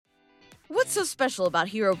What's so special about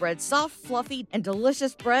Hero Bread's soft, fluffy, and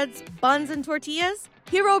delicious breads, buns, and tortillas?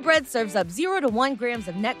 Hero Bread serves up 0 to 1 grams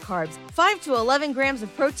of net carbs, 5 to 11 grams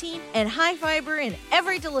of protein, and high fiber in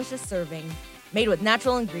every delicious serving. Made with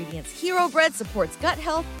natural ingredients, Hero Bread supports gut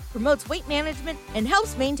health, promotes weight management, and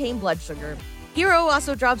helps maintain blood sugar. Hero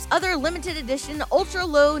also drops other limited edition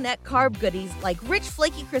ultra-low net carb goodies like rich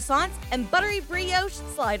flaky croissants and buttery brioche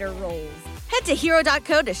slider rolls. Head to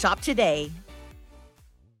hero.co to shop today.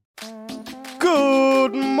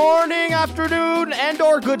 Good morning, afternoon, and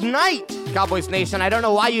or good night, Cowboys Nation. I don't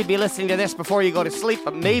know why you'd be listening to this before you go to sleep,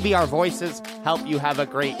 but maybe our voices help you have a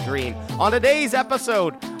great dream. On today's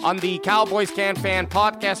episode on the Cowboys Can Fan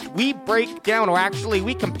podcast, we break down, or actually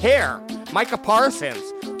we compare Micah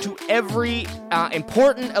Parsons to every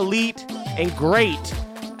important, elite, and great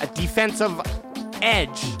defensive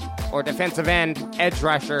edge or defensive end edge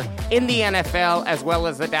rusher in the NFL, as well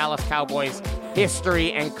as the Dallas Cowboys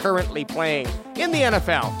history and currently playing in the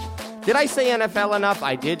NFL. Did I say NFL enough?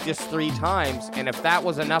 I did, just 3 times. And if that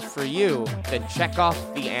was enough for you, then check off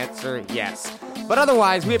the answer yes. But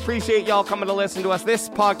otherwise, we appreciate y'all coming to listen to us. This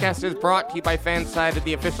podcast is brought to you by Fansided,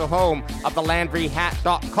 the official home of the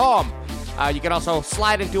LandryHat.com. You can also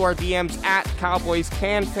slide into our DMs at Cowboys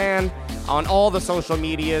Can Fan on all the social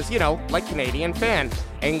medias, you know, like Canadian Fan.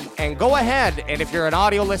 And go ahead, and if you're an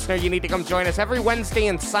audio listener, you need to come join us. Every Wednesday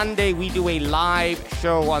and Sunday, we do a live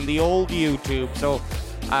show on the old YouTube. So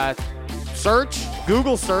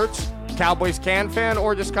Google search Cowboys Can Fan,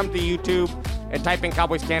 or just come to YouTube and type in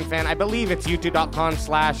Cowboys Can Fan. I believe it's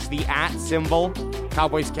youtube.com/the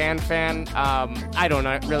Cowboys Can Fan. I don't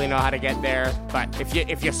really know how to get there, but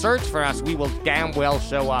if you search for us, we will damn well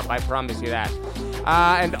show up. I promise you that.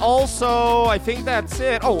 And also, I think that's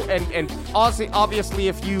it. Oh, and obviously,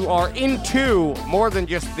 if you are into more than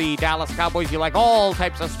just the Dallas Cowboys, you like all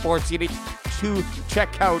types of sports, you need to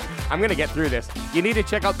check out, I'm going to get through this. You need to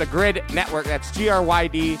check out the Grid Network. That's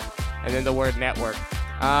GRYD, and then the word network.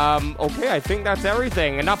 Okay, I think that's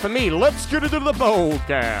everything. Enough of me. Let's get into the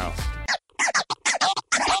podcast.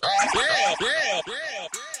 Yeah, baby!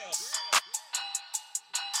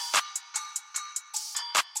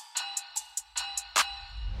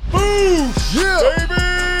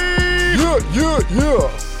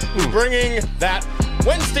 Yeah. We're bringing that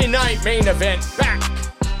Wednesday night main event back.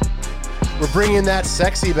 We're bringing that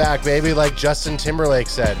sexy back, baby, like Justin Timberlake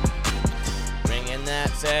said. Bringing that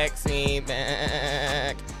sexy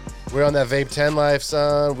back. We're on that Vape 10 life,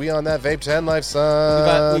 son. We got,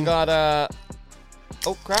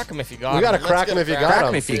 crack him if you got him. We got to crack him if you got him. Crack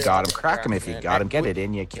him if you got him. Crack him if you got him. Get it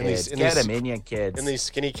in you, kids. Get him in you, kids. In these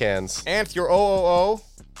skinny cans. And you're OOO,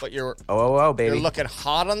 but you're baby. You're looking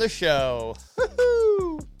hot on the show.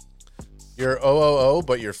 You're OOO,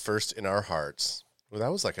 but you're first in our hearts. Well,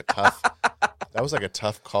 that was like a tough. That was like a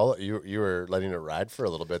tough call. You were letting it ride for a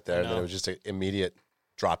little bit there, and then it was just an immediate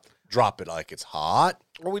drop it like it's hot.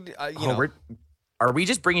 Or Are we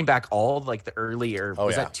just bringing back all like the earlier,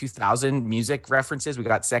 that 2000 music references? We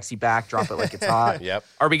got sexy back, drop it like it's hot. Yep.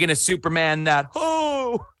 Are we going to Superman that?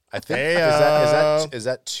 Oh, I think is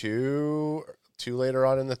that too later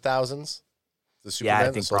on in the thousands? The Superman, yeah,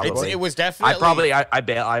 I think probably. It was definitely. I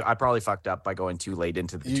probably fucked up by going too late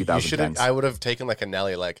into the 2010s. I would have taken like a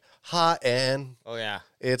Nelly, like hot and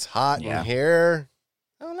it's hot in here.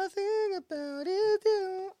 All I think about is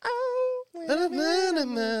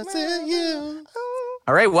you.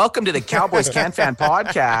 All right, welcome to the Cowboys Can Fan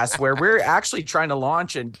podcast, where we're actually trying to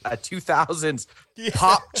launch a 2000s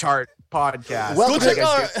pop chart podcast. Well, check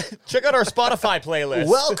out our Spotify playlist.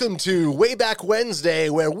 Welcome to Way Back Wednesday,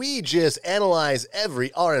 where we just analyze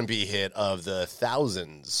every R&B hit of the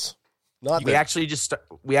thousands. We actually just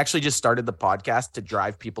started the podcast to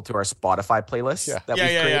drive people to our Spotify playlist that we've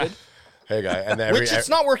created. Yeah. Hey guy, and which it's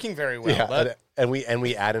not working very well. Yeah, but and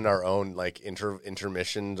we add in our own like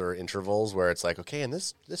intermissions or intervals where it's like, okay, and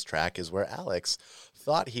this track is where Alex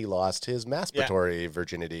thought he lost his masturbatory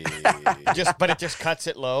virginity. But it just cuts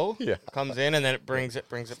it low. Yeah, comes in and then it brings it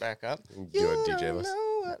back up. Do it, DJ List.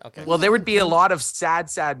 Okay. Well, there would be a lot of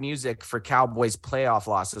sad music for Cowboys playoff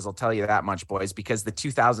losses. I'll tell you that much, boys, because the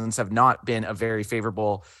 2000s have not been a very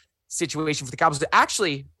favorable situation for the Cowboys.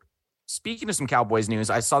 Actually, speaking of some Cowboys news,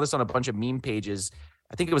 I saw this on a bunch of meme pages.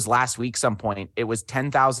 I think it was last week some point. It was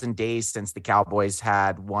 10,000 days since the Cowboys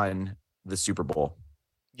had won the Super Bowl.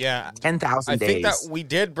 Yeah. 10,000 days. I think that we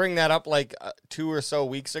did bring that up like 2 or so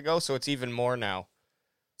weeks ago, so it's even more now.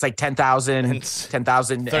 It's like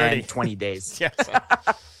 10,020 days. Yes.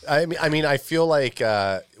 I mean, I feel like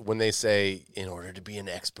when they say, in order to be an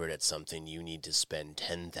expert at something, you need to spend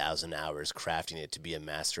 10,000 hours crafting it to be a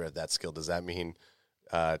master of that skill. Does that mean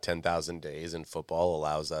 10,000 days in football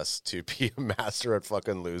allows us to be a master at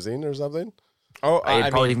fucking losing or something? Oh,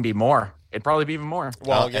 it'd probably even be more. It'd probably be even more.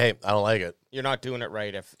 Well, hey, I don't like it. You're not doing it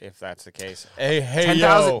right if that's the case. Hey,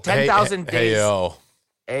 10,000 days. Hey, yo.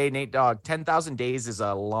 Hey, Nate Dogg, 10,000 days is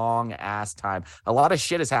a long ass time. A lot of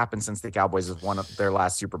shit has happened since the Cowboys have won their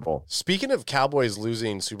last Super Bowl. Speaking of Cowboys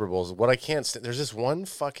losing Super Bowls, what I can't there's this one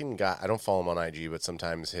fucking guy. I don't follow him on IG, but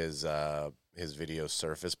sometimes his videos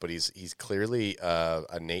surface. But he's clearly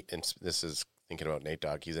a Nate. And this is thinking about Nate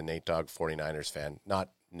Dogg. He's a Nate Dogg 49ers fan,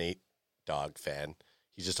 not Nate Dogg fan.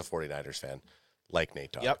 He's just a 49ers fan, like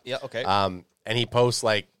Nate Dogg. Yep. Okay. And he posts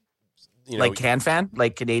like. Like fan,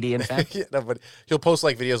 like Canadian fan. Yeah, no, but he'll post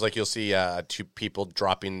like videos like you'll see two people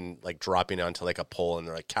dropping onto like a pole and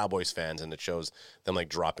they're like Cowboys fans and it shows them like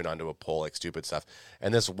dropping onto a pole like stupid stuff.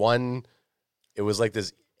 And this one, it was like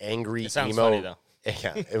this angry it sounds emo. funny though.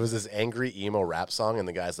 Yeah, it was this angry emo rap song and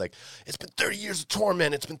the guy's like, it's been 30 years of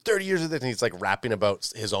torment. It's been 30 years of this. And he's like rapping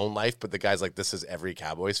about his own life, but the guy's like, this is every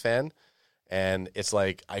Cowboys fan. And it's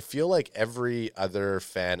like, I feel like every other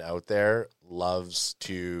fan out there loves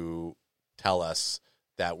to tell us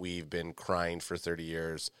that we've been crying for 30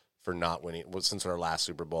 years for not winning since our last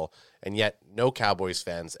Super Bowl. And yet no Cowboys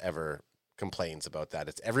fans ever complains about that.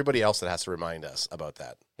 It's everybody else that has to remind us about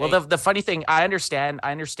that. Well, the funny thing, I understand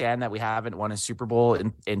that we haven't won a Super Bowl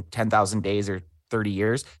in 10,000 days or 30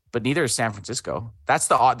 years, but neither is San Francisco. That's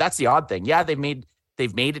the odd thing. Yeah, they've made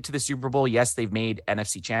it to the Super Bowl. Yes, they've made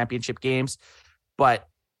NFC Championship games, but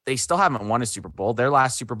they still haven't won a Super Bowl. Their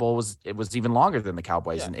last Super Bowl was even longer than the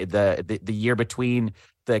Cowboys, and the year between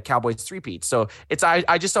the Cowboys three-peat. So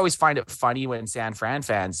I just always find it funny when San Fran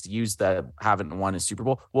fans use the haven't won a Super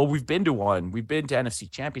Bowl. Well, we've been to one. We've been to NFC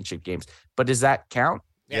Championship games, but does that count?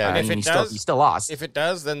 Yeah, and if it does, he still lost. If it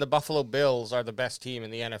does, then the Buffalo Bills are the best team in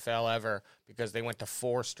the NFL ever because they went to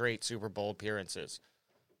 4 straight Super Bowl appearances.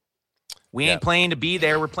 We ain't playing to be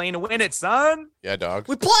there. We're playing to win it, son. Yeah, dog.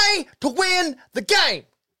 We play to win the game.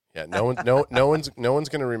 Yeah, no one's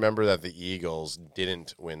going to remember that the Eagles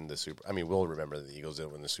didn't win the Super. I mean, we'll remember that the Eagles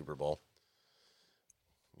didn't win the Super Bowl.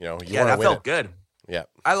 That felt good. Yeah,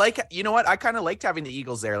 I like. You know what? I kind of liked having the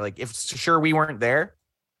Eagles there. Like, if sure we weren't there,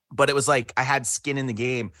 but it was like I had skin in the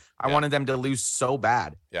game. I wanted them to lose so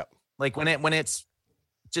bad. Yeah, like when it's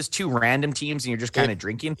just two random teams and you're just kind of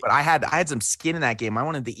drinking. But I had some skin in that game. I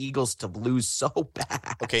wanted the Eagles to lose so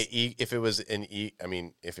bad. Okay, if it was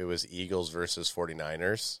if it was Eagles versus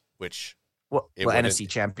 49ers, which NFC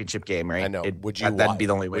Championship game, right? I know. That'd be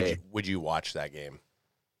the only way. Would you watch that game?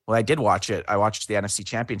 Well, I did watch it. I watched the NFC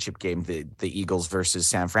Championship game, the Eagles versus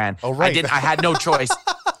San Fran. Oh, right. I had no choice.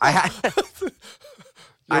 I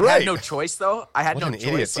had no choice though. I had what no an choice.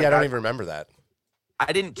 Idiot. See, I don't even remember that.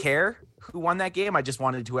 I didn't care who won that game. I just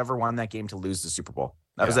wanted whoever won that game to lose the Super Bowl.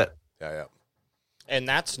 That was it. Yeah. And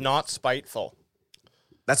that's not spiteful.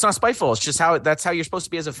 That's not spiteful. It's just that's how you're supposed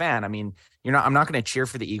to be as a fan. I mean, I'm not going to cheer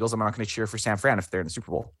for the Eagles. I'm not going to cheer for San Fran if they're in the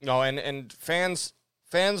Super Bowl. No, and fans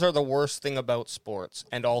are the worst thing about sports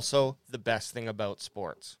and also the best thing about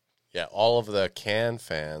sports. Yeah, all of the Can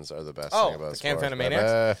fans are the best thing about the sports. Can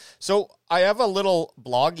Fan So I have a little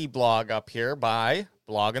blog up here by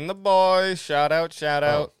Blogging the Boys. Shout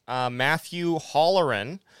out. Matthew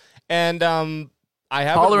Holleran. And I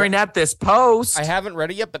haven't hollering at this post. I haven't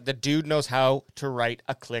read it yet, but the dude knows how to write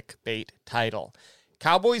a clickbait title.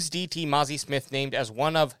 Cowboys DT Mozzie Smith named as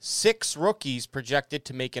one of 6 rookies projected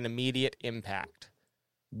to make an immediate impact.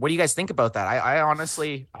 What do you guys think about that? I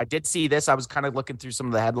honestly did see this. I was kind of looking through some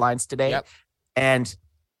of the headlines today. Yep. And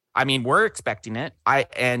I mean, we're expecting it.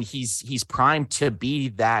 And he's primed to be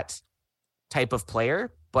that type of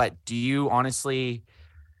player. But do you honestly,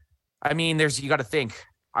 I mean, you got to think.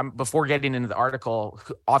 Before getting into the article,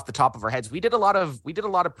 off the top of our heads, we did a lot of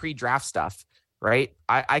pre-draft stuff, right?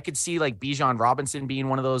 I could see like Bijan Robinson being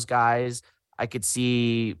one of those guys. I could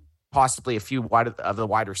see possibly a few of the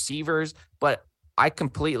wide receivers, but I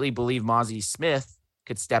completely believe Mozzie Smith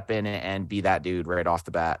could step in and be that dude right off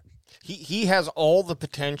the bat. He has all the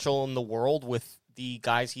potential in the world with the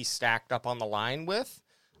guys he's stacked up on the line with.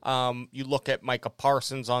 You look at Micah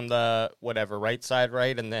Parsons on the right side,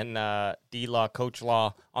 right? And then D-Law, Coach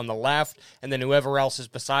Law on the left, and then whoever else is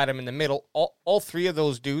beside him in the middle. All 3 of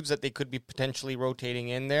those dudes that they could be potentially rotating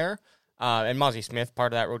in there, and Mozzie Smith,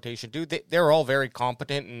 part of that rotation, dude, they're all very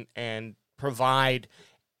competent and provide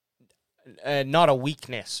not a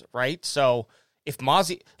weakness, right? So if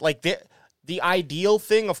Mozzie, like the ideal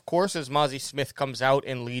thing, of course, is Mozzie Smith comes out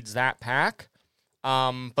and leads that pack.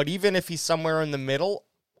 But even if he's somewhere in the middle,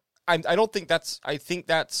 I don't think that's. I think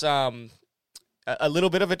that's a little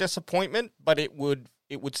bit of a disappointment, but it would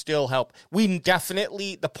still help. We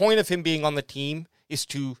definitely, the point of him being on the team is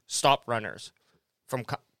to stop runners from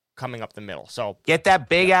coming up the middle. So get that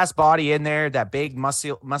big ass body in there, that big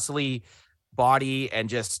muscly body, and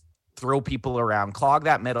just throw people around. Clog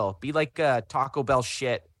that middle. Be like a Taco Bell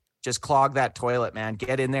shit. Just clog that toilet, man.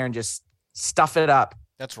 Get in there and just stuff it up.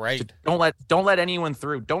 That's right. Just don't let anyone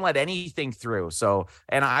through. Don't let anything through. So,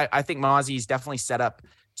 and I think Mozzie's definitely set up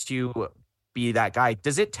to be that guy.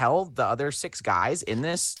 Does it tell the other 6 guys in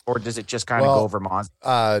this, or does it just kind of go over Mozzie?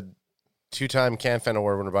 2-time CanFan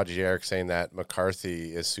Award winner Budgie Eric saying that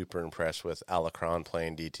McCarthy is super impressed with Alacron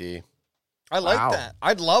playing DT. I like that.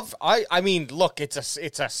 I mean, look, it's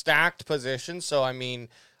a stacked position, so I mean,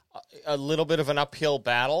 a little bit of an uphill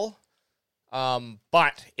battle.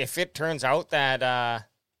 But if it turns out that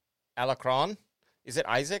Alacron, is it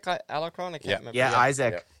Isaac Alacron? I can't remember. Yeah,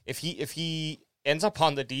 Isaac. Yeah. If he ends up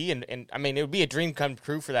on the D, and I mean, it would be a dream come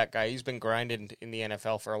true for that guy. He's been grinding in the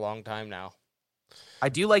NFL for a long time now. I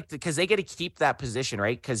do like because they get to keep that position,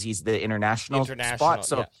 right? Because he's the international spot.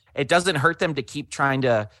 So it doesn't hurt them to keep trying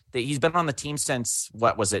to. He's been on the team since,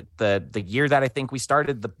 what was it? The year that I think we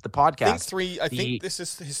started the podcast. I think this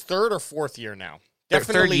is his 3rd or 4th year now.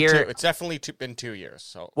 Definitely 3rd year. It's definitely been 2 years.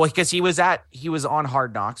 So because he was on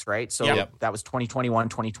Hard Knocks, right? So that was 2021,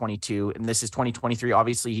 2022, and this is 2023.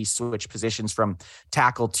 Obviously, he switched positions from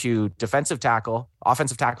tackle to defensive tackle,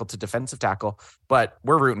 offensive tackle to defensive tackle. But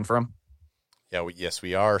we're rooting for him. Yeah, yes,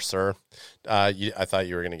 we are, sir. I thought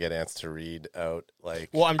you were going to get Ants to read out I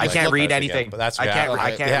can't read anything, but that's I can't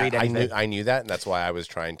read anything. I knew that, and that's why I was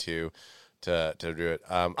trying to do it.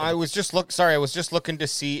 I was just looking to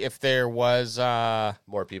see if there was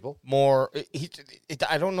more people.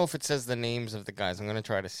 I don't know if it says the names of the guys. I'm going to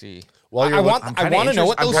try to see. Well, I want to know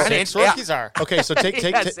what those 6 rookies are. Okay, so take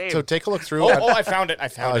a look through. I found it. I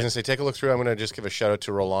was going to say take a look through. I'm going to just give a shout out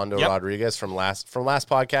to Rolando Rodriguez from last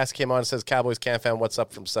podcast. Came on and says, "Cowboys CanFan, what's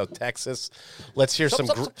up from South Texas? Let's hear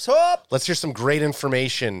some great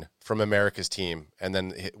information from America's team," and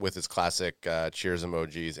then with his classic cheers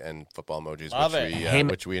emojis and football emojis,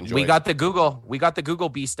 which we enjoy. We got the Google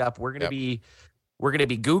beast up. We're gonna be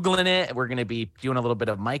Googling it. We're gonna be doing a little bit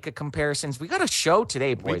of Micah comparisons. We got a show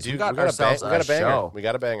today, boys. We got a banger. Show. We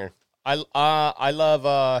got a banger. I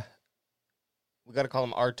love. We got to call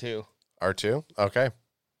him R2. R2. Okay.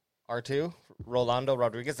 R2. Rolando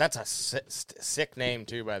Rodriguez. That's a sick name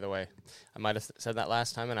too, by the way. I might have said that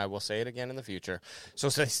last time, and I will say it again in the future. So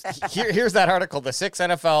here's that article: the 6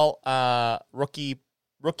 NFL rookie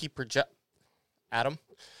project. Adam,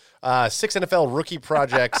 6 NFL rookie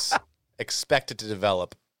projects expected to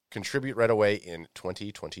develop, contribute right away in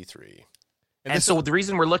 2023. And so the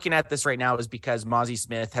reason we're looking at this right now is because Mozzie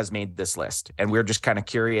Smith has made this list, and we're just kind of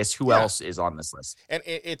curious who else is on this list. And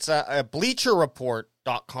it's a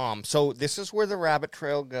BleacherReport.com. So this is where the rabbit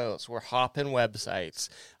trail goes. We're hopping websites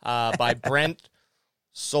by Brent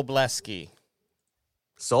Sobleski.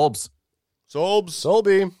 Solby.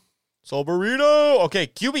 Solberito. Okay,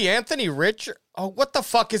 QB Anthony Richard. Oh, what the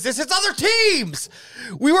fuck is this? It's other teams.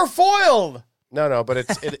 We were foiled. No, but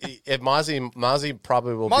Mozzie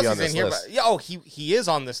probably will be on this list. He is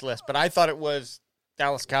on this list, but I thought it was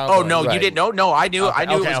Dallas Cowboys. Oh no, right. You didn't know? No, I knew. I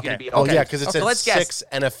knew it was going to be. Oh yeah, because it said 6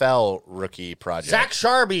 NFL rookie projects. Zach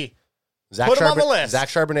Charbonnet. Put him on the list. Zach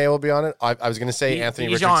Charbonnet will be on it. I was going to say Anthony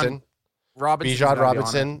Richardson, Bijan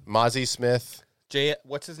Robinson, Mozzie Smith.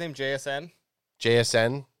 What's his name? JSN.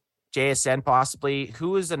 JSN possibly.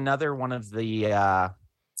 Who is another one of the?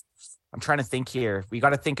 I'm trying to think here. We got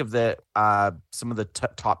to think of the some of the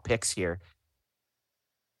top picks here.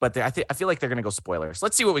 But I feel like they're going to go spoilers.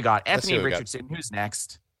 Let's see what we got. Anthony Richardson. Who's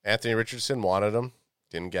next? Anthony Richardson wanted him.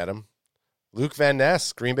 Didn't get him. Luke Van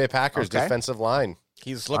Ness, Green Bay Packers defensive line.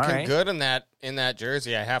 He's looking good in that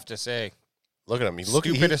jersey, I have to say. Look at him.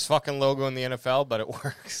 Stupidest fucking logo in the NFL, but it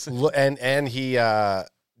works. And he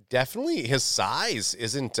definitely, his size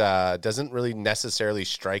doesn't really necessarily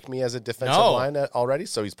strike me as a defensive line already,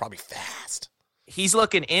 so he's probably fast. He's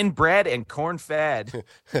looking inbred and corn-fed.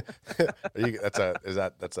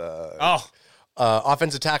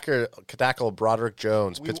 Offensive tackle Broderick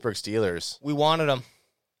Jones, Pittsburgh Steelers. We wanted him.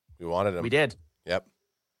 We did. Yep.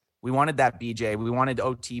 We wanted that BJ. We wanted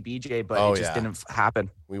OT BJ, but it just didn't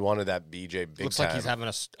happen. We wanted that BJ big Looks time. like he's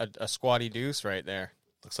having a squatty deuce right there.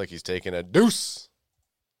 Looks like he's taking a deuce.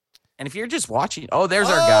 And if you're just watching, there's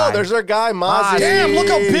our guy. There's our guy, Mozzie. Damn, look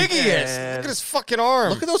how big he is. Look at his fucking arm.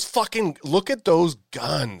 Look at those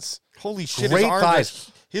guns. Holy shit, Great his arm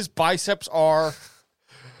thighs. His biceps are...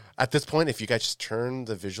 At this point, if you guys just turn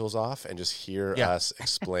the visuals off and just hear us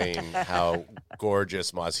explain how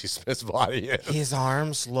gorgeous Mozzie Smith's body is. His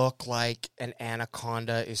arms look like an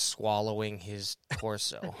anaconda is swallowing his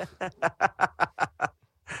torso.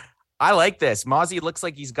 I like this. Mozzie looks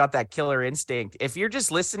like he's got that killer instinct. If you're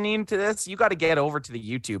just listening to this, you got to get over to the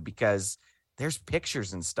YouTube because there's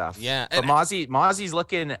pictures and stuff. Yeah. But Mozzie's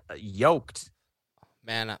looking yoked.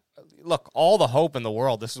 Man, look, all the hope in the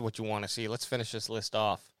world. This is what you want to see. Let's finish this list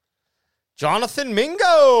off. Jonathan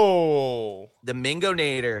Mingo. The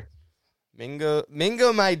Mingo-nator.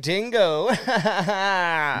 Mingo, my dingo.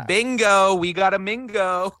 Bingo. We got a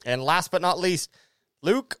Mingo. And last but not least,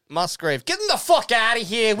 Luke Musgrave. Get the fuck out of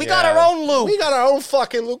here. We got our own Luke. We got our own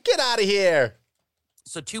fucking Luke. Get out of here.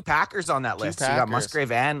 So 2 Packers on that list. So you got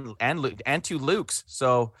Musgrave and Luke and 2 Lukes.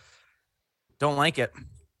 So don't like it.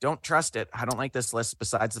 Don't trust it. I don't like this list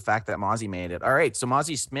besides the fact that Mozzie made it. All right. So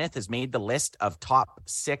Mozzie Smith has made the list of top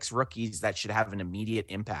 6 rookies that should have an immediate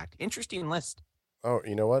impact. Interesting list. Oh,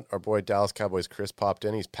 you know what? Our boy Dallas Cowboys Chris popped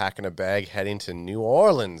in. He's packing a bag heading to New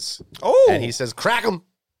Orleans. Oh. And he says, crack 'em.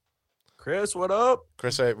 Chris, what up?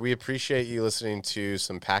 Chris, we appreciate you listening to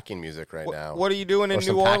some packing music right now. What are you doing in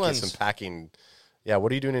New Orleans? Some packing. Yeah,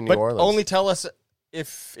 what are you doing in New Orleans? Only tell us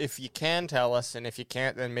if you can tell us, and if you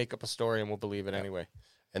can't, then make up a story and we'll believe it anyway.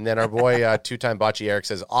 And then our boy, 2-time Bocce Eric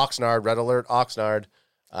says, Oxnard, red alert, Oxnard.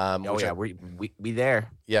 We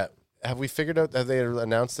there. Yeah. Have we figured out, have they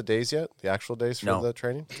announced the days yet? The actual days for the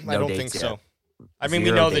training? I don't think so. I mean,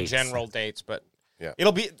 we know the general dates, but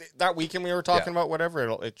it'll be that weekend we were talking about,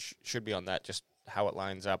 whatever. It should be on that, just how it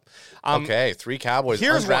lines up. Okay, 3 Cowboys,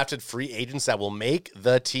 undrafted free agents that will make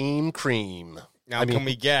the team cream. Now, can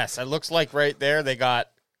we guess? It looks like right there they got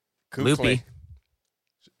Kuechly. Loopy.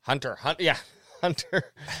 Hunter. Hunter.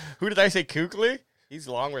 Who did I say? Kuechly? He's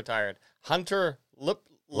long retired. Hunter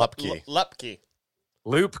Lepke. Lepke.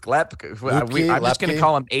 I'm just going to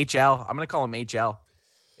call him HL. I'm going to call him HL.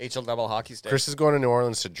 HL double hockey stick. Chris is going to New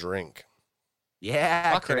Orleans to drink.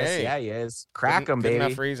 Yeah, Fucking Chris. A. Yeah, he is. Crack him, baby. Good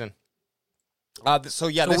enough reason.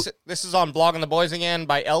 This is on Blogging the Boys again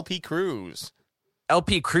by LP Cruz.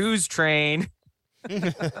 LP Cruz train.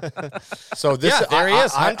 So this, there he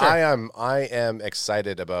is, Hunter. I am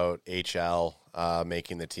excited about HL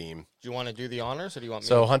making the team. Do you want to do the honors, or do you want me?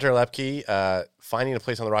 So Hunter Lepke, finding a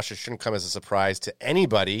place on the roster shouldn't come as a surprise to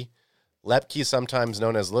anybody. Lepke, sometimes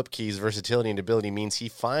known as Lipke's versatility and ability, means he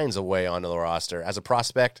finds a way onto the roster. As a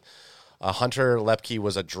prospect, Hunter Lepke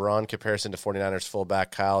was a drawn comparison to 49ers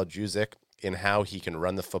fullback Kyle Juszczyk in how he can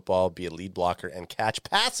run the football, be a lead blocker, and catch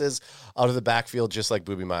passes out of the backfield just like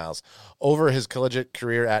Boobie Miles. Over his collegiate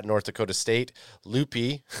career at North Dakota State,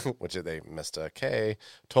 Loopy, which they missed a K,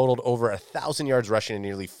 totaled over 1,000 yards rushing and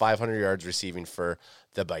nearly 500 yards receiving for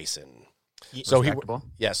the Bison. So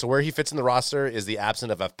where he fits in the roster is the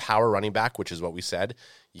absence of a power running back, which is what we said.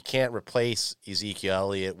 You can't replace Ezekiel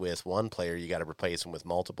Elliott with one player. You got to replace him with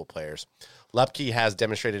multiple players. Lepke has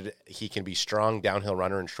demonstrated he can be strong downhill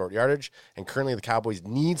runner in short yardage, and currently the Cowboys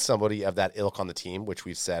need somebody of that ilk on the team, which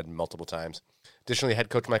we've said multiple times. Additionally, head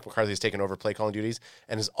coach Mike McCarthy has taken over play calling duties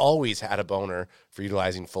and has always had a boner for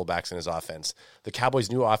utilizing fullbacks in his offense. The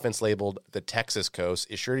Cowboys' new offense, labeled the Texas Coast,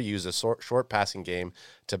 is sure to use a short passing game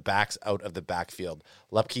to backs out of the backfield.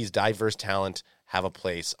 Lepke's diverse talent have a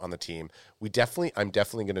place on the team. I'm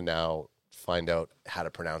definitely going to now find out how to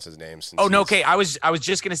pronounce his name. Okay. I was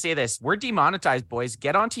just going to say this. We're demonetized, boys.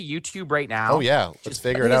 Get onto YouTube right now. Oh yeah, let's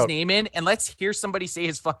figure it out. His name in, and let's hear somebody say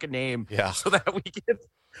his fucking name. Yeah, so that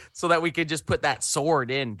we could just put that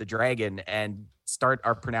sword in the dragon and start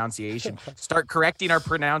our pronunciation. Start correcting our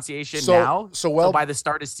pronunciation now. So by the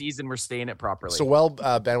start of season, we're saying it properly. So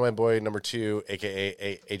bandwagon boy number 2,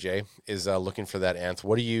 aka AJ, is looking for that Anth.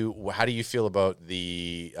 How do you feel about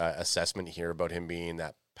the assessment here about him being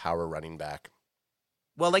that power running back?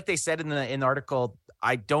 Well, like they said in the article,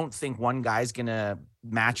 I don't think one guy's going to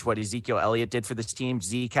match what Ezekiel Elliott did for this team.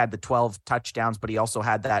 Zeke had the 12 touchdowns, but he also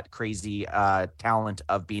had that crazy talent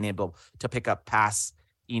of being able to pick up pass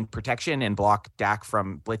in protection and block Dak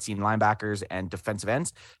from blitzing linebackers and defensive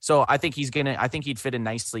ends. So I think he'd fit in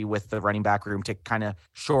nicely with the running back room to kind of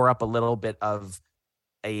shore up a little bit of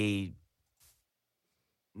a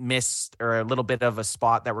miss or a little bit of a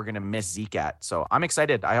spot that we're going to miss Zeke at. So I'm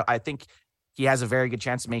excited. I think he has a very good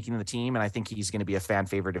chance of making the team, and I think he's going to be a fan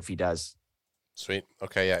favorite if he does. Sweet.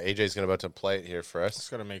 Okay, yeah, AJ's about to play it here for us.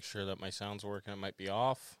 Just got to make sure that my sound's working. It might be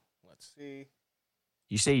off. Let's see.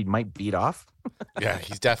 You say he might beat off? Yeah,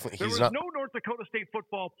 he's definitely. There was no North Dakota State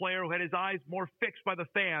football player who had his eyes more fixed by the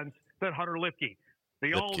fans than Hunter Lepke.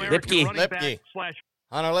 The All-American running back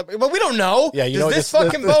 / Hunter Lepke. But we don't know. Yeah, does this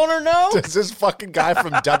fucking boner know? Does this fucking guy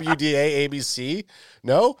from WDA ABC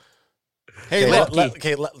know? Hey,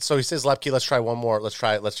 Lepke. So he says Lepke. Let's try one more. Let's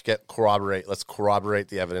corroborate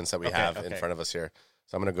the evidence that we have in front of us here.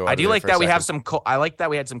 So I'm gonna go. I do like that we have some. I like that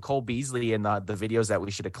we had some Cole Beasley in the videos that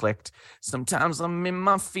we should have clicked. Sometimes I'm in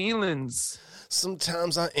my feelings.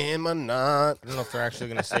 Sometimes I am or not. I don't know if they're actually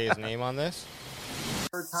gonna say his name on this.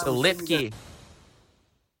 So Lipke.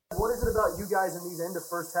 What is it about you guys in these end of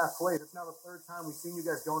first half plays? It's now the third time we've seen you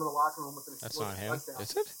guys go into the locker room with an explosive touchdown. That's not him,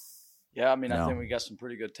 is it? Yeah, I mean, I think we got some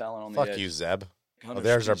pretty good talent on the edge. Fuck you, Zeb. Oh,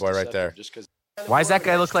 there's our boy right there. Why does that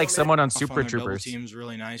guy look like someone on Super Troopers? Teams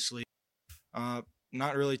really nicely.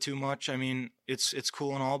 Not really too much. I mean, it's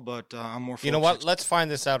cool and all, but I'm more. You know what? Let's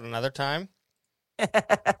find this out another time.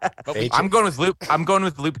 I'm going with Luke. I'm going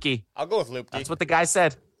with Lupke. I'll go with Lupke. That's what the guy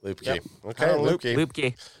said. Lupke. Yep. Okay,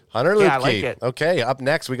 Lupke. Hunter Lupke. Yeah, I like it. Okay, up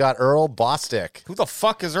next we got Earl Bostick. Who the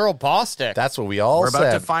fuck is Earl Bostick? That's what we all said. We're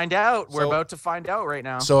about to find out. We're about to find out right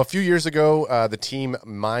now. So a few years ago, the team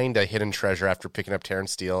mined a hidden treasure after picking up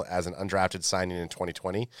Terrence Steele as an undrafted signing in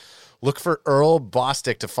 2020. Look for Earl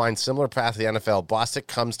Bostick to find similar path to the NFL. Bostick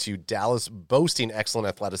comes to Dallas boasting excellent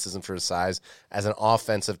athleticism for his size as an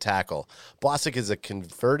offensive tackle. Bostick is a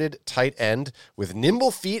converted tight end with nimble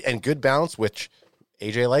feet and good balance, which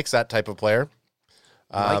AJ likes that type of player.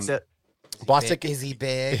 Likes it. Bostick is he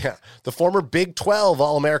big? Yeah. The former Big 12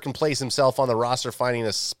 All-American placed himself on the roster, finding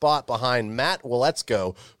a spot behind Matt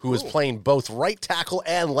Waletzko, who is playing both right tackle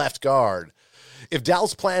and left guard. If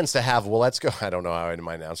Dallas plans to have Waletzko, I don't know how I did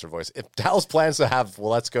my announcer voice. If Dallas plans to have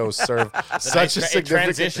Waletzko serve such a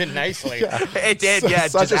significant... It transitioned nicely. Yeah. It did, yeah.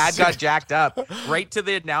 Just got jacked up. Right to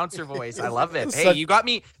the announcer voice. I love it. Hey, you got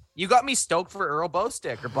me stoked for Earl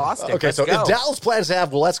Bostick or Bostick. Okay, Let's so go. if Dallas plans to have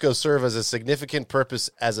Waletzko serve as a significant purpose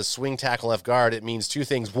as a swing tackle left guard, it means two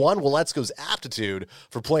things. One, Waletzko's aptitude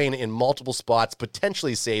for playing in multiple spots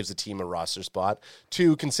potentially saves the team a roster spot.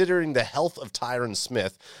 Two, considering the health of Tyron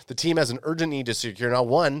Smith, the team has an urgent need to secure not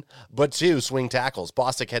one, but two swing tackles.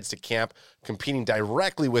 Bostick heads to camp competing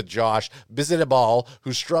directly with Josh Bizidabal,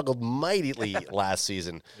 who struggled mightily last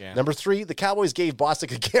season. Yeah. Number three, the Cowboys gave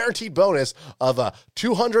Bostick a guaranteed bonus of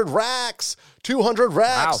 200 racks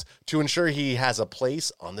to ensure he has a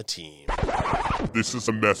place on the team. This is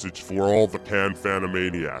a message for all the Can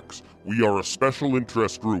Fanamaniacs. We are a special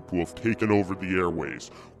interest group who have taken over the airways.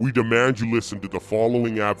 We demand you listen to the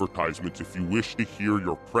following advertisements if you wish to hear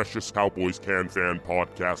your precious Cowboys Can Fan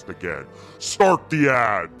podcast again. Start the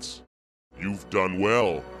ads! You've done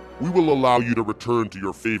well. We will allow you to return to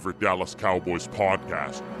your favorite Dallas Cowboys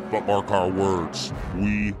podcast, but mark our words,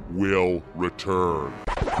 we will return.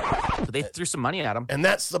 So they threw some money at him. And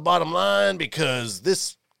that's the bottom line, because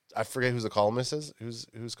this, I forget who the columnist is. Whose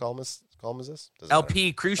columnist is this?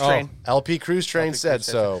 LP Cruise Train. LP Cruise Train said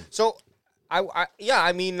so. So, I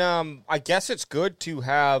guess it's good to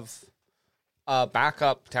have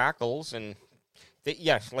backup tackles, and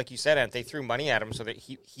like you said, Ant, they threw money at him, so that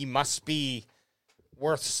he must be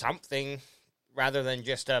worth something rather than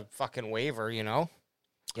just a fucking waiver, you know?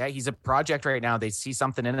 Yeah, he's a project right now. They see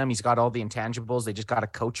something in him. He's got all the intangibles. They just got to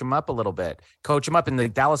coach him up a little bit. Coach him up, and the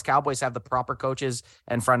Dallas Cowboys have the proper coaches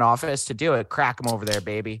and front office to do it. Crack him over there,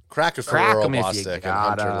 baby. Crack him if you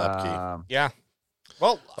got Hunter Lepke. Yeah.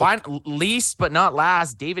 Well, least but not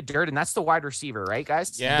last, David Durden. That's the wide receiver, right,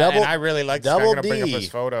 guys? Yeah, and I really like this. I'm going to bring up his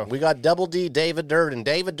photo. We got Double D, David Durden.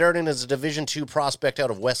 David Durden is a Division II prospect out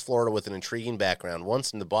of West Florida with an intriguing background.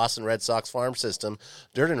 Once in the Boston Red Sox farm system,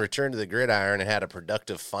 Durden returned to the gridiron and had a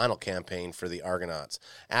productive final campaign for the Argonauts.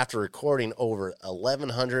 After recording over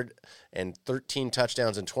 1,113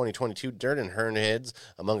 touchdowns in 2022, Durden earned heads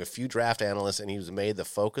among a few draft analysts, and he was made the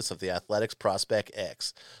focus of the Athletics Prospect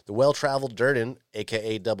X. The well-traveled Durden,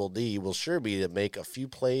 a.k.a. Double D, will sure be to make a few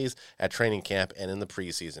plays at training camp and in the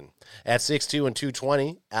preseason. At 6'2" and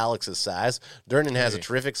 220, Alex's size, Durden has a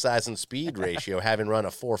terrific size and speed ratio, having run a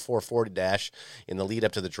 4.40 dash in the lead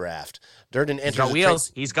up to the draft. Durden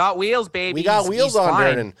enters. He's got wheels, baby. We got wheels on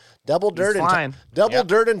flying. Durden. Double Durden. Yep.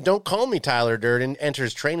 Durden. Don't call me Tyler Durden.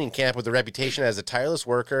 Enters training camp with a reputation as a tireless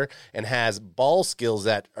worker and has ball skills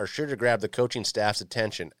that are sure to grab the coaching staff's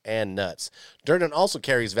attention and nuts. Durden also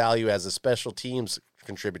carries value as a special teams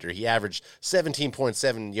contributor. He averaged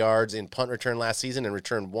 17.7 yards in punt return last season and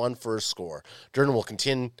returned one first score. Durden will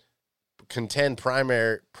contend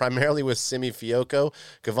primarily with Simi Fioco,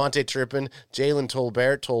 Cavante Turpin, Jalen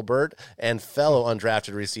Tolbert, and fellow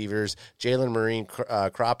undrafted receivers Jalen Marine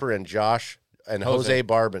Cropper and Jose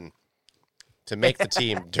Barbin to make the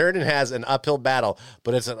team. Durden has an uphill battle,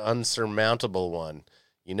 but it's an unsurmountable one.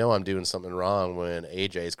 You know I'm doing something wrong when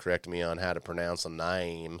AJ's correcting me on how to pronounce a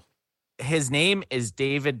name. His name is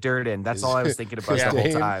David Durden. That's all I was thinking about the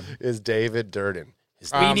whole time. Is David Durden.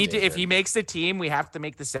 We need to. If he makes the team, we have to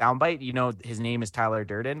make the soundbite. You know, his name is Tyler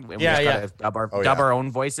Durden. And we just gotta dub our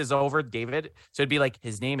own voices over David. So it'd be like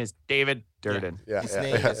his name is David Durden. His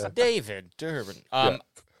name is David Durden.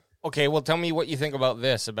 Okay, well, tell me what you think about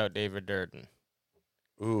this about David Durden.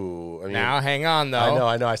 Ooh, I mean, now hang on though.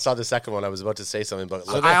 I know. I saw the second one. I was about to say something, but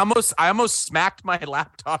I almost smacked my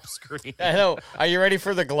laptop screen. I know. Are you ready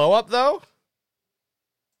for the glow up though?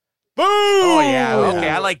 Boom! Oh yeah. Okay,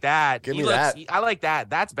 I like that. Give me that. I like that.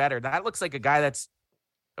 That's better. That looks like a guy that's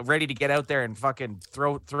ready to get out there and fucking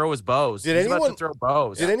throw his bows. He's about to throw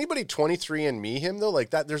bows? Did anybody 23andMe him though?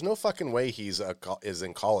 Like that? There's no fucking way he's is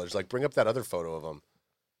in college. Like, bring up that other photo of him.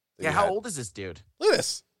 Yeah. How old is this dude? Look at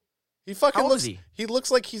this. He fucking looks. He looks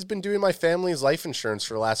like he's been doing my family's life insurance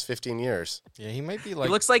for the last 15 years. Yeah, he might be like.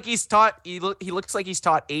 He looks like he's taught. He looks like he's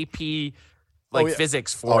taught AP.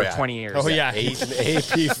 Physics for 20 years. Oh, yeah. He's an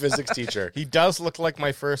AP physics teacher. He does look like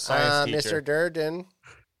my first science teacher. Mr. Durden.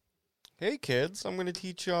 Hey, kids, I'm going to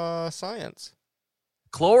teach science.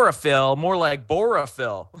 Chlorophyll, more like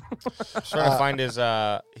borophyll. I'm trying to find his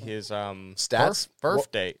stats birth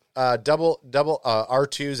date. Double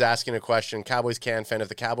R2's asking a question. Cowboys can fan. If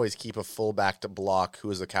the Cowboys keep a fullback to block, who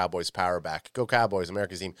is the Cowboys power back? Go Cowboys,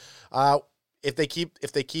 America's team. If they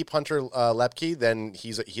keep Hunter Lepke, then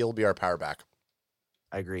he'll be our power back.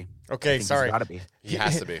 I agree. Okay, sorry. He's gotta be. He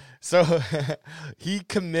has to be. So he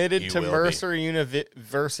committed to Mercer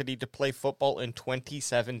University to play football in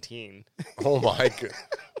 2017. Oh my god.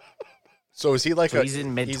 So is he like he's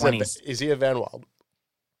in mid-20s. Is he a Van Wild?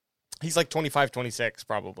 He's like 25, 26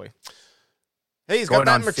 probably. Hey, he's going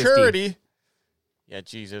got that maturity. 50. Yeah,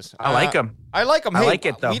 Jesus. I like him. I like him. I hey, like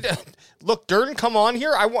it though. Look, Durden, come on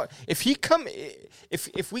here. If we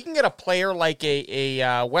can get a player like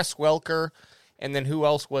a Wes Welker. And then who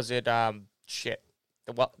else was it? The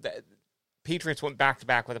Patriots went back to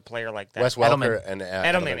back with a player like that. Wes Welker and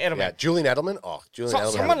Edelman. Yeah, Julian Edelman. Oh,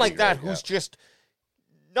 Edelman. Someone like that who's just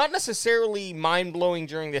not necessarily mind blowing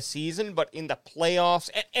during the season, but in the playoffs,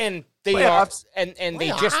 and they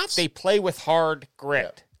they play with hard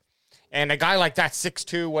grit. Yeah. And a guy like that,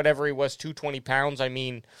 6'2", whatever he was, 220 pounds. I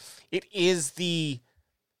mean, it is the.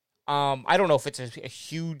 I don't know if it's a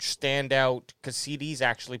huge standout because CD's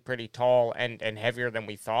actually pretty tall and heavier than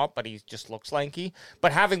we thought, but he just looks lanky.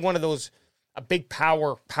 But having one of those, a big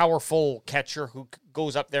powerful catcher who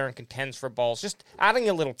goes up there and contends for balls, just adding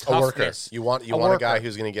a little toughness. You want a guy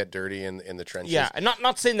who's going to get dirty in the trenches. Yeah, and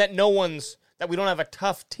not saying that that we don't have a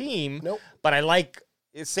tough team. Nope. But I like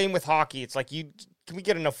same with hockey. It's like can we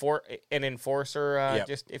get an enforcer?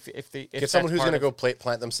 Just if get someone who's going to go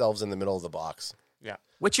plant themselves in the middle of the box. Yeah.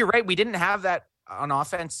 Which you're right. We didn't have that on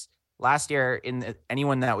offense last year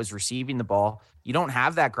anyone that was receiving the ball. You don't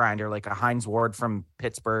have that grinder like a Hines Ward from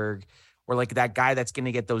Pittsburgh or like that guy that's going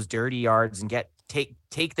to get those dirty yards and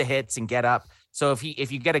take the hits and get up. So if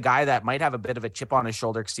you get a guy that might have a bit of a chip on his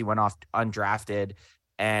shoulder because he went off undrafted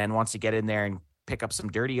and wants to get in there and pick up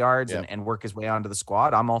some dirty yards and work his way onto the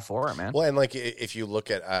squad, I'm all for it, man. Well, and like if you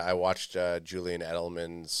look at, I watched Julian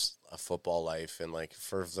Edelman's football life, and like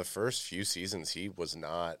for the first few seasons, he was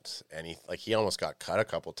not he almost got cut a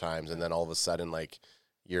couple times, and then all of a sudden, like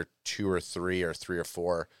year 2 or 3 or 3 or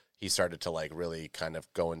 4, he started to like really kind of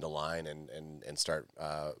go into line and start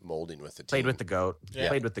molding with the team. Played with the GOAT. Yeah.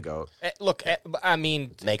 Played with the GOAT. Look, I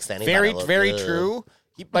mean, makes anybody very true.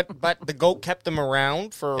 But the GOAT kept him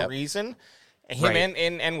around for a reason. Him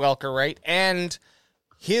and Welker, right? And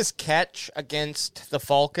his catch against the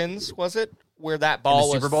Falcons, was it? Where that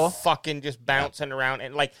ball was fucking just bouncing around.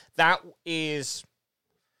 And like that is,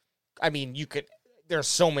 I mean, there's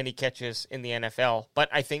so many catches in the NFL, but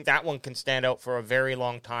I think that one can stand out for a very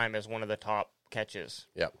long time as one of the top catches.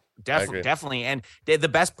 Yeah. Definitely. And the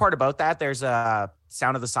best part about that, there's a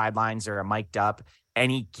sound of the sidelines or a mic'd up,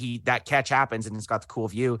 and he that catch happens and it's got the cool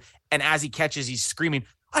view. And as he catches, he's screaming,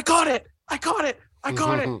 I got it. I got it. I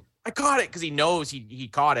got it. I got it, because he knows he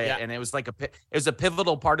caught it, and it was like it was a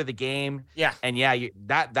pivotal part of the game. Yeah, and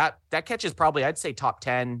that catch is probably, I'd say, top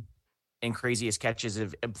 10 in craziest catches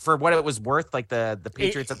for what it was worth. Like the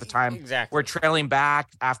Patriots at the time were trailing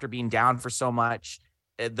back after being down for so much.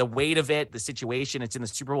 The weight of it, the situation, it's in the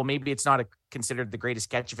Super Bowl. Maybe it's not considered the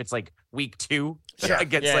greatest catch if it's like week 2.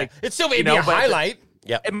 It's still maybe a highlight.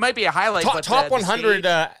 Yeah, it might be a highlight. Top 100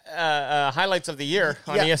 highlights of the year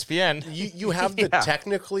on ESPN. You have the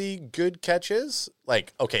technically good catches.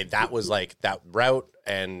 Like, okay, that was like that route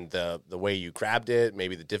and the way you grabbed it,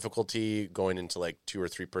 maybe the difficulty going into like 2 or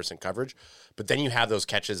 3 person coverage. But then you have those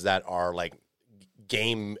catches that are like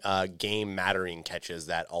game mattering catches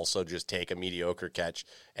that also just take a mediocre catch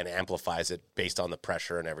and amplifies it based on the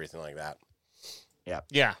pressure and everything like that.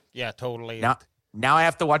 Yeah, totally. Now I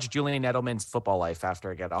have to watch Julian Edelman's football life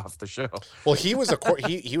after I get off the show. Well, he was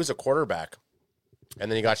he was a quarterback,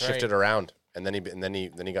 and then he got shifted around, and then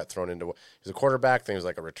he got thrown into. He was a quarterback, then he was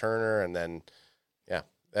like a returner, and then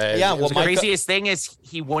the craziest thing is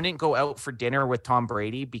he wouldn't go out for dinner with Tom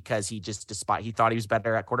Brady because he thought he was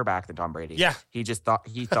better at quarterback than Tom Brady. Yeah, he just thought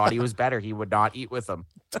he was better. He would not eat with him.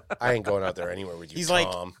 I ain't going out there anywhere with you,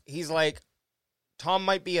 Tom. He's like, Tom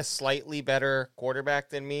might be a slightly better quarterback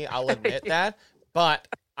than me. I'll admit that. But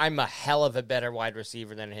I'm a hell of a better wide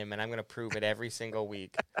receiver than him, and I'm going to prove it every single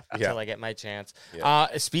week until I get my chance. Yeah.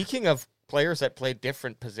 Speaking of players that played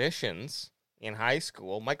different positions in high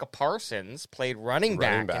school, Micah Parsons played running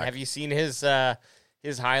back. And have you seen his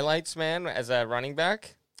highlights, man, as a running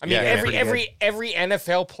back? I mean, every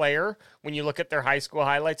NFL player, when you look at their high school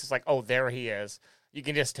highlights, it's like, oh, there he is. You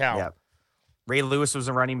can just tell. Yeah. Ray Lewis was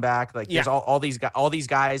a running back. Like, there's all these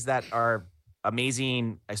guys that are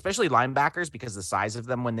amazing, especially linebackers, because the size of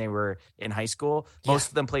them when they were in high school. Most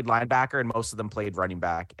of them played linebacker and most of them played running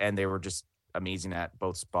back, and they were just amazing at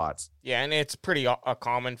both spots. Yeah, and it's pretty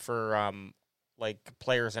common for like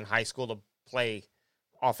players in high school to play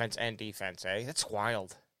offense and defense. It's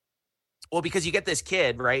wild. Well, because you get this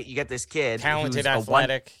kid, right? You get this kid, talented,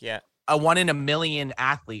 athletic, a 1 in a million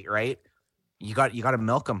athlete, right? You got to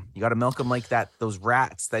milk them. You got to milk them like that. Those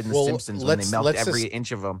rats that in The Simpsons when they milked every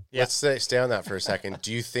inch of them. Let's stay on that for a second.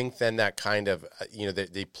 Do you think then that kind of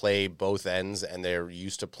they play both ends and they're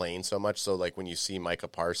used to playing so much? So like when you see Micah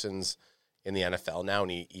Parsons in the NFL now,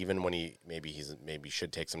 and he maybe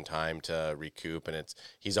should take some time to recoup, and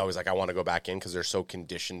he's always like, I want to go back in because they're so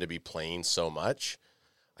conditioned to be playing so much.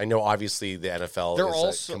 I know, obviously, the NFL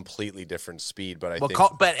is a completely different speed, but I think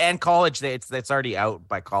college, it's already out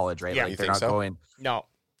by college, right? Yeah, like they're not going. No.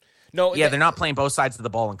 Yeah, they're not playing both sides of the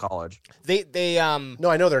ball in college. No,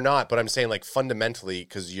 I know they're not, but I'm saying like fundamentally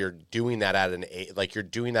because you're doing that you're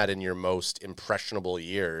doing that in your most impressionable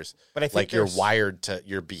years. But I think like you're wired to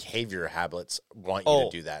your behavior habits want you to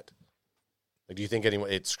do that. Like, do you think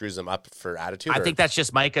it screws them up for attitude? I think that's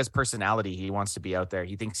just Micah's personality. He wants to be out there.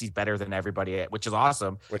 He thinks he's better than everybody, which is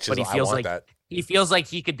awesome. He feels like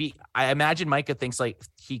he could be. I imagine Micah thinks like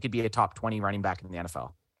he could be a top 20 running back in the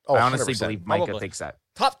NFL. Oh, I honestly 100%. believe Micah thinks that.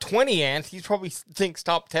 Top 20, Ant. He probably thinks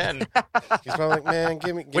top 10. He's probably like, man,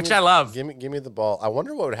 give me, I love. Give me the ball. I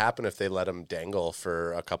wonder what would happen if they let him dangle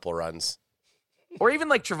for a couple runs. Or even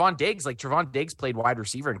like Trevon Diggs. Like Trevon Diggs played wide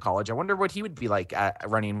receiver in college. I wonder what he would be like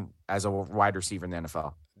running as a wide receiver in the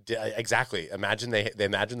NFL. Exactly. Imagine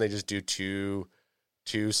they just do two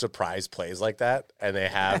surprise plays like that, and they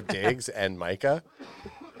have Diggs and Micah.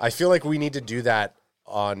 I feel like we need to do that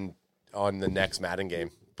on the next Madden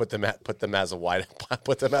game. Put them as a wide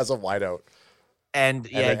out. And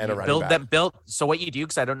build them. So what you do,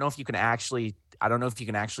 because I don't know if you can actually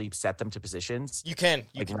set them to positions. You can.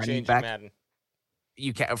 You can change back. Madden.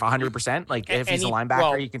 You can 100%. Like if he's a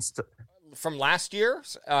linebacker, you can. From last year,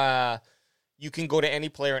 you can go to any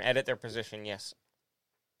player and edit their position. Yes.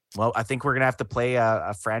 Well, I think we're gonna have to play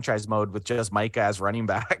a franchise mode with just Micah as running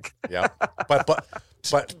back. Yeah, but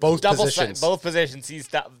both positions. Both positions. He's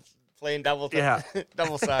playing double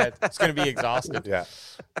side. It's gonna be exhausted. Yeah.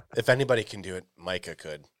 If anybody can do it, Micah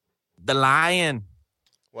could. The Lion.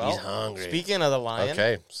 Well, he's hungry. Speaking of the Lion.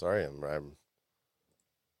 Okay, sorry, I'm.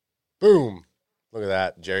 Boom. Look at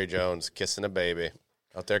that. Jerry Jones kissing a baby.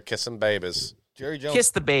 Out there kissing babies. Jerry Jones. Kiss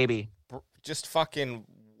the baby. Just fucking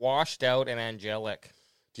washed out and angelic.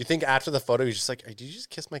 Do you think after the photo he's just like, did you just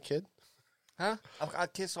kiss my kid? Huh? I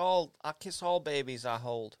kiss all babies I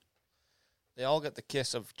hold. They all get the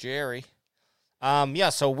kiss of Jerry.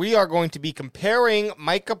 So we are going to be comparing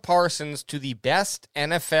Micah Parsons to the best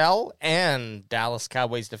NFL and Dallas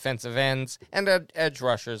Cowboys defensive ends and edge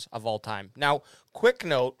rushers of all time. Now, quick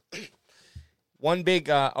note. One big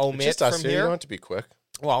omit just from here. You don't have to be quick.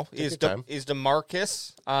 Well, is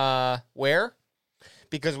DeMarcus Ware?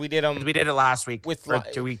 Because we did we did it last week with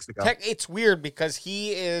 2 weeks ago. It's weird because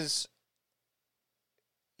he wears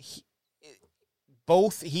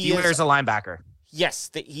a linebacker. Yes,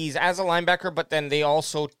 he's as a linebacker, but then they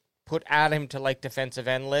also add him to like defensive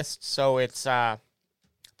end lists. So it's but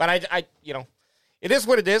I it is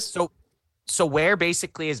what it is. So Ware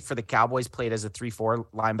basically is for the Cowboys played as a 3-4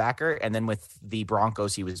 linebacker, and then with the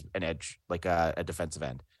Broncos he was an edge, like a defensive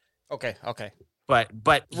end. Okay. But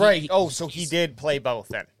right. So he did play both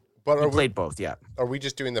then. But he played both, yeah. Are we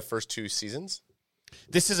just doing the first 2 seasons?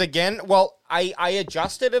 This is again. Well, I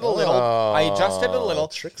adjusted it a little.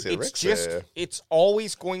 Trixie. It's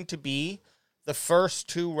always going to be the first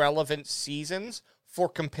 2 relevant seasons for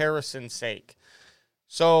comparison's sake.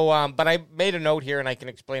 So, but I made a note here, and I can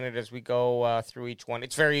explain it as we go through each one.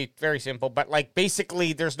 It's very, very simple. But like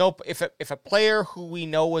basically, there's no if a player who we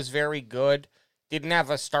know was very good didn't have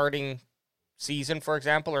a starting season, for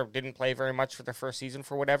example, or didn't play very much for the first season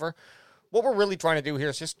for whatever. What we're really trying to do here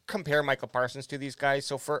is just compare Micah Parsons to these guys.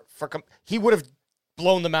 So he would have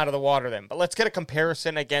blown them out of the water then. But let's get a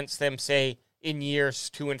comparison against them, say, in years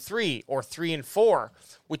 2 and 3 or 3 and 4,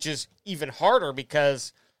 which is even harder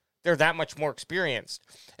because they're that much more experienced.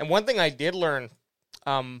 And one thing I did learn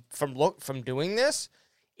from doing this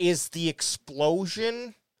is the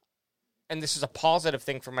explosion, and this is a positive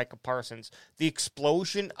thing for Micah Parsons, the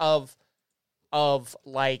explosion of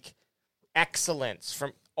like excellence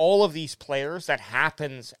from all of these players that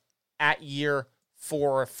happens at year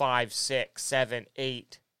 4, 5, 6, 7,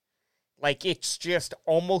 8. Like, it's just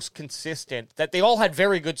almost consistent that they all had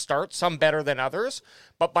very good starts, some better than others.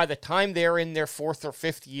 But by the time they're in their 4th or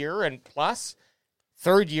 5th year and plus,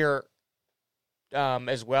 3rd year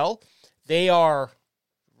as well, they are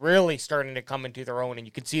really starting to come into their own. And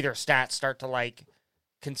you can see their stats start to, like,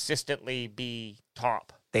 consistently be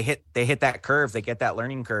top. They hit that curve. They get that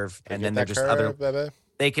learning curve. And then they're just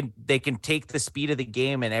they can take the speed of the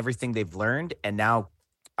game and everything they've learned and now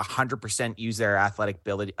 100% use their athletic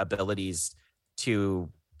abilities to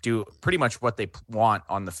do pretty much what they want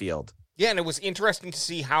on the field. Yeah, and it was interesting to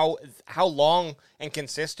see how long and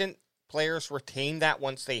consistent players retain that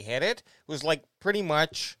once they hit it. It was like pretty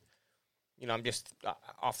much, I'm just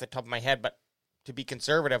off the top of my head, but to be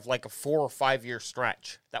conservative, like a 4 or 5 year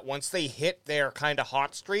stretch that once they hit their kind of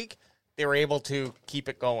hot streak, they were able to keep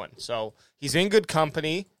it going. So he's in good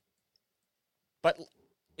company, but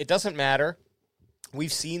it doesn't matter.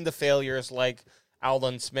 We've seen the failures like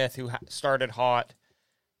Aldon Smith, who started hot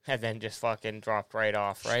and then just fucking dropped right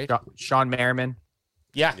off, right? Sean Merriman.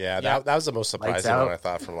 Yeah. That was the most surprising one I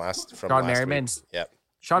thought from last Merriman. Yep.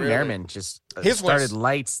 Sean Merriman just started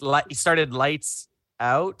lights. He started lights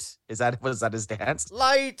out. Was that his dance?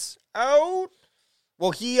 Lights out.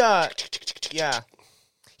 Well, he had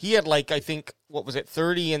like, I think, what was it,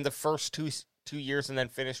 30 in the first two years, and then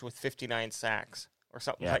finished with 59 sacks. Or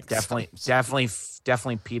something like that.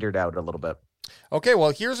 Definitely petered out a little bit. Okay,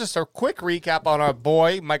 well, here's just a quick recap on our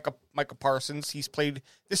boy, Micah Parsons. He's played,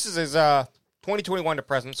 this is his 2021 to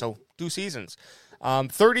present, so 2 seasons.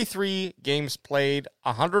 33 games played,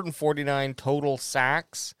 149 total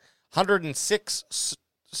sacks, 106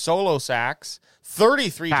 solo sacks,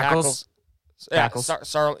 33 tackles.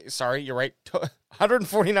 Sorry, you're right.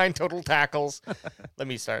 149 total tackles. Let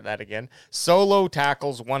me start that again. Solo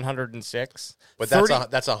tackles 106. But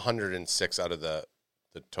that's 106 out of the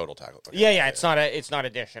total tackle. Okay. Yeah. It's not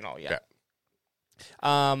additional. Yeah.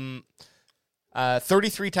 Okay.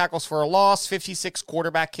 33 tackles for a loss, 56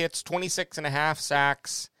 quarterback hits, 26 and a half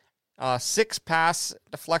sacks, 6 pass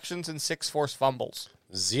deflections, and 6 forced fumbles.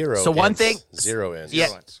 0. So one thing, 0 in.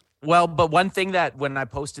 Yeah. Well, but one thing that when I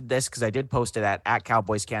posted this, because I did post it at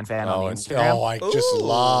Cowboys Can Fan on Instagram.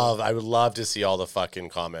 I would love to see all the fucking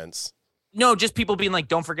comments. No, just people being like,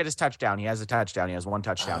 don't forget his touchdown. He has a touchdown. He has 1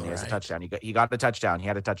 touchdown. He has a touchdown. He got the touchdown. He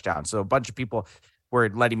had a touchdown. So a bunch of people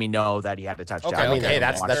were letting me know that he had a touchdown. Okay, I mean, hey,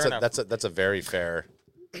 that's a very fair.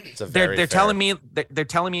 It's a very they're telling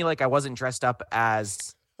me like I wasn't dressed up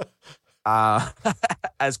as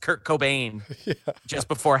Kurt Cobain just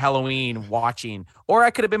before Halloween watching, or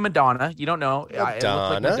I could have been Madonna. You don't know. I look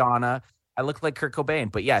like Madonna. I look like Kurt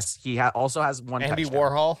Cobain, but yes, he also has 1 Andy touchdown.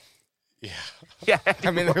 Warhol. Yeah.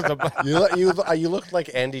 I mean, there's you look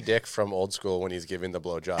like Andy Dick from Old School when he's giving the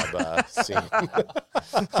blowjob scene.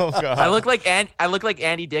 Oh God. I look like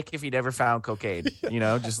Andy Dick if he never found cocaine.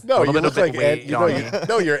 Just no. A You little look bit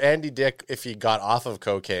like you're Andy Dick if he got off of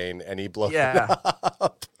cocaine and he blew it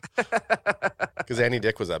up. Because Andy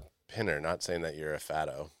Dick was a pinner. Not saying that you're a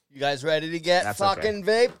fatto. You guys ready to get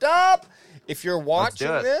vaped up? If you're watching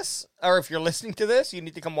this, or if you're listening to this, you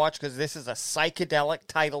need to come watch because this is a psychedelic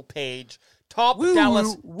title page. Top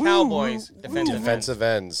Dallas Cowboys defensive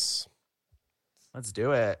ends. Let's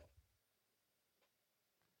do it.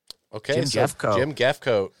 Okay, Jim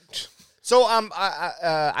Jeffcoat. So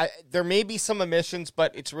there may be some omissions,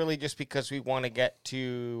 but it's really just because we want to get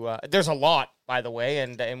to. There's a lot, by the way,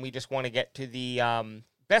 and we just want to get to the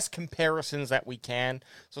best comparisons that we can.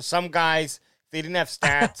 So some guys, they didn't have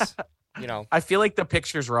stats. I feel like the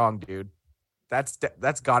picture's wrong, dude. That's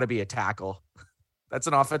got to be a tackle. That's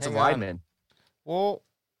an offensive lineman. Well,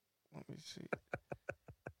 let me see.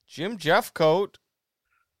 Jim Jeffcoat,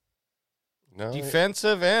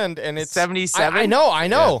 defensive end, and it's 77. I know.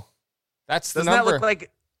 Yeah. That's the Doesn't number. That look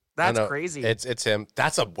like that's crazy? It's him.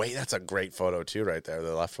 That's a great photo too, right there.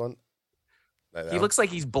 The left one. He looks like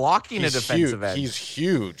he's blocking a defensive end. He's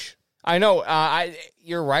huge. I know.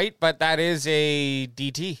 You're right, but that is a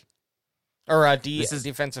DT or a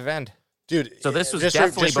defensive end. Dude, so this was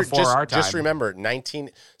definitely before our time. Just remember,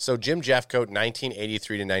 so Jim Jeffcoat,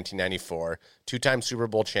 1983 to 1994, two-time Super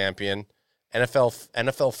Bowl champion,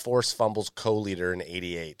 NFL forced fumbles co-leader in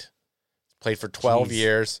 88. Played for 12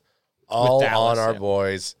 years, all Dallas, on our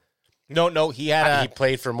boys. No, he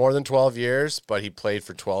played for more than 12 years, but he played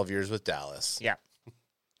for 12 years with Dallas. Yeah.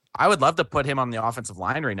 I would love to put him on the offensive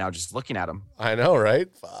line right now, just looking at him. I know, right?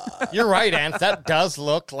 You're right, Ant. That does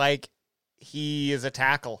look like he is a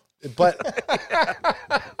tackle. But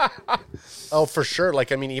oh, for sure.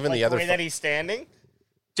 Like, I mean, even the other way that he's standing.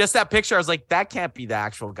 Just that picture, I was like, that can't be the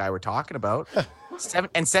actual guy we're talking about.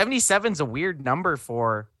 And 77's a weird number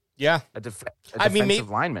for a defensive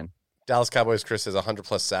lineman. Dallas Cowboys Chris has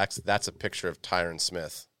 100+ sacks. That's a picture of Tyron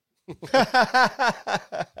Smith.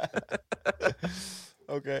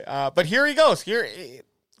 Okay, but here he goes. Here,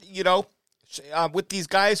 with these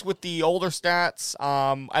guys with the older stats,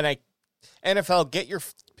 NFL,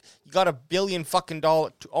 you got $1 billion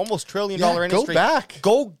almost $1 trillion industry. Go back.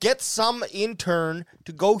 Go get some intern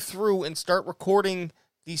to go through and start recording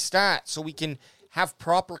these stats so we can have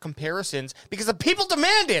proper comparisons because the people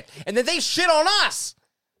demand it, and then they shit on us.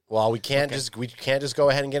 Well, we can't just go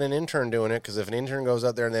ahead and get an intern doing it because if an intern goes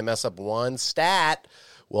out there and they mess up one stat,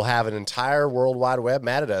 we'll have an entire World Wide Web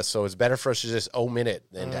mad at us. So it's better for us to just omit it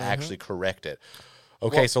than to actually correct it.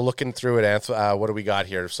 Okay, so looking through it, Anth, what do we got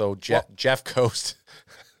here? So Jeffcoat.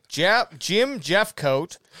 Jim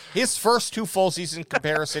Jeffcoat, his first 2 full season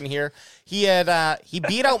comparison here. He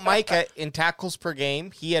beat out Micah in tackles per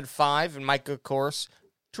game. He had 5, and Micah, of course,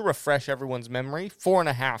 to refresh everyone's memory,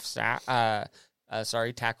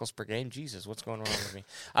 4.5 tackles per game. Jesus, what's going on with me?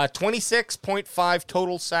 26.5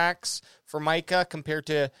 total sacks for Micah compared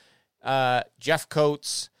to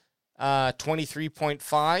Jeffcoat's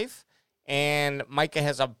 23.5. And Micah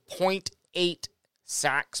has a 0.8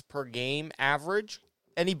 sacks per game average,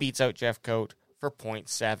 and he beats out Jeffcoat for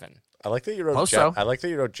 0.7. I like that you wrote I like that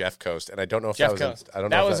you wrote Jeffcoat, and I don't know if Jeff that was Coast. I don't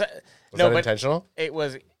know if that was intentional? It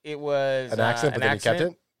was an accident, but then you kept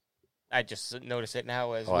it? I just noticed it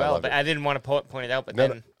now as well, but I didn't want to point it out. But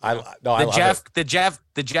the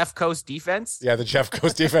Jeff Coast defense. Yeah, the Jeff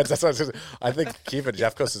Coast defense. That's what I think. Keeping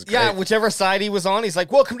Jeff Coast is great. Yeah, whichever side he was on, he's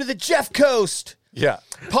like, "Welcome to the Jeff Coast." Yeah,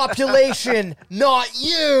 population, not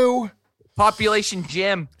you. Population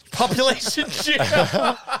Jim. Population Jim.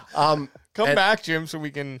 Come back, Jim, so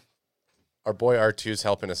we can. Our boy R2's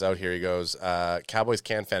helping us out here. He goes, Cowboys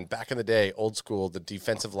can fan. Back in the day, old school, the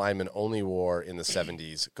defensive lineman only wore in the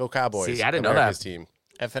 70s. Go Cowboys. See, I didn't know that. Team.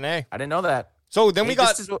 FNA. I didn't know that. So then we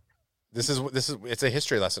got... This is it's a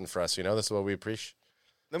history lesson for us, This is what we appreciate.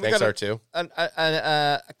 Then Thanks, got R2.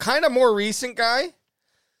 A kind of more recent guy,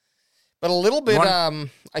 but a little bit... Can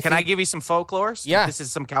I give you some folklore? Yeah. This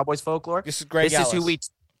is some Cowboys folklore. This is Greg Ellis.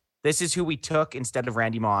 This is who we took instead of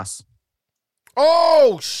Randy Moss.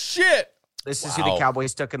 Oh, shit! This is who the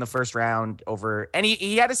Cowboys took in the first round over, and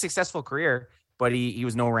he had a successful career, but he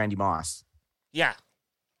was no Randy Moss. Yeah.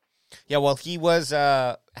 Yeah, well, he was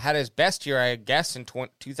had his best year, I guess, in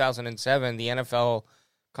 2007, the NFL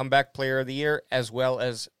Comeback Player of the Year, as well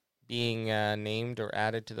as being named or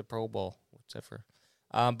added to the Pro Bowl, whatever.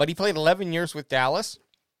 But he played 11 years with Dallas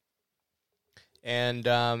and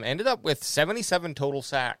ended up with 77 total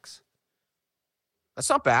sacks. That's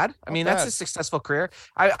not bad. I mean, that's a successful career.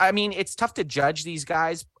 I mean, it's tough to judge these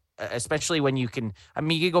guys, especially when you can. I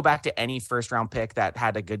mean, you could go back to any first-round pick that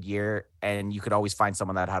had a good year, and you could always find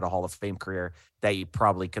someone that had a Hall of Fame career that you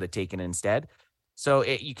probably could have taken instead. So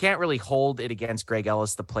you can't really hold it against Greg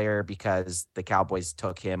Ellis, the player, because the Cowboys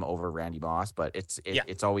took him over Randy Moss. But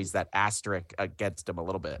it's always that asterisk against him a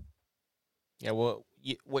little bit. Yeah, well,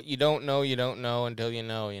 what you don't know until you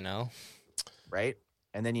know. Right?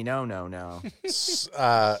 And then no.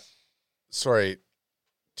 Sorry,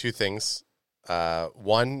 2 things.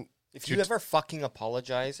 One, if you ever fucking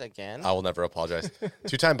apologize again, I will never apologize.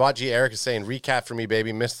 2-time bot G Eric is saying, recap for me,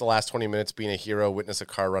 baby. Missed the last 20 minutes being a hero. Witness a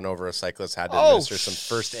car run over a cyclist. Had to administer some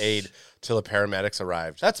first aid till the paramedics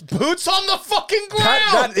arrived. That's boots on the fucking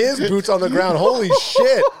ground. That is boots on the ground. Holy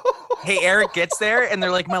shit. Hey, Eric gets there, and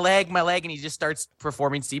they're like, my leg, and he just starts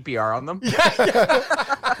performing CPR on them.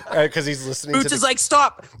 Because he's listening Boots is like,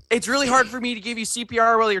 stop. It's really hard for me to give you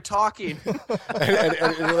CPR while you're talking.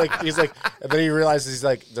 and he's like, and then he realizes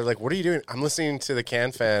they're like, what are you doing? I'm listening to the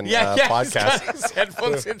Can Fan podcast. He's got his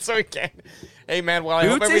headphones in so he can. Hey, man,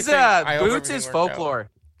 well, Boots is folklore.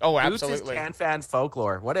 Oh, absolutely. Boots is Can Fan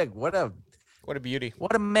folklore. What What a beauty.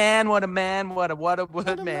 What a man, what a man, what a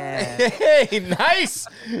good man. Hey, nice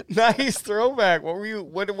throwback. What were you?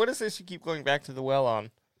 What is this? You keep going back to the well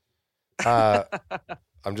on.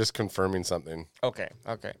 I'm just confirming something. Okay.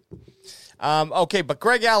 But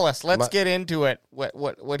Greg Ellis, let's get into it.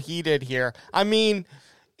 What he did here. I mean,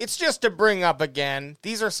 it's just to bring up again.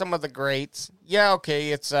 These are some of the greats. Yeah,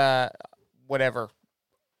 okay, it's 25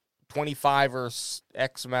 or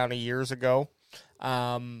X amount of years ago.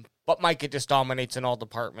 But Micah just dominates in all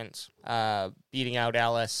departments, beating out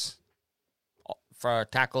Ellis for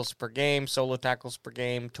tackles per game, solo tackles per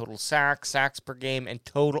game, total sacks per game, and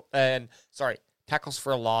tackles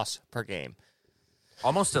for a loss per game.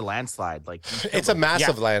 Almost a landslide. Like it's a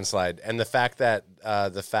massive landslide, and the fact that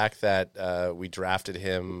we drafted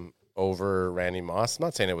him over Randy Moss. I'm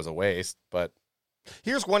not saying it was a waste, but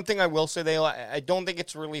here's one thing I will say, though. I don't think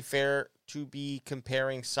it's really fair to be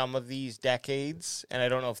comparing some of these decades, and I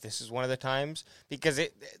don't know if this is one of the times, because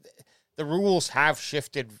the rules have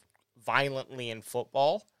shifted violently in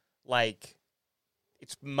football. Like,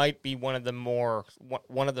 it might be one of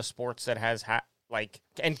the sports that has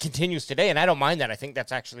and continues today, and I don't mind that. I think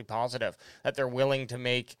that's actually positive, that they're willing to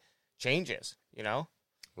make changes, you know?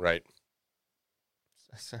 Right.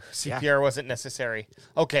 So CPR wasn't necessary.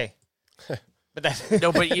 Okay. But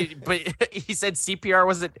he said CPR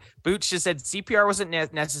wasn't. Boots just said CPR wasn't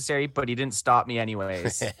necessary, but he didn't stop me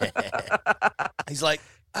anyways. He's like,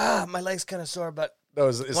 my leg's kind of sore, but why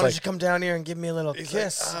don't you come down here and give me a little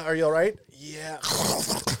kiss? Like, are you all right? Yeah.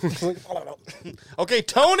 Okay,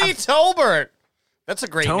 Tony Tolbert. That's a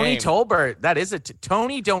great name. Tony Tolbert. That is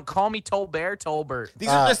Tony. Don't call me Tolbert. These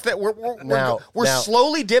are just that we're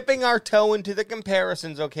slowly dipping our toe into the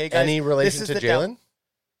comparisons. Okay, guys. Any relation to Jalen?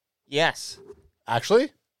 Yes. Actually?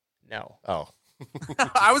 No. Oh.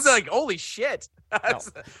 I was like, holy shit. No.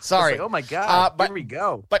 Sorry. Like, oh, my God. Here we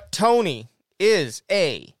go. But Tony is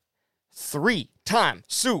a 3-time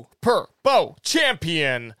Super Bowl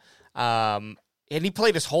champion. And he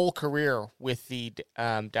played his whole career with the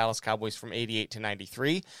Dallas Cowboys from 88 to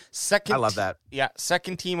 93. I love that. Yeah,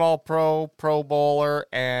 second team All-Pro, Pro Bowler,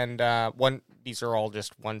 and these are all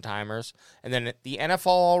just one-timers. And then the NFL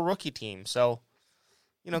All-Rookie team. So,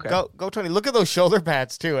 go Tony. Look at those shoulder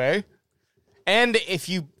pads too, eh? And if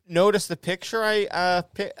you notice the picture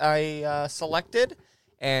I selected,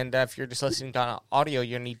 and if you're just listening to audio,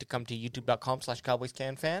 you need to come to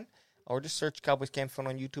youtube.com/CowboysCanFan, or just search Cowboys Can Fan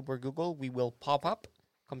on YouTube or Google. We will pop up.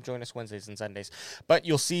 Come join us Wednesdays and Sundays. But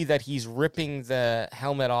you'll see that he's ripping the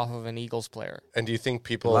helmet off of an Eagles player. And do you think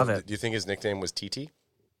do you think his nickname was TT?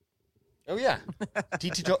 Oh, yeah.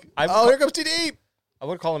 TT. Here comes TT. I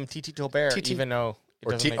would call him TT Tolbert, even though it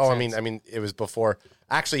doesn't make sense. I mean, it was before.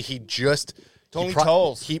 Actually, Tony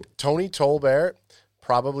Tolbert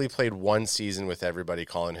probably played one season with everybody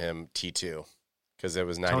calling him T2 because it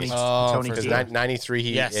was 93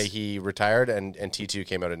 he retired and T2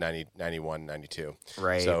 came out in 91, 92.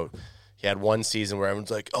 Right. So he had one season where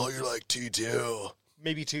everyone's like, "Oh, you're like T2."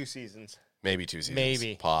 Maybe 2 seasons.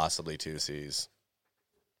 Maybe. Possibly 2 seasons.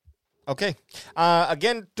 Okay.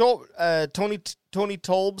 Again, Tony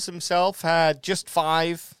Tolbs himself had just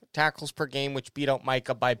 5 tackles per game, which beat out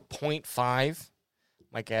Micah by 0.5.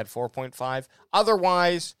 Micah had 4.5.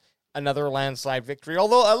 Otherwise, another landslide victory,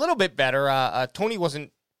 although a little bit better. Tony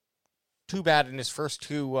wasn't too bad in his first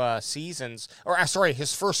 2 seasons,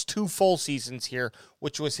 his first 2 full seasons here,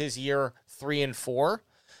 which was his year 3 and 4.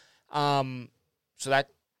 So that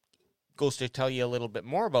goes to tell you a little bit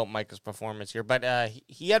more about Micah's performance here. But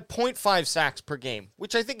he had 0.5 sacks per game,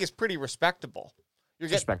 which I think is pretty respectable.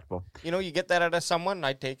 Respectable. You get that out of someone,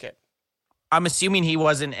 I'd take it. I'm assuming he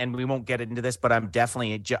wasn't, and we won't get into this, but I'm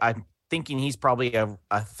thinking he's probably a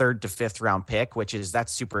 3rd to 5th round pick, which is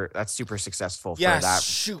that's super successful for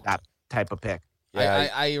that type of pick.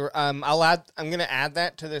 Yeah, I'm going to add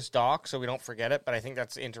that to this doc so we don't forget it, but I think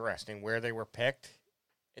that's interesting where they were picked,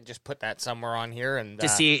 and just put that somewhere on here and to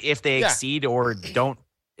see if they exceed or don't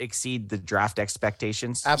exceed the draft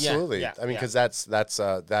expectations. Absolutely. I mean, because that's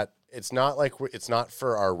it's not like it's not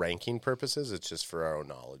for our ranking purposes. It's just for our own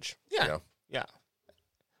knowledge. Yeah. Yeah.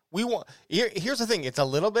 We want here's the thing. It's a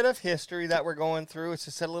little bit of history that we're going through. It's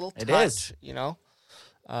just a little touch, it is.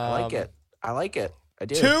 I like it. I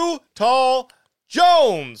do. Too Tall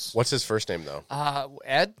Jones. What's his first name though?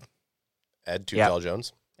 Ed. Ed Too Tall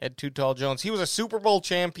Jones. Ed Too Tall Jones. He was a Super Bowl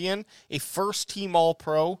champion, a first team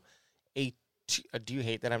All-Pro. Do you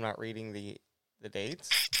hate that I'm not reading the dates?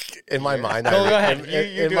 In my mind, go ahead.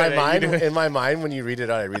 In my mind, when you read it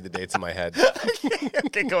out, I read the dates in my head.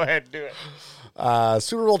 Okay, go ahead, do it.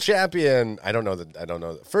 Super Bowl champion. I don't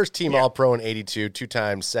know. First team All-Pro in 82, 2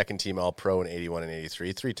 times second team All-Pro in 81 and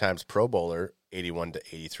 83, 3 times Pro Bowler 81 to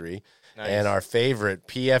 83. Nice. And our favorite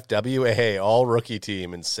PFWA all-rookie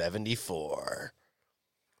team in 74.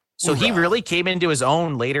 So he really came into his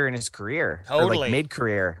own later in his career. Totally. Or like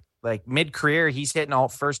mid-career. Like mid-career, he's hitting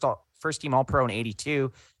first team All-Pro in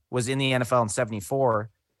 82, was in the NFL in 74.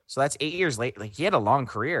 So that's 8 years late. Like he had a long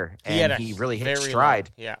career, and he really hit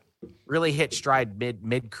stride. Really hit stride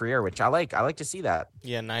mid-career, which I like. I like to see that.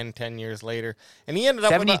 Yeah, 9-10 years later. And he ended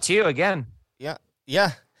up 72 again. Yeah.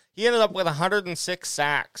 Yeah. He ended up with 106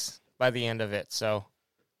 sacks by the end of it. So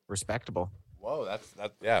respectable. Whoa, that's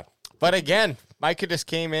yeah. But again, Micah just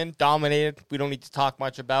came in, dominated. We don't need to talk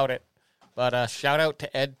much about it. But shout out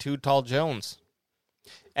to Ed Too Tall Jones.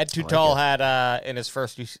 Ed Too Tall had in his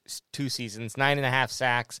first two seasons 9.5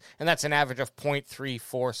 sacks, and that's an average of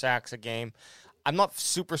 0.34 sacks a game. I'm not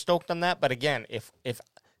super stoked on that, but again, if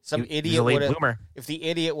some idiot would have, if the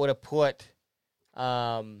idiot would have put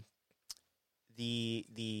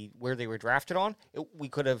the where they were drafted on, we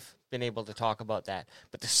could have been able to talk about that.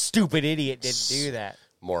 But the stupid idiot didn't do that.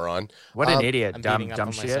 Moron. What an idiot. I'm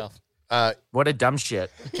Dumb shit. myself. What a dumb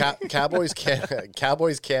shit. Cowboys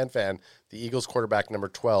can fan. The Eagles quarterback number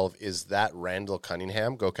 12, is that Randall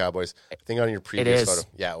Cunningham? Go Cowboys. I think on your previous photo.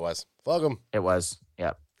 Yeah, it was. Flug him. It was.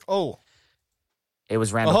 Yeah. Oh. It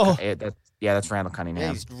was Randall. That's Randall Cunningham.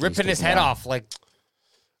 Yeah, he's ripping his head off like.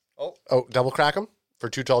 Oh, double crack him for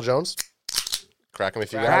Too Tall Jones. Crack him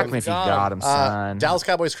if you got him. Crack him if you got him, son. Dallas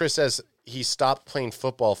Cowboys Chris says he stopped playing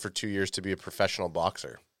football for 2 years to be a professional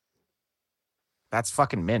boxer. That's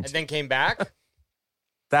fucking mint. And then came back.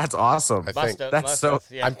 That's awesome. I think that's so.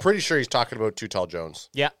 Yeah. I'm pretty sure he's talking about Too Tall Jones.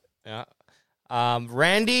 Yeah.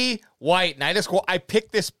 Randy White. And I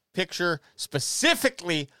picked this picture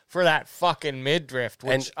specifically for that fucking midriff,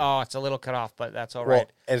 which it's a little cut off, but that's all right.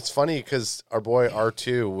 And it's funny because our boy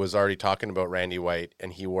R2 was already talking about Randy White,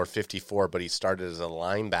 and he wore 54, but he started as a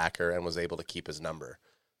linebacker and was able to keep his number.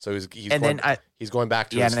 So he's going back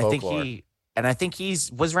to his folklore. I think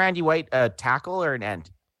was Randy White a tackle or an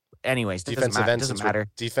end? Anyways, defensive end. Doesn't matter.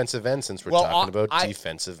 Defensive end, since we're talking about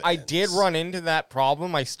defensive ends. I did run into that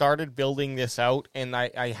problem. I started building this out, and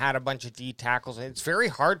I had a bunch of D tackles. And it's very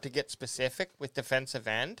hard to get specific with defensive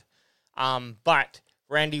end. But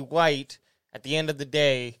Randy White, at the end of the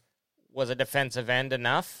day, was a defensive end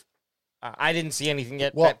enough. I didn't see anything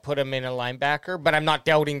yet that put him in a linebacker, but I'm not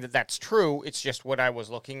doubting that that's true. It's just what I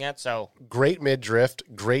was looking at. So great mid-drift,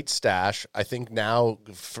 great stash. I think now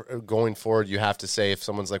going forward, you have to say if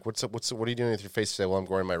someone's like, "What are you doing with your face?" You say, "Well, I'm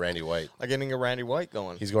going my Randy White." I'm getting a Randy White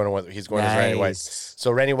going. He's going as Randy White.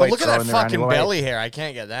 So Randy White. Look at that fucking belly hair. I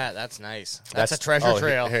can't get that. That's nice. That's a treasure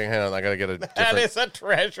trail. Hang on, I gotta get a. That is a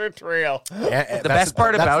treasure trail. The best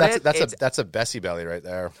part about it, that's a Bessie belly right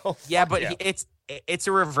there. Yeah, but it's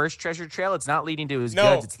a reverse treasure trail. It's not leading to his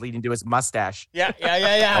goods. It's leading to his mustache. Yeah.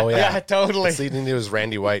 Oh, yeah, totally. It's leading to his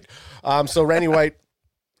Randy White. So Randy White,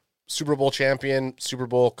 Super Bowl champion, Super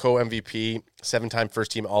Bowl co-MVP, 7-time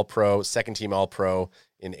first-team All-Pro, second-team All-Pro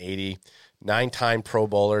in 80, 9-time Pro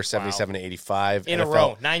Bowler, 77 to 85. In NFL, a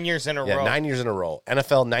row. 9 years in a row. Yeah, 9 years in a row.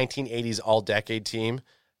 NFL 1980s All-Decade Team,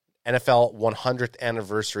 NFL 100th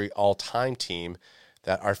Anniversary All-Time Team,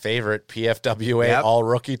 that our favorite PFWA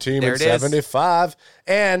All-Rookie Team in 75,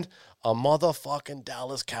 and a motherfucking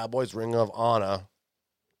Dallas Cowboys Ring of Honor.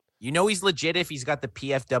 You know he's legit if he's got the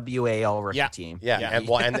PFWA All-Rookie Team. Yeah. And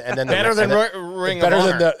then better than Ring of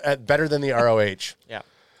Honor. Better than the ROH. Yeah.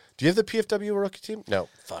 Do you have the PFW Rookie Team? No.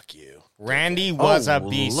 Fuck you. Randy was a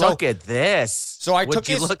beast. Look at this. So Would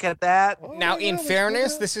you look at that? Now, in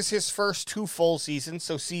fairness, this is his first 2 full seasons,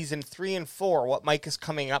 so season 3 and 4, what Mike is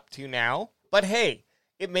coming up to now. But hey,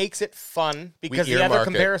 it makes it fun because the other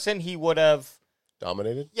comparison, he would have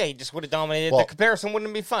dominated. Yeah, he just would have dominated. The comparison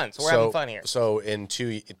wouldn't be fun, so we're having fun here. So in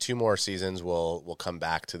two more seasons, we'll come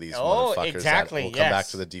back to these motherfuckers. Exactly. We'll come back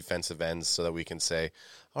to the defensive ends so that we can say,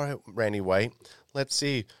 all right, Randy White, let's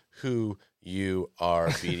see who you are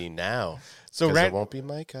beating now. So it won't be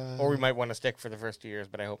Micah. Or we might want to stick for the first 2 years,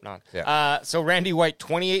 but I hope not. Yeah. So Randy White,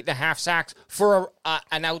 28.5 sacks for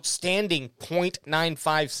an outstanding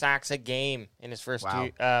 0.95 sacks a game in his first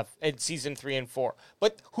in season 3 and 4.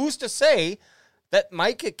 But who's to say that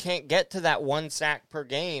Micah can't get to that 1 sack per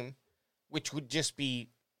game, which would just be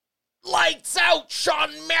lights out, Sean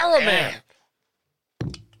Merriman.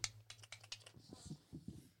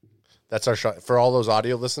 That's our shot. For all those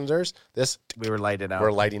audio listeners, we're lighting out.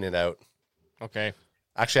 We're lighting it out. Okay.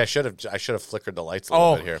 Actually, I should have flickered the lights a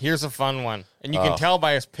little bit here. Here's a fun one. And you can tell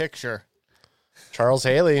by his picture. Charles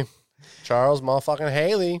motherfucking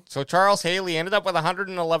Haley. So Charles Haley ended up with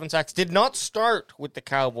 111 sacks. Did not start with the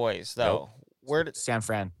Cowboys, though. Nope. Where did San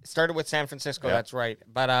Fran? Started with San Francisco, that's right.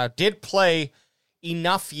 But did play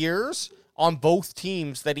enough years on both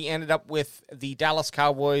teams that he ended up with the Dallas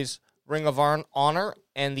Cowboys Ring of Honor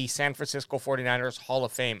and the San Francisco 49ers Hall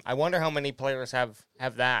of Fame. I wonder how many players have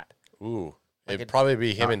that. Ooh, it'd probably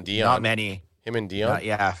be him and Dion. Not many. Him and Dion?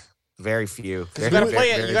 Yeah, very few. You got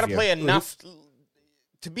to play enough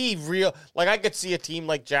to be real. Like, I could see a team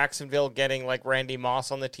like Jacksonville getting like Randy Moss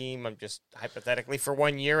on the team. I'm just hypothetically for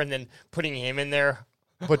 1 year and then putting him in there.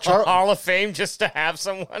 But Hall of Fame just to have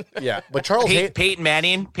someone. Yeah, but Charles Peyton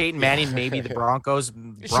Manning, maybe the Broncos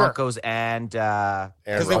and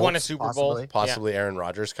because they won a Super Bowl, possibly Aaron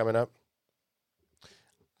Rodgers coming up.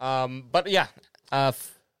 But yeah,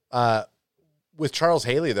 with Charles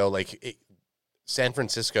Haley though, like San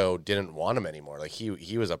Francisco didn't want him anymore. Like he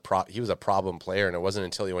was a problem player, and it wasn't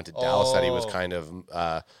until he went to Dallas that he was kind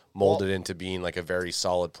of molded into being like a very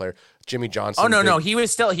solid player. Jimmy Johnson. Oh no, he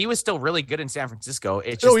was still really good in San Francisco.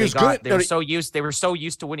 It's just they were so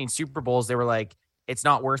used to winning Super Bowls. They were like, it's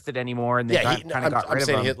not worth it anymore, and they kind of got rid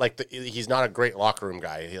of him. He's not a great locker room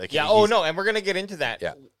guy. And we're gonna get into that.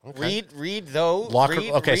 Yeah, okay. Read those.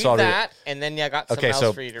 Okay, so I'll read that, and then I got something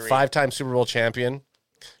else for you to read. 5-time Super Bowl champion,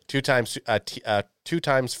 2 times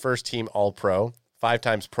first team All Pro, 5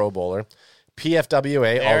 times Pro Bowler,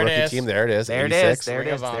 PFWA All Rookie Team. There it is. There it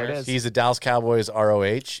is. He's a Dallas Cowboys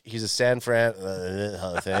ROH. He's a San Fran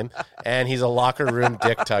Hall of Fame, and he's a locker room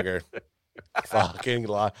dick tugger.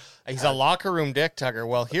 He's a locker room dick tugger.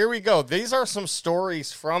 Well, here we go. These are some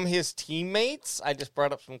stories from his teammates. I just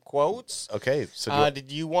brought up some quotes. Okay. So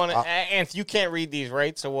did you want to? Anth, you can't read these,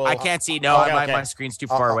 right? So I can't see. No, my screen's too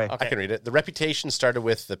far away. I can read it. The reputation started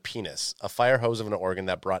with the penis, a fire hose of an organ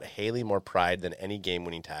that brought Haley more pride than any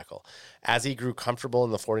game-winning tackle. As he grew comfortable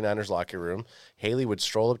in the 49ers locker room, Haley would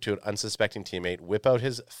stroll up to an unsuspecting teammate, whip out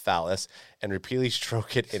his phallus, and repeatedly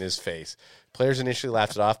stroke it in his face. Players initially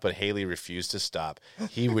laughed it off, but Haley refused to stop.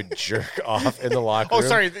 He would jerk off in the locker room. Oh,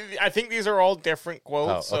 sorry. I think these are all different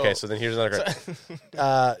quotes. Oh, okay. So then here's another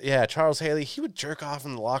quote. Charles Haley, he would jerk off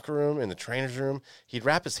in the locker room, in the trainer's room. He'd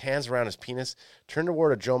wrap his hands around his penis, turn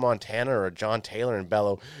toward a Joe Montana or a John Taylor and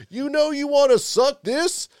bellow, "You know you want to suck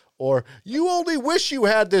this?" Or, "You only wish you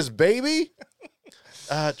had this, baby."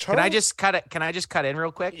 Can I just cut in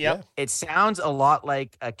real quick? Yep. It sounds a lot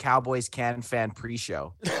like a Cowboys Can fan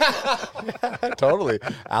pre-show. Totally.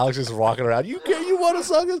 Alex is walking around. You want to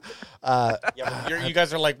suck this? You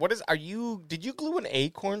guys are like, did you glue an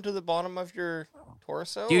acorn to the bottom of your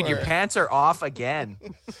torso? Dude, your pants are off again.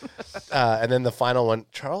 And then the final one.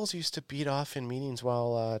 Charles used to beat off in meetings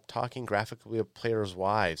while talking graphically of players'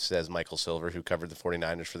 wives, says Michael Silver, who covered the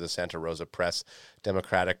 49ers for the Santa Rosa Press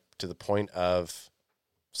Democratic, to the point of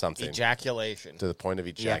something. Ejaculation. To the point of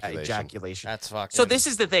ejaculation. Yeah, ejaculation. That's fucking... So this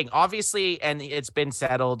is the thing. Obviously, and it's been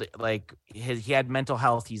settled, like he had mental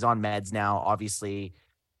health. He's on meds now. Obviously,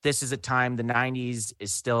 this is a time, the 90s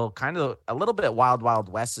is still kind of a little bit wild, wild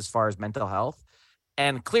west as far as mental health.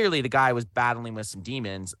 And clearly the guy was battling with some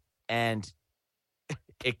demons, and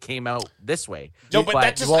it came out this way. No, but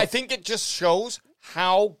that just, I think it just shows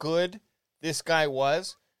how good this guy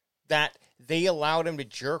was, that they allowed him to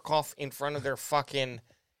jerk off in front of their fucking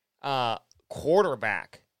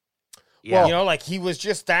quarterback. Yeah. You know, like he was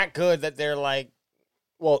just that good that they're like...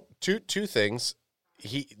 Well, two things.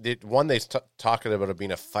 One, they talking about it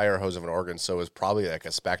being a fire hose of an organ, so it was probably like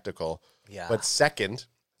a spectacle. Yeah. But second...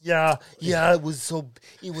 Yeah, it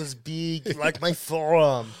was big, like my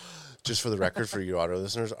forearm. Just for the record, for you audio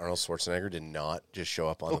listeners, Arnold Schwarzenegger did not just show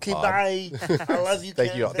up on the pod. Okay, bye. I love you.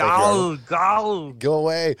 Thank you. Go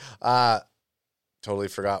away. Totally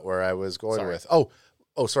forgot where I was going with. Oh,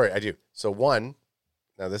 sorry, I do. So one,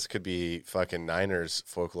 now this could be fucking Niners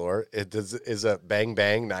folklore. Is a Bang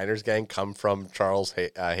Bang Niners gang come from Charles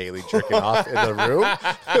Haley jerking off in the room?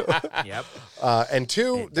 Yep. And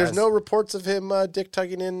two, there's no reports of him dick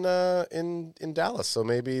tugging in Dallas. So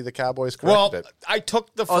maybe the Cowboys corrected it. I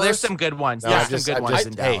took the first... Oh, there's some good ones. There's some good ones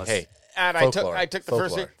in Dallas. Hey. And I took the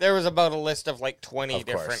first. There was about a list of like 20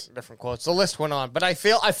 different quotes. The list went on, but I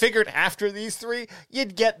figured after these three,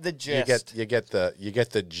 you'd get the gist. You get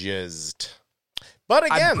the gist. But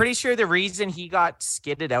again, I'm pretty sure the reason he got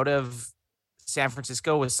skidded out of San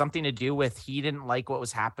Francisco was something to do with he didn't like what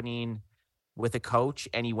was happening with a coach,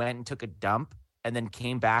 and he went and took a dump, and then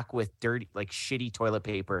came back with dirty, like shitty toilet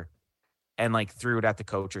paper, and like threw it at the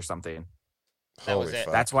coach or something. That was it.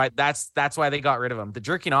 That's why they got rid of him. The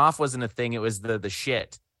jerking off wasn't a thing; it was the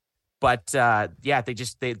shit. But San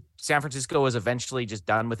Francisco was eventually just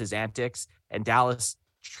done with his antics, and Dallas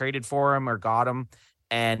traded for him or got him,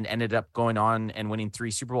 and ended up going on and winning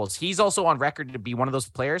 3 Super Bowls. He's also on record to be one of those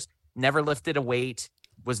players, never lifted a weight,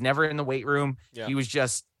 was never in the weight room. Yeah. He was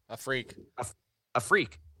just a freak. A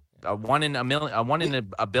freak. a one in a million, a one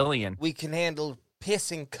in a billion. We can handle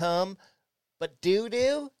piss and cum, but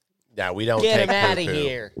doo-doo? Yeah, we don't Get take him out of poo-poo.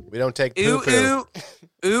 here. We don't take Ooh, poo-poo.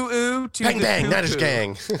 ooh, to Bang, the bang, poo-poo. Niners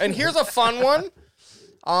gang. And here's a fun one.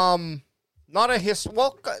 Not a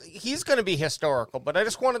well, he's going to be historical, but I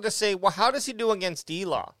just wanted to say, well, how does he do against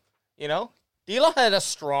D-Law? You know, D-Law had a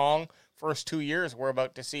strong first 2 years we're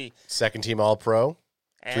about to see. Second team All-Pro,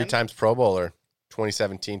 And 3 times Pro Bowler,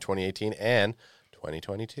 2017, 2018, and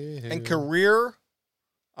 2022. And career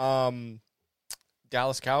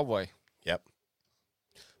Dallas Cowboy. Yep.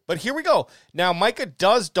 But here we go. Now, Micah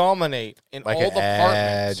does dominate in all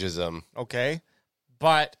departments. Edges him. Okay.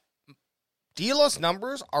 But D-Law's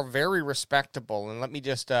numbers are very respectable. And let me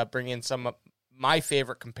just bring in some of my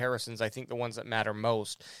favorite comparisons. I think the ones that matter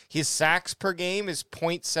most. His sacks per game is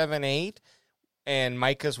 0.78, and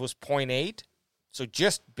Micah's was 0.8. So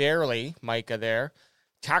just barely Micah there.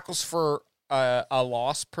 Tackles for a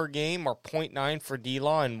loss per game are 0.9 for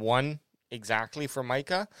D-Law and 1 exactly for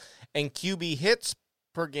Micah. And QB hits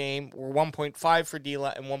per game were 1.5 for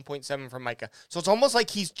D-Law and 1.7 for Micah. So it's almost like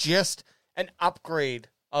he's just an upgrade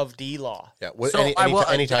of D-Law. Yeah. So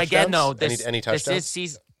any touchdowns? Again, no. Any touchdowns?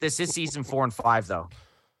 This is season 4 and 5 though.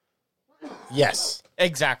 Yes.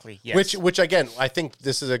 Exactly. Yes. Which again, I think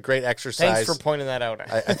this is a great exercise. Thanks for pointing that out.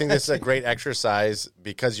 I think this is a great exercise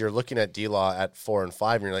because you're looking at D-Law at 4 and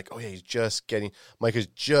 5, and you're like, oh yeah, Micah's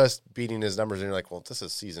just beating his numbers, and you're like, well, this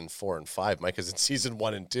is season 4 and 5. Micah's in season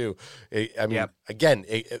 1 and 2. I mean, again,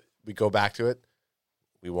 we go back to it.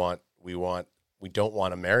 We don't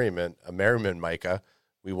want a merriment Micah.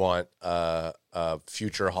 We want a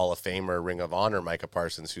future Hall of Famer, Ring of Honor Micah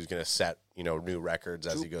Parsons, who's going to set new records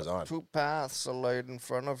as he goes on. 2 paths are laid in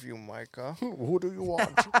front of you, Micah. Who do you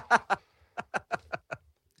want?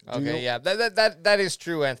 Okay, yeah, that is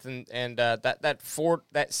true, Anthony, and that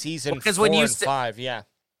season 4 when you and 5, yeah.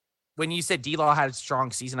 When you said D-Law had a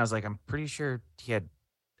strong season, I was like, I'm pretty sure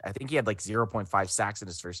I think he had like 0.5 sacks in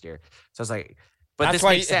his first year. So I was like, but That's this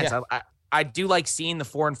why makes sense. Yeah. I do like seeing the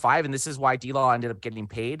 4 and 5, and this is why D-Law ended up getting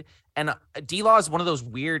paid. And D-Law is one of those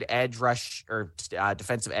weird edge rush or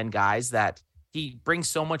defensive end guys that he brings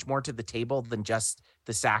so much more to the table than just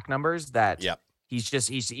the sack numbers that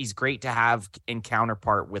he's great to have in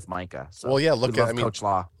counterpart with Micah. So well, yeah, look at Coach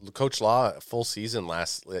Law. Coach Law, full season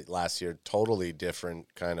last year, totally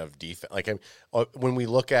different kind of defense. Like when we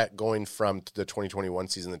look at going from the 2021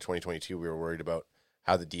 season to 2022, we were worried about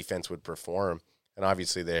how the defense would perform, and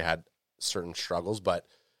obviously they had certain struggles, but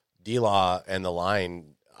D-Law and the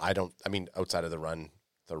line, outside of the run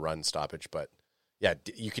stoppage, but yeah,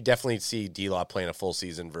 you could definitely see D-Law playing a full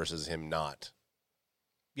season versus him not.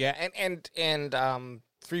 Yeah, and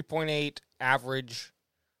 3.8 average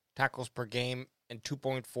tackles per game and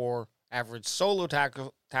 2.4 average solo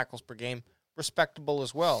tackles per game, respectable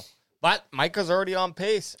as well. But Micah's already on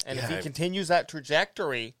pace, and if he continues that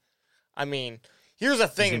trajectory, I mean, here's the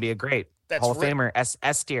thing. He's going to be a great Hall of Famer,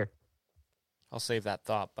 S tier. I'll save that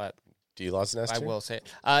thought, but D-Law's an S tier? I will say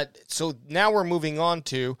it. So now we're moving on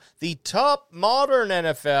to the top modern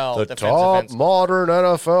NFL modern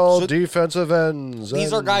NFL defensive ends.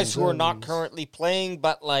 These are guys who are not currently playing,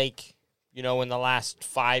 but in the last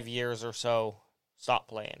 5 years or so, stopped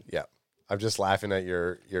playing. Yeah. I'm just laughing at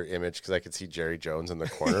your image because I could see Jerry Jones in the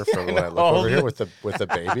corner from when I look over here with the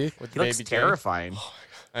baby. He looks terrifying.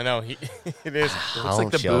 I know it is. It looks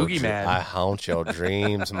like the boogeyman. I haunt your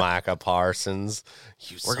dreams, Micah Parsons.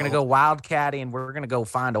 We're gonna go wildcatting. We're gonna go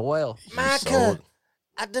find oil. Micah,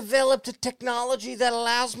 I developed a technology that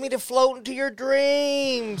allows me to float into your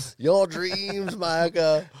dreams. Your dreams,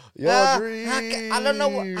 Micah. Your dreams. I don't know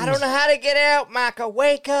how to get out, Micah.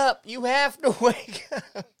 Wake up. You have to wake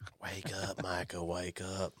up. Wake up, Micah. Wake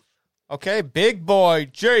up. Okay, big boy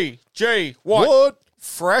J. What?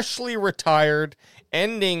 Freshly retired.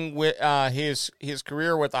 Ending with his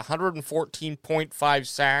career with 114.5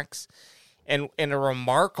 sacks and a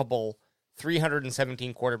remarkable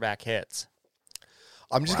 317 quarterback hits.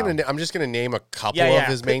 I'm just gonna name a couple of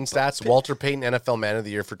his main stats. Walter Payton, NFL Man of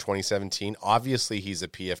the Year for 2017. Obviously, he's a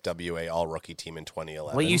PFWA All Rookie Team in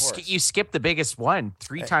 2011. Well, you skipped the biggest one.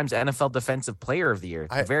 3 times NFL Defensive Player of the Year.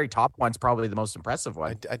 The very top one's probably the most impressive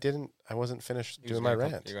one. I wasn't finished doing my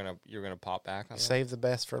rant. You're gonna pop back on that? Save the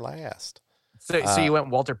best for last. So you went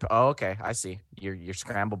Walter. Oh, okay. I see. You're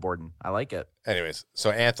scramble boarding. I like it. Anyways,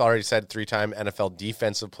 so Anth already said 3-time NFL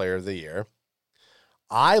Defensive Player of the Year.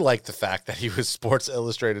 I like the fact that he was Sports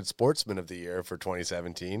Illustrated Sportsman of the Year for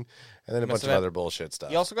 2017, and then a bunch of other bullshit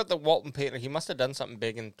stuff. He also got the Walton Payton. He must have done something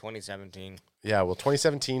big in 2017. Yeah, well,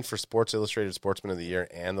 2017 for Sports Illustrated Sportsman of the Year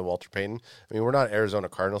and the Walter Payton. I mean, we're not Arizona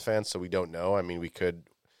Cardinal fans, so we don't know. I mean, we could.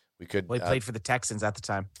 Well, he played for the Texans at the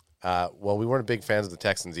time. Well, we weren't big fans of the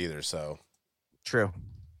Texans either, so. True.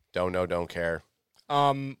 Don't know, don't care.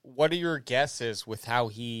 What are your guesses with how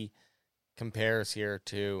he compares here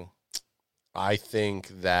to? I think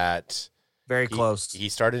that very close. He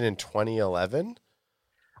started in 2011.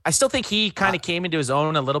 I still think he kind of came into his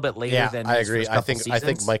own a little bit later than I agree. I think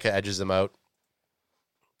seasons. Micah edges him out.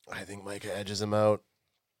 I'm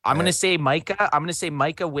going to say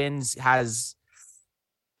Micah wins has.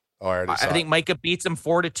 Oh, I think Micah beats him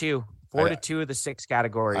 4-2. 4-2 of the 6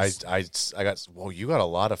 categories. I got. Well, you got a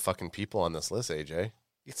lot of fucking people on this list, AJ.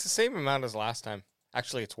 It's the same amount as last time.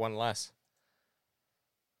 Actually, it's one less.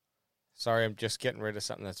 Sorry, I'm just getting rid of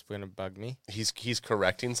something that's going to bug me. He's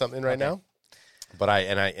correcting something right now, but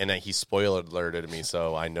he spoiler alerted me,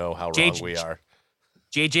 so I know how wrong we are.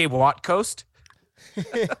 JJ Watt Coast.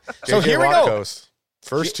 So here we go.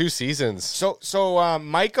 First 2 seasons. So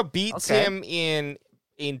Micah beats him in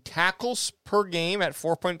tackles per game at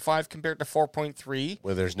 4.5 compared to 4.3.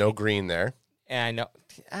 Well, there's no green there. And I know,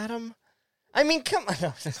 Adam. I mean, come on.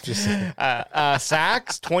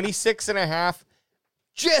 Sacks 26.5.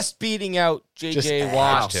 Just beating out JJ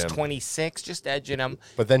Watt's 26, just edging him.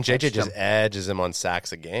 But then JJ just edges him on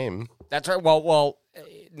sacks a game. That's right. Well,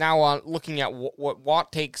 now looking at what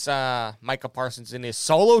Watt takes Micah Parsons in his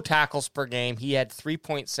solo tackles per game, he had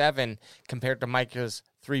 3.7 compared to Micah's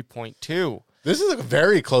 3.2. This is a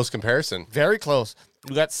very close comparison. Very close.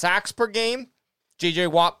 We got sacks per game.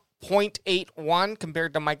 JJ Watt 0.81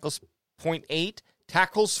 compared to Michael's 0.8.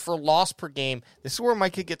 Tackles for loss per game. This is where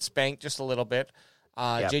Micah gets spanked just a little bit.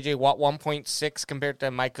 JJ Watt 1.6 compared to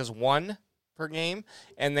Micah's 1 per game.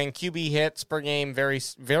 And then QB hits per game, very,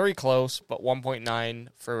 very close, but 1.9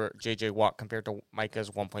 for JJ Watt compared to Micah's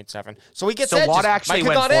 1.7. So he gets edged. Watt actually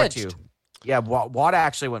Micah went got 4-2. edged. Yeah, Watt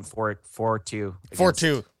actually went 4-2.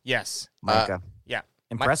 4-2, yes. Micah. Yeah.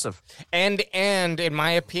 Impressive. And in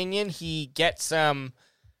my opinion, he gets the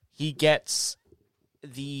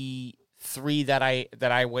 3 that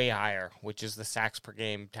I weigh higher, which is the sacks per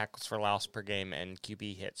game, tackles for loss per game, and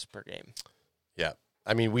QB hits per game. Yeah,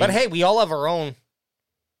 I mean but hey, we all have our own.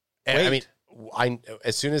 I mean,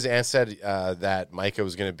 as soon as Ann said that Micah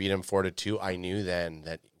was going to beat him 4-2, I knew then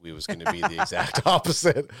that we was going to be the exact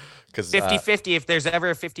opposite. Because 50-50. If there's ever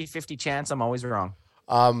a 50-50 chance, I'm always wrong.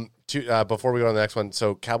 Before we go on to the next one,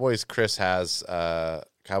 so Cowboys Chris has a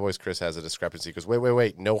discrepancy because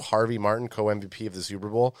wait, no Harvey Martin, co-MVP of the Super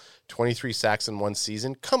Bowl, 23 sacks in one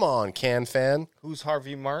season. Come on, Can fan. Who's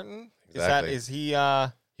Harvey Martin? Exactly. Is he?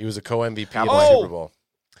 He was a co-MVP of the Super Bowl.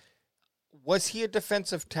 Was he a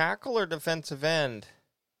defensive tackle or defensive end?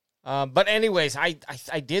 But anyways, I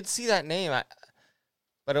did see that name,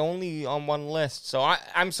 but only on one list. So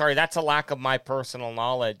I'm sorry, that's a lack of my personal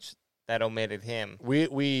knowledge that omitted him.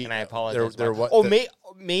 And I apologize.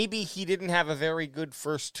 Maybe he didn't have a very good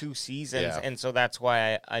first 2 seasons, and so that's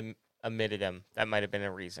why I omitted him. That might have been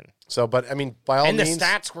a reason. So, but I mean, by all means, and the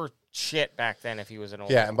stats were shit back then. If he was an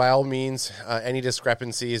old and by all means, any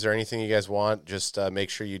discrepancies or anything you guys want, just make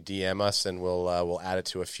sure you DM us, and we'll add it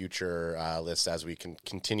to a future list as we can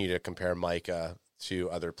continue to compare Micah to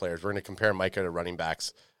other players. We're going to compare Micah to running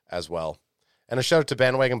backs as well. And a shout out to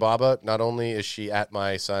Bandwagon Baba. Not only is she at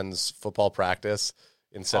my son's football practice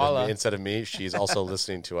instead of me, she's also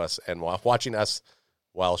listening to us and watching us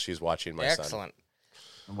while she's watching my son. Excellent.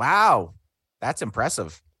 Wow. That's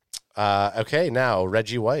impressive. Okay, now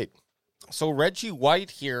Reggie White. So Reggie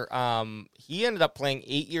White here, he ended up playing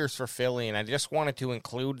 8 years for Philly, and I just wanted to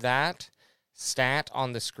include that stat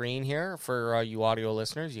on the screen here for you audio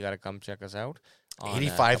listeners. You got to come check us out.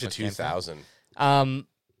 85 to 2000.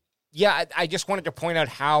 Yeah, I just wanted to point out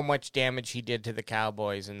how much damage he did to the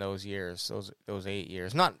Cowboys in those years, those 8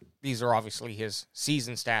 years. Not these are obviously his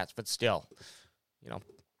season stats, but still,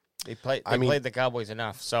 they played the Cowboys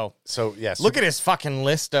enough. So yes, look at his fucking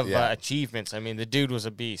list of achievements. I mean, the dude was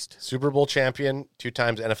a beast. Super Bowl champion, 2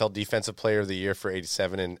 times NFL Defensive Player of the Year for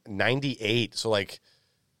 87 and 98. So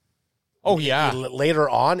later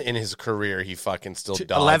on in his career, he fucking still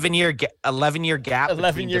dogged. 11 year gap. 11 year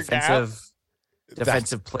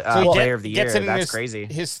defensive player of the year. That's crazy.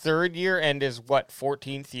 His 3rd year and his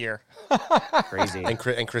 14th year. Crazy. And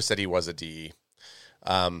Chris said he was a DE.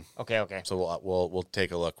 Okay. So we'll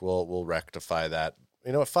take a look. We'll rectify that.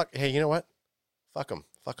 You know what? Fuck. Hey, you know what? Fuck him.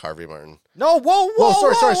 Fuck Harvey Martin. No. Whoa.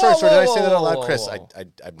 Sorry. Did I say that out loud, Chris?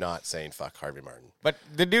 I'm not saying fuck Harvey Martin. But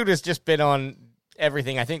the dude has just been on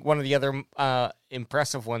everything. I think one of the other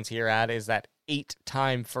impressive ones here is that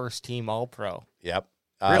 8-time first team All-Pro. Yep.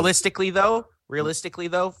 Realistically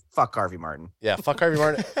though, fuck Harvey Martin. Yeah, fuck Harvey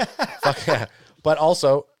Martin. Fuck yeah. But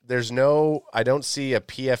also, I don't see a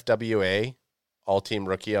PFWA all-team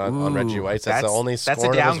rookie on Reggie White. That's the only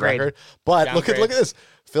scoring a downgrade. Of his record. But look at this.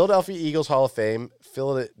 Philadelphia Eagles Hall of Fame,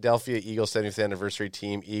 Philadelphia Eagles 70th anniversary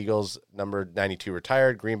team, Eagles number 92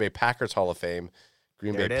 retired, Green Bay Packers Hall of Fame,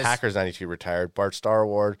 Green Bay Packers 92 retired, Bart Starr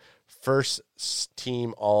Award, first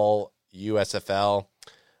team all USFL.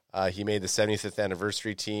 He made the 75th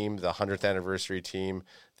anniversary team, the 100th anniversary team,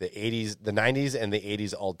 the 80s, the 90s and the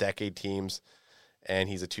 80s all decade teams. And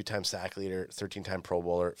he's a 2-time sack leader, 13-time Pro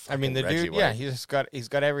Bowler. I mean, the dude, he's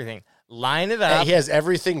got everything. Line it up. Hey, he has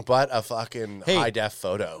everything but a fucking high-def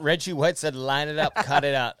photo. Reggie White said, line it up, cut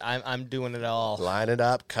it out. I'm doing it all. Line it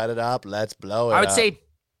up, cut it up, let's blow it up. I would say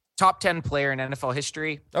top 10 player in NFL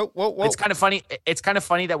history. Oh, whoa. It's kind of funny. It's kind of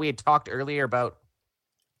funny that we had talked earlier about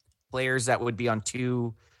players that would be on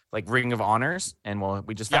 2 like Ring of Honors, and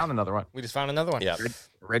we just found another one. We just found another one. Yeah,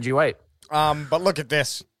 Reggie White. But look at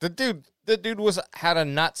this. The dude had a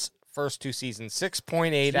nuts first 2 seasons.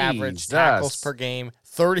 6.8 average tackles per game,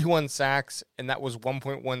 31 sacks, and that was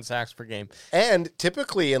 1.1 sacks per game. And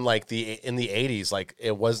typically in the 80s, like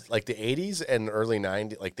it was like the 80s and early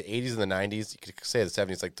 90s, like the 80s and the 90s, you could say the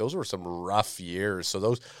 70s, like those were some rough years. So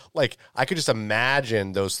those, like, I could just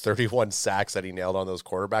imagine those 31 sacks that he nailed on those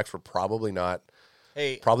quarterbacks were probably not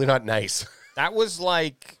nice. That was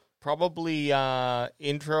like probably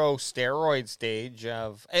intro steroid stage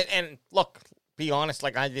of, and look, be honest,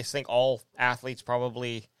 like I just think all athletes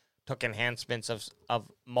probably took enhancements of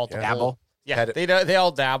multiple. Dabble. Yeah, they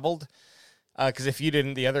all dabbled. Because if you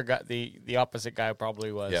didn't, the other guy, the opposite guy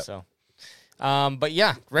probably was. Yep. So, but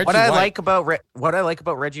yeah, Reggie what I like about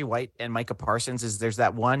Reggie White and Micah Parsons is there's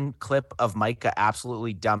that one clip of Micah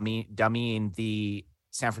absolutely dummying the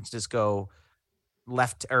San Francisco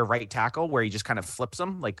left or right tackle where he just kind of flips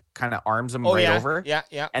him, like kind of arms him over.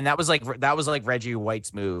 Yeah. And that was like Reggie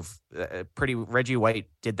White's move. Reggie White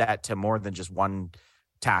did that to more than just one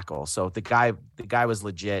tackle. So the guy was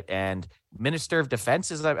legit. And Minister of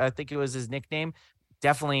Defense I think it was his nickname.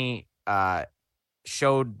 Definitely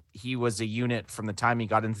showed he was a unit from the time he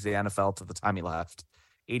got into the NFL to the time he left.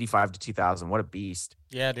 85 to 2000. What a beast.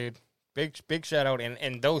 Yeah, dude. Big shout out,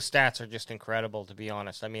 and those stats are just incredible, to be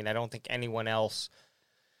honest. I mean, I don't think anyone else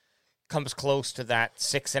comes close to that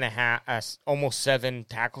 6.5, almost 7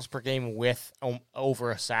 tackles per game with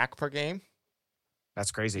over a sack per game.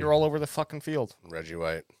 That's crazy. You're all over the fucking field. Reggie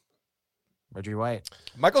White.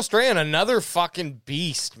 Michael Strahan, another fucking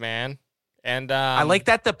beast, man. And I like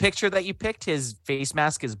that the picture that you picked, his face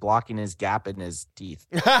mask is blocking his gap in his teeth.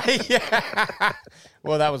 Yeah.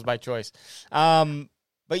 Well, that was my choice.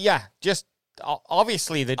 But yeah, just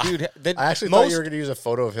obviously the dude. I actually thought you were going to use a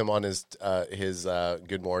photo of him on his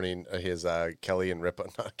Good Morning, his Kelly and Ripa.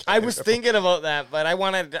 I was thinking about that, but I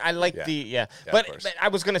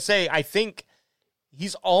was going to say, I think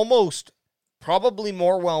he's almost probably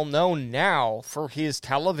more well known now for his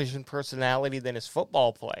television personality than his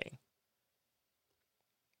football playing.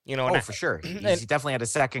 You know, for sure. He definitely had a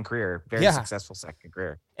second career, very successful second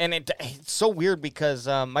career. And it's so weird because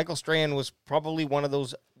Michael Strahan was probably one of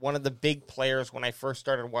the big players when I first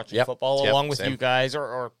started watching football, along with you guys,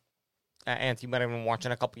 or Anthony might have been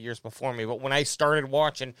watching a couple years before me. But when I started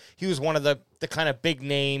watching, he was one of the kind of big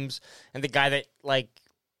names and the guy that, like,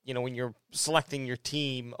 you know, when you're selecting your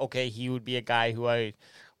team, okay, he would be a guy who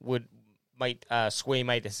might sway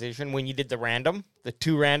my decision. When you did the 2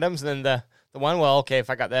 randoms, and then the one, well, okay, if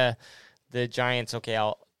I got the Giants, okay,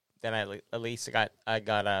 at least I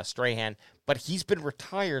got Strahan. But he's been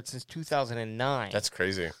retired since 2009. That's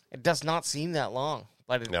crazy. It does not seem that long,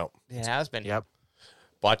 but it has been. Yep.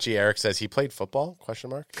 Bocce Eric says he played football? ? He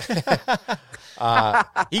got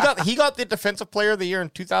the Defensive Player of the Year in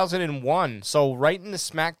 2001. So right in the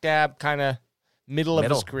smack dab kind of middle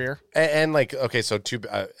of his career. And like, okay, so 2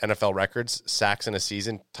 NFL records, sacks in a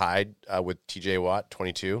season tied with TJ Watt,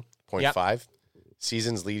 22.5. Yep.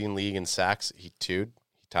 Seasons leading league in sacks, he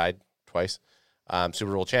tied twice.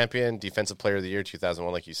 Super Bowl champion, Defensive Player of the Year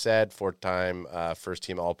 2001, like you said, 4-time first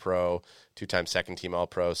team All-Pro, 2-time second team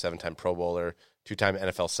All-Pro, 7-time Pro Bowler, 2-time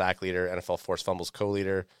NFL sack leader, NFL forced fumbles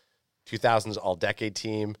co-leader, 2000s All-Decade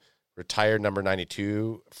team, retired number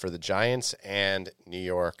 92 for the Giants and New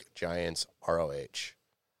York Giants ROH.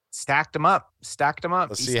 Stacked him up.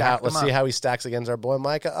 Let's see how he stacks against our boy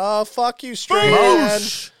Micah. Oh, fuck you, Strahan.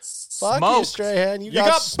 Fuck you, Strahan. You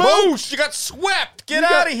got booshed. You got swept. Get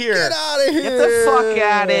out of here. Get out of here. Get the fuck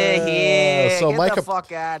out of here. So Get the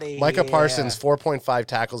fuck out of here. Micah Parsons, 4.5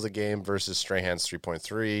 tackles a game versus Strahan's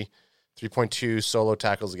 3.3. 3.2 solo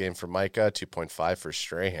tackles a game for Micah, 2.5 for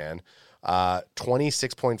Strahan.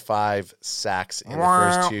 26.5 sacks in the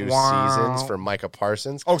first 2 seasons for Micah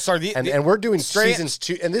Parsons. Oh, sorry. And we're doing seasons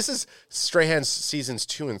 2, and this is Strahan's seasons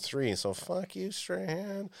 2 and 3. So fuck you,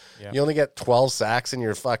 Strahan. Yeah. You only get 12 sacks in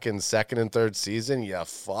your fucking second and third season. Yeah,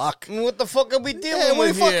 fuck. What the fuck are we doing? What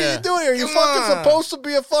the fuck are you doing here? You fucking supposed to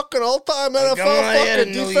be a fucking all-time NFL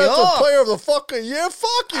fucking defensive player of the fucking year.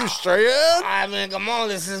 Fuck you, Strahan. I mean, come on,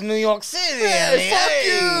 this is New York City. Hey, fuck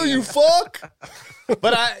you, you fuck.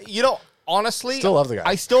 But honestly, still love the guy.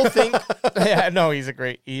 I still think, yeah, no, he is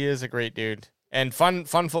a great dude and fun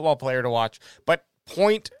football player to watch. But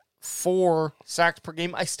 0.4 sacks per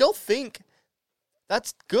game, I still think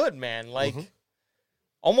that's good, man. Like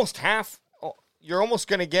almost half. You're almost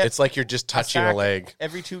gonna get. It's like you're just touching a leg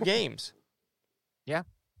every 2 games. Yeah,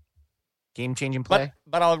 game-changing play.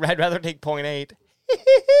 But I'd rather take 0.8.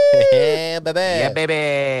 Yeah, baby. Yeah,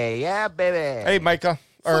 baby. Yeah, baby. Hey, Micah.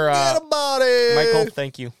 Forget about it. Michael,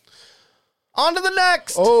 thank you. On to the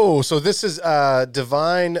next. Oh, so this is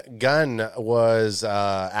Divine Gunn was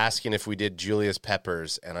asking if we did Julius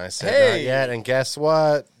Peppers, and I said not yet. And guess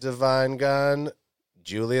what, Divine Gunn?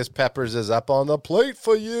 Julius Peppers is up on the plate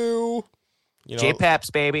for you.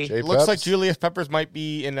 J-Peps, baby. J-Peps. Looks like Julius Peppers might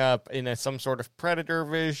be in a some sort of Predator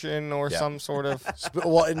vision or some sort of.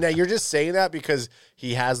 Well, now you're just saying that because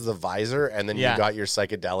he has the visor, and then you got your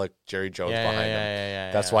psychedelic Jerry Jones behind him.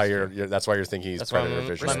 Yeah. That's why you're thinking he's Predator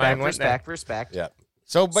vision. Respect. Yeah.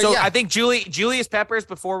 So I think Julius Peppers,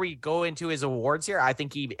 before we go into his awards here, I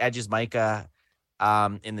think he edges Micah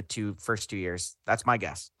in the first 2 years. That's my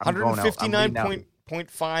guess.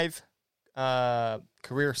 159.5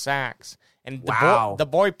 career sacks. And the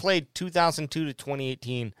boy played 2002 to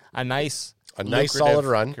 2018. A nice solid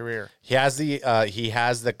run career. He has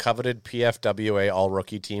the coveted PFWA All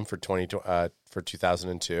Rookie team for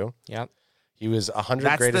 2002. Yep. He was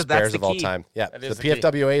 100 greatest Bears of all time. Yeah, the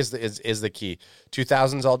PFWA is the key.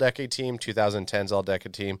 2000s All Decade team, 2010s All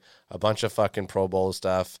Decade team, a bunch of fucking Pro Bowl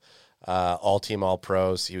stuff. All team, all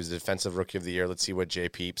pros. He was the defensive rookie of the year. Let's see what J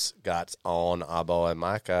Peeps got on Abo and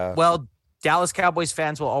Micah. Well, Dallas Cowboys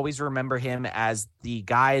fans will always remember him as the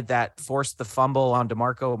guy that forced the fumble on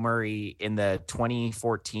DeMarco Murray in the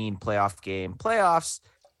 2014 playoffs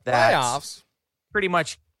pretty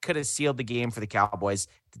much could have sealed the game for the Cowboys.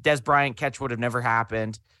 The Dez Bryant catch would have never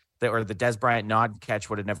happened, or the Dez Bryant nod catch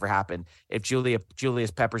would have never happened if Julius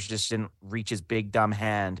Peppers just didn't reach his big dumb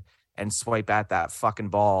hand and swipe at that fucking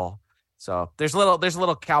ball. So there's a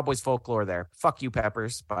little Cowboys folklore there. Fuck you,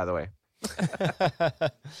 Peppers, by the way.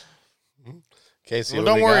 Okay, so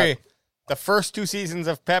don't worry. The first 2 seasons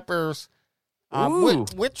of Peppers,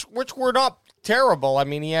 which were not terrible. I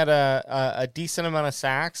mean, he had a decent amount of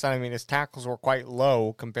sacks. I mean, his tackles were quite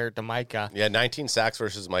low compared to Micah. Yeah, 19 sacks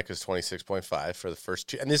versus Micah's 26.5 for the first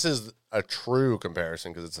 2. And this is a true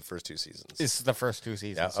comparison because it's the first 2 seasons. This is the first 2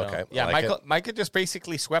 seasons. Yeah, okay. Yeah, Micah just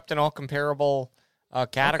basically swept in all comparable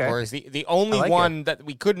categories. Okay. The only one that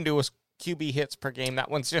we couldn't do was QB hits per game.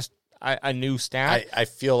 That one's just a new stat. I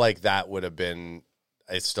feel like that would have been.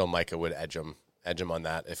 It's still Micah would edge him on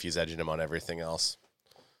that if he's edging him on everything else.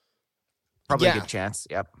 Probably a good chance.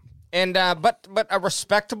 Yep. And but a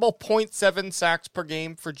respectable 0.7 sacks per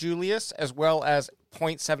game for Julius, as well as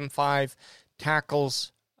 0.75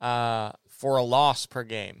 tackles for a loss per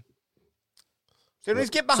game. So he's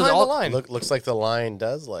get behind the line. Looks like the line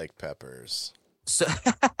does like Peppers.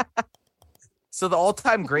 So the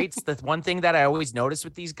all-time greats, the one thing that I always notice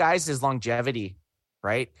with these guys is longevity,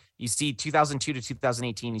 right? You see 2002 to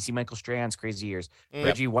 2018, you see Michael Strahan's crazy years,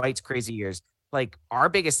 Reggie White's crazy years. Like our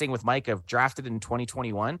biggest thing with Micah, drafted in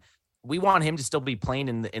 2021, we want him to still be playing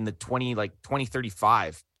in the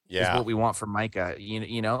 2035 is what we want from Micah.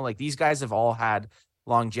 You know, like these guys have all had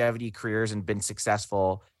longevity careers and been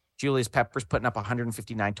successful. Julius Peppers putting up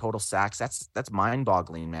 159 total sacks. That's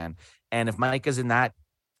mind-boggling, man. And if Micah's in that,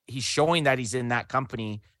 he's showing that he's in that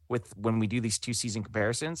company with when we do these 2 season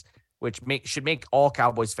comparisons, which should make all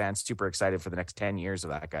Cowboys fans super excited for the next 10 years of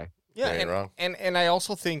that guy. Yeah, and I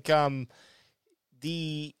also think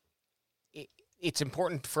it's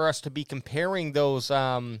important for us to be comparing those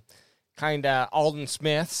kind of Alden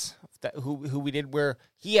Smiths who we did where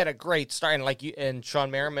he had a great start, and like you and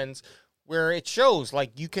Sean Merriman's, where it shows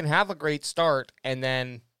like you can have a great start and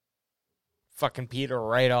then fucking peter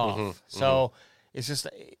right off. So it's just,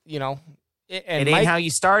 you know, it ain't how you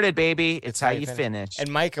started, baby. It's how you finish.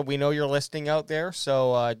 And Micah, we know you're listening out there,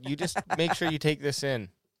 so you just make sure you take this in.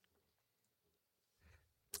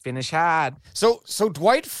 Finish hard. So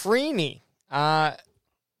Dwight Freeney,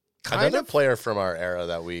 another player from our era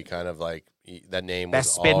that we kind of like. That name best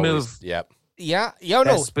was spin always, move. Yep.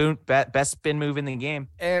 Best spin move in the game.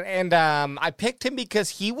 And I picked him because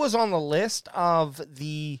he was on the list of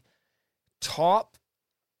the top,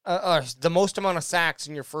 the most amount of sacks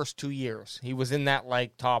in your first 2 years. He was in that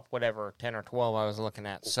like top whatever 10 or 12 I was looking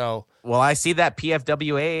at. So I see that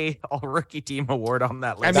PFWA All Rookie Team award on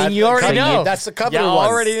that list. I mean, you already know. That's the coveted one. You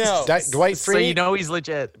already know. Dwight Freeney. So you know he's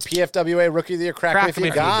legit. PFWA Rookie of the Year. Crack me if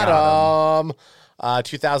you got him.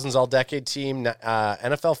 2000s All-Decade Team.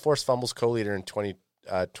 NFL Forced Fumbles co-leader in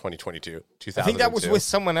 2022. I think that was with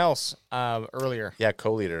someone else earlier. Yeah,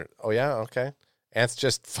 co-leader. Oh, yeah? Okay. Ant's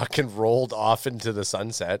just fucking rolled off into the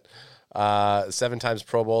sunset. 7 times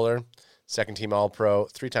Pro Bowler, 2nd team All-Pro,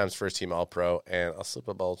 3 times 1st team All-Pro, and a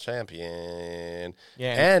Super Bowl champion.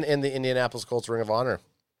 Yeah. And in the Indianapolis Colts Ring of Honor,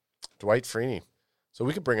 Dwight Freeney. So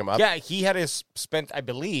we could bring him up. Yeah, he had spent, I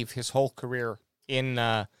believe, his whole career in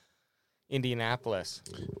Indianapolis.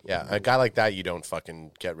 Yeah, a guy like that you don't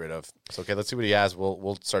fucking get rid of. So, okay, let's see what he has.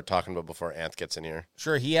 We'll start talking about before Anth gets in here.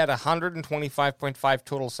 Sure, he had 125.5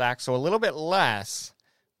 total sacks, so a little bit less.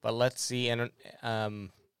 But let's see. And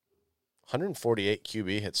 148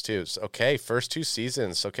 QB hits, too. So, okay, first 2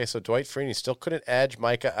 seasons. Okay, so Dwight Freeney still couldn't edge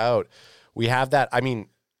Micah out. We have that. I mean,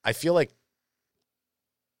 I feel like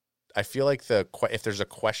if there's a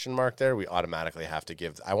question mark there, we automatically have to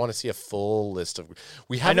give. I want to see a full list of.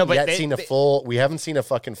 We haven't seen a full. We haven't seen a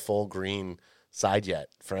fucking full green side yet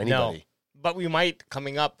for anybody. No, but we might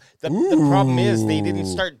coming up. The problem is they didn't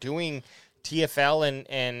start doing TFL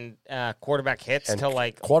and quarterback hits till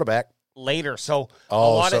like quarterback later. So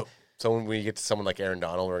So when we get to someone like Aaron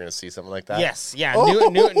Donald, we're going to see something like that? Yes, yeah.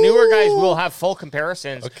 Newer guys will have full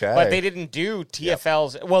comparisons, okay. But they didn't do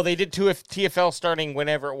TFLs. Yep. Well, they did TFL starting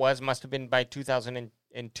whenever it was. Must have been by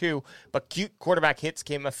 2002. But cute quarterback hits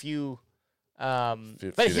came a few. But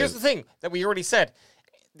here's the thing that we already said.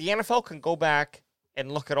 The NFL can go back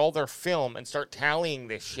and look at all their film and start tallying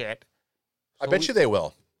this shit. I bet you they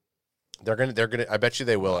will. They're gonna. I bet you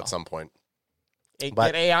they will at some point.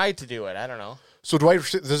 Get AI to do it. I don't know. So Dwight,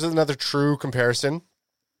 this is another true comparison.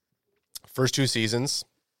 First 2 seasons.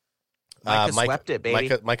 Micah swept it,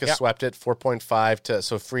 baby. Micah swept it, 4.5 to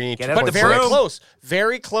Freeney. But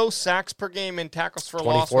very close sacks per game and tackles for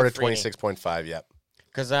loss. 24 to 26.5. Yep.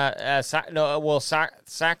 Because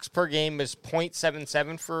sacks per game is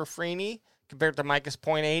 0.77 for Freeney compared to Micah's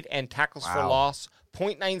 0.8, and tackles for loss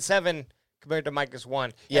 0.97 compared to Micah's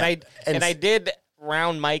 1. Yeah, and I did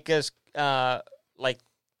round Micah's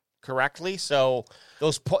correctly, so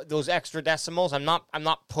those extra decimals, I'm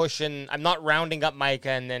not pushing, I'm not rounding up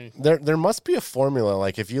Micah, and then there must be a formula.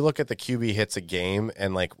 Like if you look at the QB hits a game,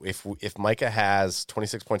 and like if Micah has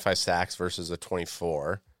 26.5 sacks versus a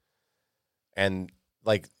 24, and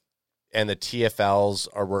the TFLs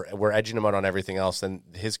we're edging him out on everything else, then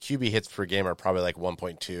his QB hits per game are probably like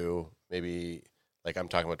 1.2, maybe. Like I'm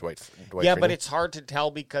talking about Dwight. Yeah, Freeney. But it's hard to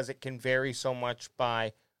tell because it can vary so much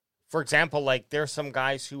by. For example, like there's some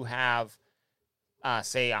guys who have,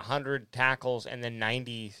 say, 100 tackles and then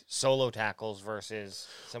 90 solo tackles versus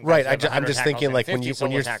some guys right. I'm just thinking like when you're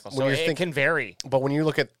thinking, it can vary. But when you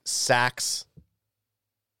look at sacks,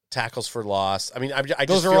 tackles for loss, I mean,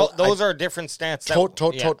 those are different stats.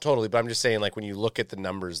 Totally. But I'm just saying, like when you look at the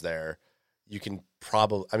numbers there, you can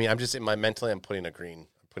probably. I mean, I'm just in my mentally, I'm putting a green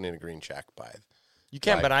check by. You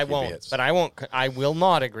can, but I won't. Hits. But I won't. I will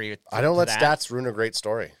not agree with. I don't let stats ruin a great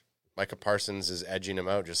story. Micah Parsons is edging him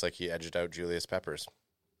out just like he edged out Julius Peppers.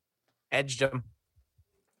 Edged him.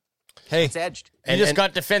 Hey, it's edged. You just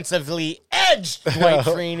got defensively edged, Dwight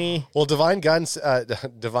Freeney. Well, Divine Gun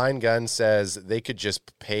says they could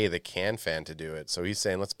just pay the Can Fan to do it. So he's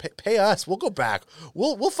saying, let's pay us. We'll go back.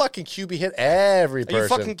 We'll fucking QB hit every person. Are you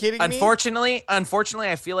fucking kidding me? Unfortunately,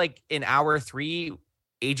 I feel like in hour 3,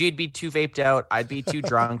 AJ'd be too vaped out. I'd be too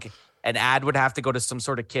drunk. And Ad would have to go to some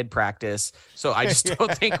sort of kid practice. So I just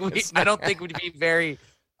don't think we'd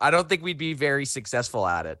be very successful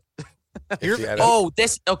at it.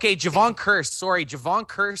 Javon Curse. Sorry, Javon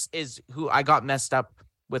Curse is who I got messed up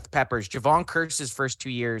with Peppers. Javon Curse's first 2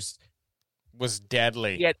 years was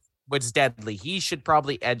deadly. Was deadly. He should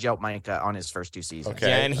probably edge out Micah on his first 2 seasons. Okay.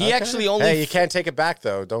 Yeah, and he actually only. Hey, you can't take it back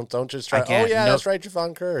though. Don't just try. Oh yeah, that's right,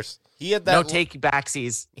 Javon Curse. He had that. No take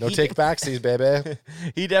backsies. No take backsies, baby.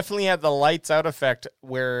 He definitely had the lights out effect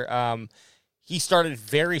where he started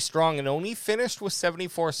very strong and only finished with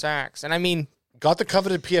 74 sacks. And I mean, got the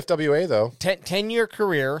coveted PFWA though. 10-year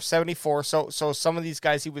career, 74. So some of these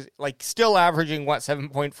guys, he was like still averaging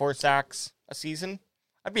 7.4 sacks a season.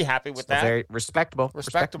 I'd be happy with that. Very respectable.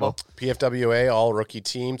 PFWA all rookie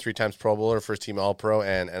team, 3 times Pro Bowler, first team All Pro,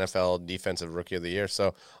 and NFL Defensive Rookie of the Year.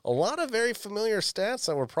 So a lot of very familiar stats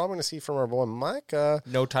that we're probably going to see from our boy Micah.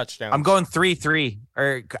 No touchdowns. I'm going 3-3,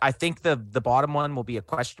 or I think the bottom one will be a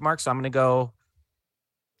question mark. So I'm going to go.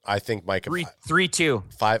 I think Micah 3-2.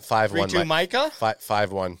 5-1. 3-2 Micah.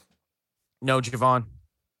 5-1. No, Javon.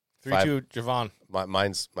 3-2 Javon.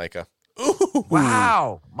 Mine's Micah. Ooh.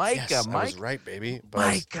 Wow, Micah, yes, Mike. I was right, baby.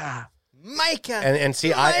 Micah. And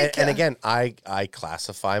see, I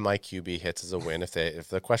classify my QB hits as a win if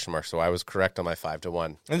the question mark. So I was correct on my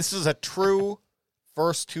 5-1. And this is a true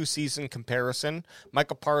first 2-season comparison.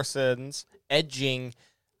 Micah Parsons edging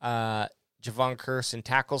Javon Curse in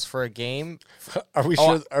tackles for a game. Are we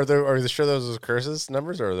sure? Are we sure those are curses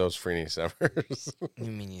numbers or are those Freeney's numbers?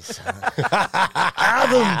 You mean you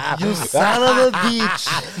Adam, you son of a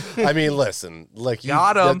bitch. I mean, listen, look,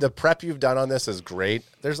 the prep you've done on this is great.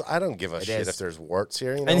 I don't give a shit if there's warts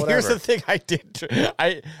here. You know, and whatever. Here's the thing,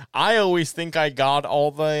 I always think I got all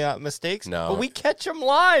the mistakes. No, but we catch them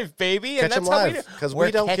live, baby, catch and that's them how live because we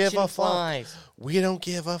don't give a fuck. Flies. We don't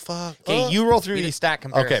give a fuck. Okay, you roll through these stat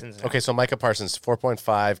comparisons. Okay, so Micah Parsons,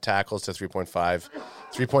 4.5 tackles to 3.5,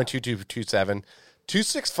 3.2 to 2.7,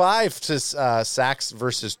 2.65 to sacks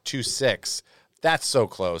versus 2.6. That's so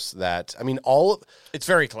close that it's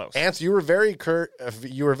very close. Ants, you were very close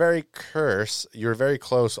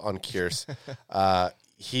on Kierce.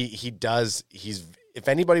 He's if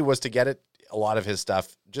anybody was to get it, a lot of his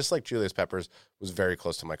stuff, just like Julius Peppers, was very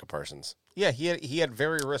close to Micah Parsons. Yeah, he had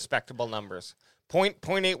very respectable numbers.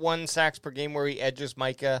 0.81 sacks per game where he edges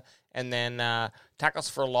Micah, and then tackles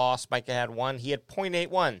for loss, Micah had 1. He had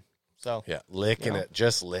 0.81. So yeah,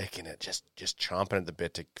 just licking it, just chomping at the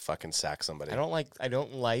bit to fucking sack somebody. I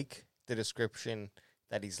don't like the description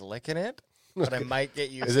that he's licking it, but I might get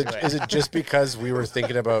used to it. Is it just because we were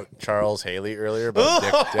thinking about Charles Haley earlier about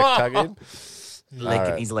dick tugging?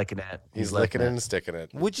 He's licking it. He's licking it and sticking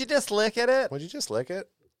it. Would you just lick at it? Would you just lick it?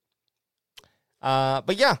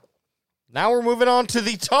 But yeah. Now we're moving on to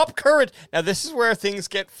the top current. Now this is where things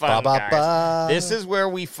get fun, guys. This is where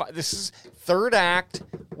this is third act.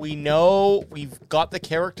 We know we've got the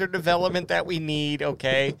character development that we need.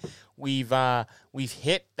 Okay, we've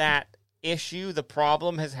hit that issue. The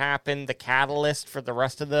problem has happened. The catalyst for the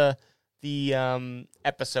rest of the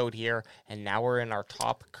episode here, and now we're in our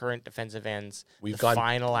top current defensive ends.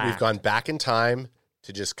 Final act. We've gone back in time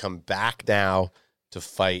to just come back now to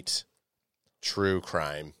fight true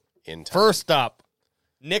crime in time. First up,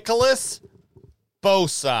 Nicholas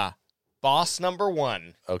Bosa, boss number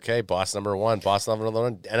 1. Okay, boss number 1.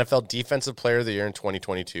 NFL Defensive Player of the Year in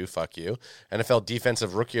 2022. Fuck you. NFL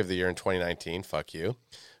Defensive Rookie of the Year in 2019. Fuck you.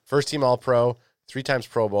 First team All-Pro, 3 times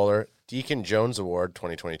Pro Bowler, Deacon Jones Award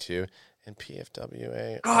 2022. And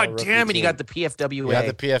PFWA. God damn it! You got the PFWA. You got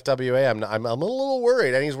the PFWA. I'm a little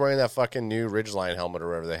worried, and he's wearing that fucking new Ridgeline helmet or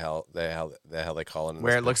whatever the hell they call it.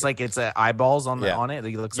 Where it looks like it's eyeballs on it.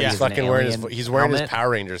 He looks like he's fucking wearing his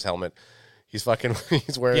Power Rangers helmet. He's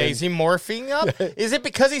wearing. Yeah, is he morphing up? Is it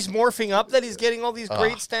because he's morphing up that he's getting all these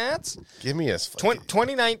great stats? Give me his.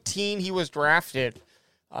 2019, he was drafted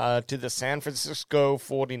to the San Francisco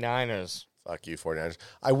 49ers. Fuck you, 49ers.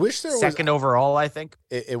 I wish there was... Second overall, I think.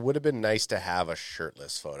 It would have been nice to have a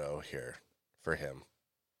shirtless photo here for him.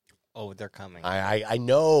 Oh, they're coming. I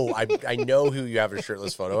know. I know who you have a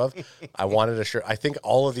shirtless photo of. I wanted a shirt. I think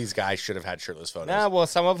all of these guys should have had shirtless photos. Nah, well,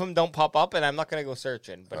 some of them don't pop up, and I'm not going to go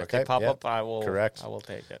searching. But if they pop up, I will. Correct. I will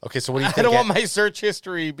take it. Okay, so what do you think? I don't want my search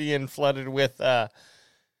history being flooded with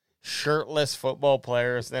shirtless football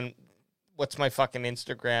players. Then what's my fucking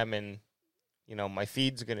Instagram and... my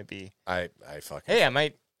feed's gonna be. I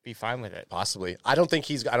might be fine with it. Possibly. I don't think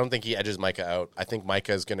he edges Micah out. I think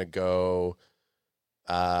Micah's gonna go.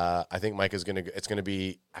 It's gonna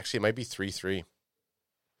be. Actually, it might be 3-3.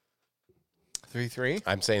 3-3.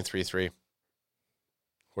 I'm saying 3-3.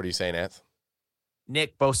 What are you saying, Anth?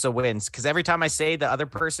 Nick Bosa wins because every time I say the other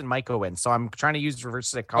person, Micah wins. So I'm trying to use reverse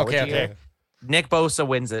psychology. Okay. Nick Bosa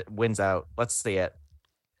wins out. Let's see it.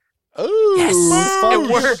 Oh, yes, it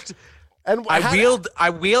worked. And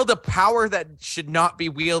I wield a power that should not be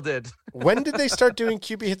wielded. When did they start doing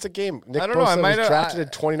QB hits a game? Nick I don't know. I was drafted in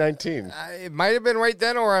 2019. It might have been right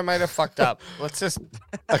then, or I might have fucked up. Let's just.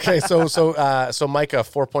 Okay, so Micah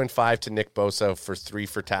 4.5 to Nick Bosa for 3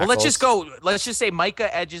 for tackles. Well, let's just say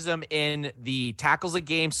Micah edges him in the tackles a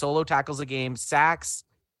game, solo tackles a game, sacks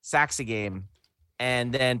a game,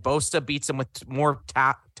 and then Bosa beats him with more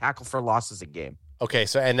tackle for losses a game. Okay,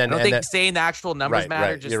 so and then I don't think saying the actual numbers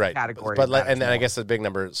matter, just the category. But and then I guess the big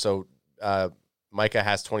number. So Micah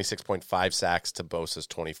has 26.5 sacks to Bosa's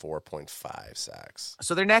 24.5 sacks.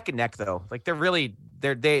 So they're neck and neck though. Like they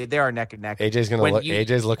are neck and neck.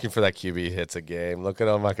 AJ's looking for that QB hits a game. Look at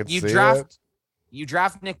him. I can see it. You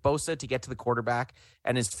draft Nick Bosa to get to the quarterback,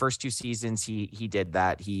 and his first 2 seasons he did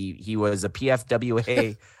that. He was a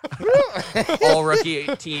PFWA all rookie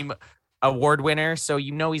team award winner, so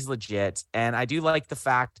he's legit. And I do like the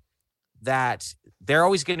fact that they're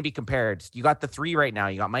always going to be compared. You got the 3 right now.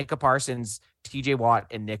 You got Micah Parsons, TJ Watt,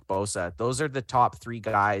 and Nick Bosa. Those are the top 3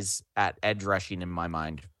 guys at edge rushing in my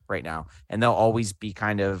mind right now, and they'll always be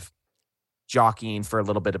kind of jockeying for a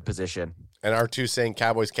little bit of position. And R2 saying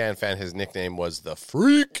Cowboys can fan, his nickname was the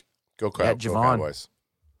Freak. Go Cowboys.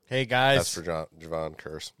 Hey, guys. That's for Javon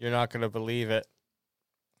Curse. You're not going to believe it.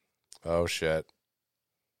 Oh, shit.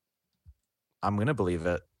 I'm going to believe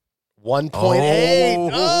it. 1.8.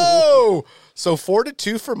 Oh! So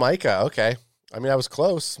 4-2 for Micah. Okay. I mean, I was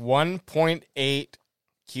close. 1.8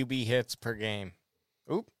 QB hits per game.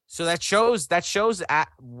 Oop. So that shows at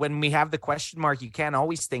when we have the question mark, you can't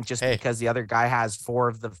always think just because the other guy has 4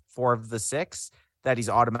 of the 6 that he's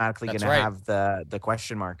automatically going to have the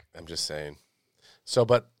question mark. I'm just saying. So,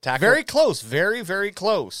 but tackle very close, very very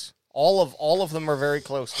close. All of them are very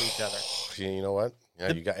close to each other. You know what?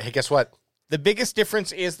 Yeah, hey, guess what? The biggest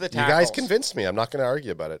difference is the tackles. You guys convinced me. I'm not going to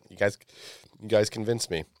argue about it. You guys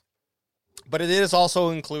convinced me. But it is also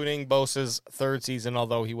including Bosa's 3rd season,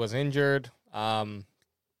 although he was injured.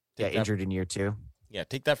 Injured in year 2. Yeah,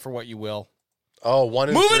 take that for what you will. Oh, 1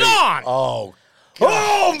 and 3. Moving on! Oh, God.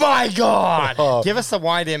 Oh my God! Give us a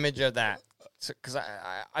wide image of that. Because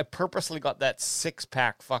I purposely got that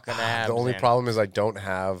 6-pack fucking abs. The only problem is I don't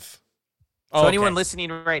have... So anyone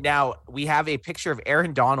listening right now, we have a picture of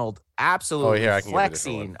Aaron Donald absolutely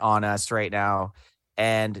flexing on us right now.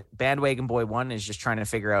 And Bandwagon Boy 1 is just trying to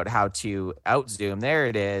figure out how to outzoom. There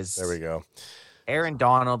it is. There we go. Aaron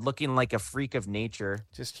Donald looking like a freak of nature.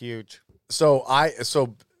 Just huge. So I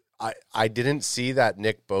didn't see that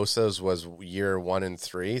Nick Bosa's was year 1 and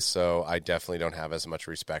 3, so I definitely don't have as much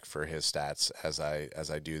respect for his stats as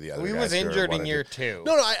I do the other guys. He was injured in year 2.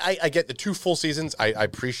 No, I get the 2 full seasons. I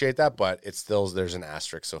appreciate that, but it's still there's an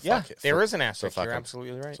asterisk. So fuck it. There is an asterisk. So you're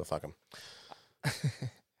absolutely right. So fuck him.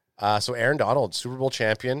 So Aaron Donald, Super Bowl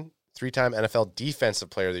champion, 3-time NFL Defensive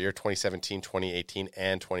Player of the Year, 2017, 2018,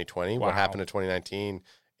 and 2020. Wow. What happened in 2019,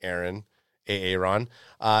 Aaron? Aaron.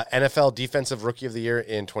 NFL Defensive Rookie of the Year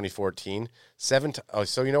in 2014.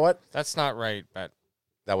 So you know what? That's not right, but...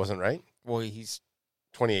 That wasn't right? Well, he's...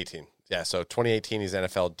 2018. Yeah, so 2018, he's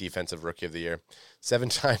NFL Defensive Rookie of the Year.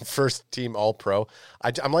 7-time first-team All-Pro.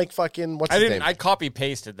 I'm like fucking... What's his name? I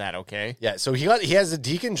copy-pasted that, okay? Yeah, so he has the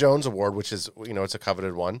Deacon Jones Award, which is, it's a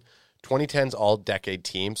coveted one. 2010's All-Decade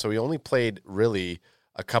Team. So he only played, really,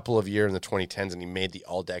 a couple of years in the 2010s, and he made the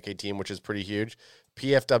All-Decade Team, which is pretty huge.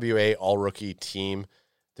 PFWA All-Rookie Team.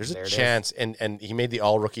 There's a chance, and he made the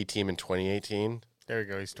All-Rookie Team in 2018. There we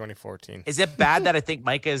go. He's 2014. Is it bad that I think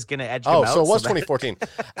Micah is going to edge him out? So it was 2014.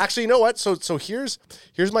 Actually, you know what? So here's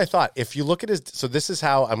my thought. If you look at this is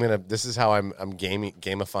how I'm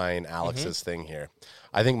gamifying Alex's thing here.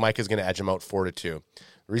 I think Micah's going to edge him out 4-2. The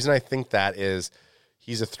reason I think that is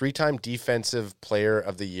he's a 3-time Defensive Player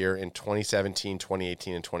of the Year in 2017,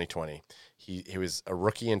 2018, and 2020. He was a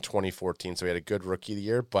rookie in 2014, so he had a good rookie of the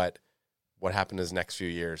year. But what happened his next few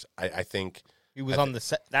years? I think he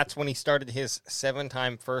was that's when he started his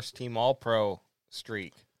 7-time first-team All-Pro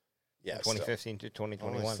streak. Yeah, 2015 to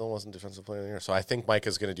 2021. He still wasn't Defensive Player of the Year, so I think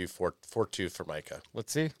Micah's going to do 4-2 for Micah.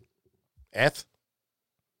 Let's see. Eth?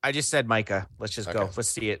 I just said Micah. Let's just go. Let's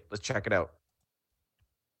see it. Let's check it out.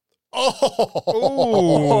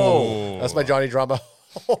 Oh, that's my Johnny Drama.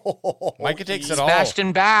 Micah takes it all. Smashed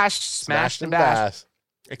and bashed.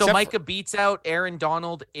 So Micah beats out Aaron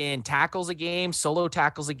Donald in tackles a game, solo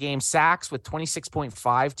tackles a game, sacks with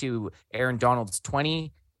 26.5 to Aaron Donald's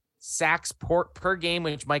 20. Sacks per game,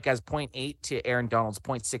 which Micah has 0.8 to Aaron Donald's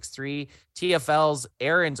 0.63. TFL's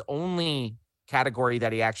Aaron's only category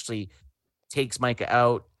that he actually takes Micah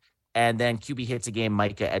out. And then QB hits a game,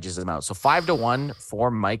 Micah edges him out. So 5-1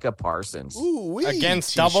 for Micah Parsons. Ooh-wee,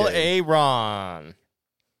 against Double Aaron.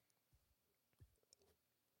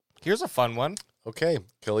 Here's a fun one. Okay,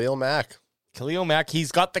 Khalil Mack.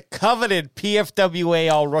 He's got the coveted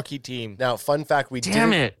PFWA All-Rookie Team. Now, fun fact,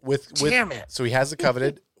 Damn it. So he has the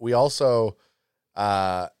coveted. We also,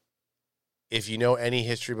 if you know any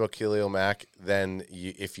history about Khalil Mack, then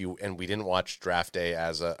and we didn't watch Draft Day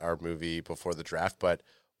as our movie before the draft, but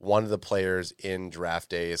one of the players in Draft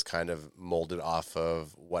Day is kind of molded off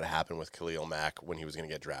of what happened with Khalil Mack when he was going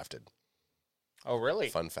to get drafted. Oh, really?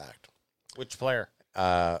 Fun fact. Which player?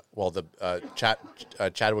 Chadwick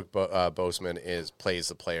Boseman plays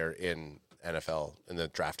the player in NFL in the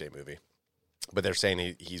Draft Day movie, but they're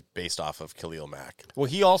saying he's based off of Khalil Mack. Well,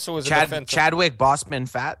 he also is Chadwick Boseman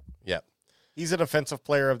Fat. Yep, he's a Defensive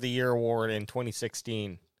Player of the Year award in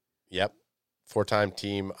 2016. Yep, 4-time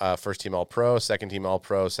team, first team All Pro, second team All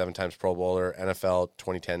Pro, 7 times Pro Bowler, NFL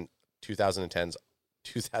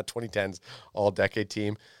 2010s All Decade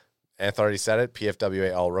Team. Anth already said it.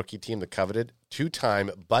 PFWA All Rookie Team, the coveted 2-time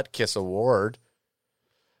Butt Kiss Award,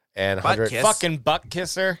 and 100 fucking butt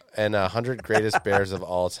kisser, and 100 greatest Bears of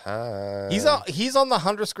all time. He's on the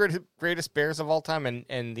 100 greatest Bears of all time,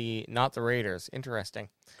 and the not the Raiders. Interesting,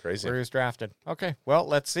 crazy. Where he was drafted. Okay, well,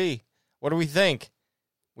 let's see. What do we think?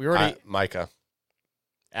 We already Micah.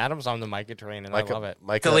 Adam's on the Micah train, and I love it.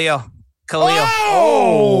 Micah. Khalil.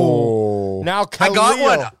 Oh! Now Khalil. I got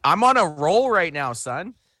one. I'm on a roll right now,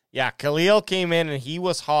 son. Yeah, Khalil came in and he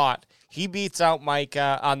was hot. He beats out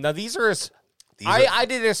Micah. Now these are his. I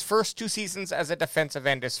did his first 2 seasons as a defensive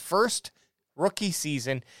end. His first rookie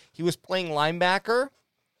season, he was playing linebacker,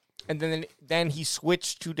 and then he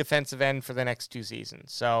switched to defensive end for the next 2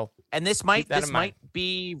 seasons. So, and this might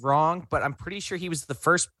be wrong, but I'm pretty sure he was the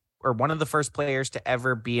first or one of the first players to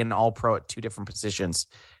ever be an All-Pro at 2 different positions.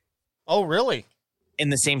 Oh, really? In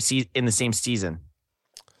the same season.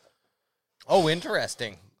 Oh,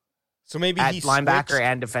 interesting. So maybe at he linebacker switched?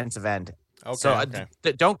 and defensive end. Okay. So okay.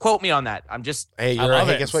 Don't quote me on that. I'm just. Hey,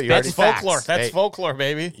 guess what? That's folklore. That's folklore,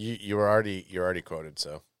 baby. You're already quoted.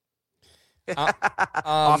 So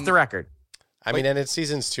off the record. I mean, and it's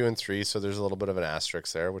seasons 2 and 3, so there's a little bit of an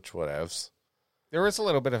asterisk there, which whatevs. There is a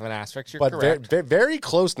little bit of an asterisk. You're but correct. Very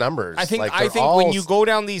close numbers. I think when you go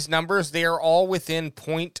down these numbers, they are all within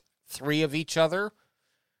 0.3 of each other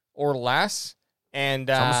or less, and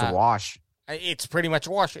it's almost a wash. It's pretty much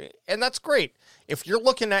a wash, and that's great. If you're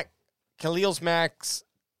looking at Khalil Mack's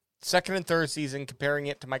second and third season, comparing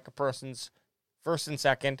it to Micah Parsons' first and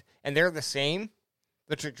second, and they're the same,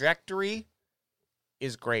 the trajectory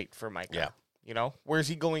is great for Micah. Yeah. You know, where's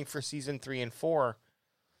he going for season 3 and 4?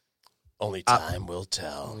 Only time will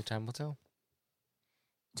tell. Only time will tell.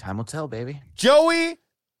 Time will tell, baby. Joey,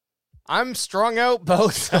 I'm strung out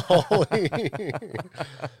both.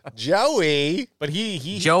 Joey. But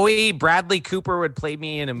he Joey Bradley Cooper would play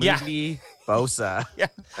me in a movie. Yeah. Bosa. Yeah.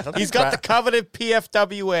 He's got the coveted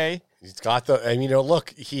PFWA. He's got look,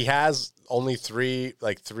 he has only 3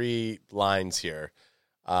 lines here.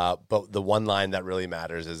 But the one line that really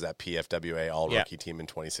matters is that PFWA All-Rookie Team in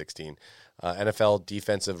 2016. NFL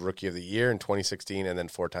Defensive Rookie of the Year in 2016, and then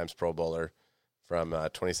 4 times Pro Bowler from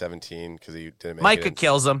 2017 because he didn't make Micah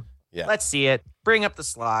kills him. Yeah. Let's see it. Bring up the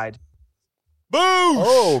slide. Boosh!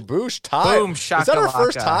 Oh, Boosh tie. Boom, shakalaka. Is that our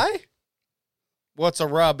first tie? Well, it's a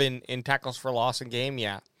rub in tackles for loss in game,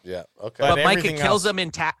 yeah. Yeah, okay. But Micah kills him in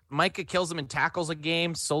tackles a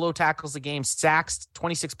game, solo tackles a game, sacks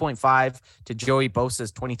 26.5 to Joey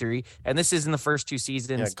Bosa's 23. And this is in the first 2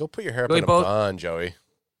 seasons. Yeah, go put your hair up in a bun, Joey.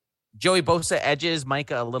 Joey Bosa edges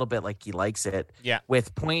Micah a little bit like he likes it. Yeah.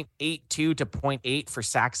 With 0.82 to 0.8 for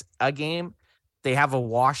sacks a game. They have a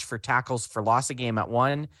wash for tackles for loss a game at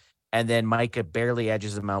 1. And then Micah barely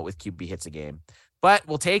edges him out with QB hits a game. But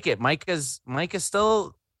we'll take it. Micah's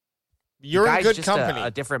still... You're in good company.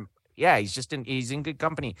 He's in good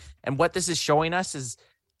company. And what this is showing us is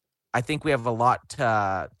I think we have a lot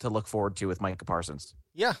to look forward to with Micah Parsons.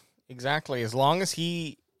 Yeah, exactly. As long as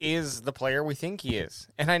he is the player we think he is.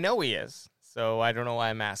 And I know he is. So I don't know why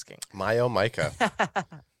I'm asking. My oh, Micah.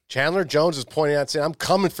 Chandler Jones is pointing out saying, I'm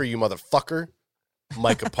coming for you, motherfucker.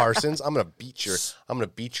 Micah Parsons. I'm gonna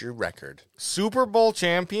beat your record. Super Bowl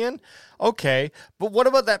champion? Okay. But what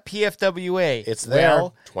about that PFWA? It's there.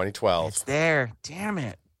 2012. It's there. Damn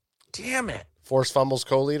it. Forced fumbles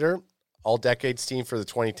co-leader. All decades team for the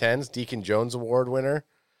 2010s. Deacon Jones Award winner.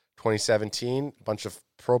 2017. Bunch of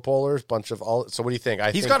Pro Bowlers. So what do you think?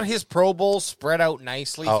 He's got his Pro Bowls spread out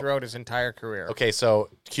nicely throughout his entire career. Okay, so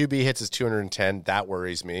QB hits his 210. That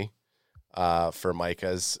worries me. For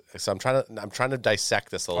Micah's, so I'm trying to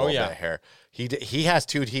dissect this a little bit here. He has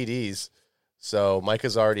 2 TDs, so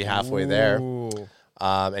Micah's already halfway there.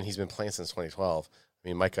 And he's been playing since 2012. I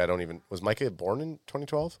mean, Micah, was Micah born in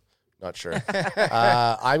 2012? Not sure.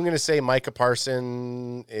 I'm gonna say Micah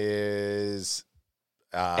Parsons is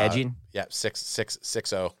edging. Yeah,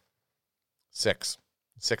 6-0. 6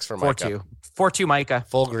 for Micah. 4-2 Micah.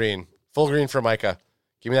 Full green for Micah.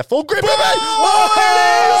 Give me that full green, baby!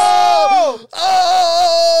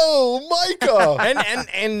 Oh, Micah!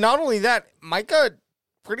 and not only that, Micah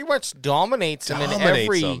pretty much dominates him in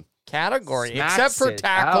every category, except for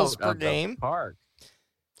tackles per game. Park.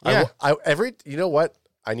 Yeah, you know what?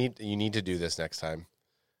 You need to do this next time.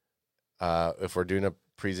 If we're doing a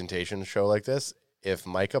presentation show like this, if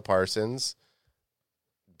Micah Parsons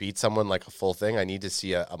beat someone like a full thing, I need to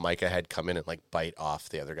see a Micah head come in and like bite off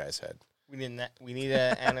the other guy's head. We need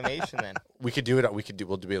an animation then. We could do it.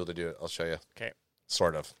 We'll be able to do it. I'll show you. Okay.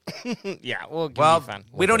 Sort of. Yeah. Well, fun.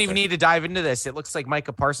 We don't even need to dive into this. It looks like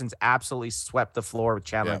Micah Parsons absolutely swept the floor with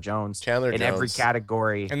Chandler Jones in every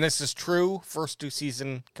category. And this is true first 2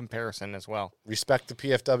 season comparison as well. Respect the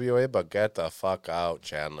PFWA, but get the fuck out,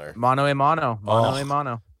 Chandler. Mano a mano.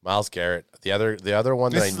 Myles Garrett. The other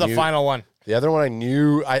one this that I is knew. The final one. The other one I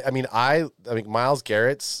knew. I mean Myles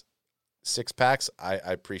Garrett's 6-packs. I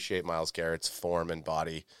appreciate Myles Garrett's form and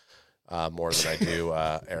body more than I do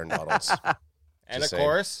Aaron Donald's. And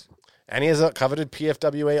course. And he has a coveted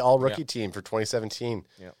PFWA all-rookie team for 2017.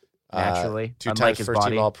 Yeah. Naturally. 2 times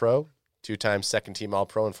first-team All-Pro, 2 times second-team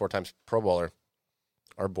All-Pro, and 4 times Pro Bowler.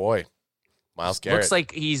 Our boy, Myles Garrett. Looks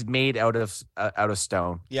like he's made out of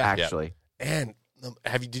stone, actually. Yeah. And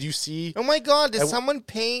did you see? Oh, my God. Did someone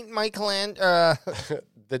paint Michelangelo?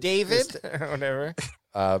 David? Or whatever.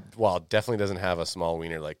 Well, definitely doesn't have a small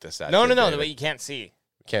wiener like this. No, but you can't see.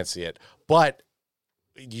 Can't see it. But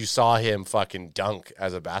you saw him fucking dunk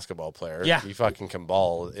as a basketball player. Yeah. He fucking can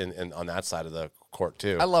ball in on that side of the court,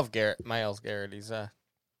 too. I love Myles Garrett. He's a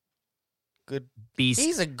good beast.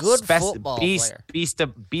 He's a good football player.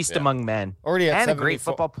 Beast among men. Already and a great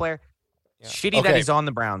football player. Yeah. Shitty that he's on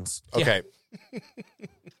the Browns. Okay. Yeah.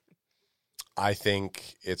 I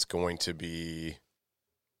think it's going to be...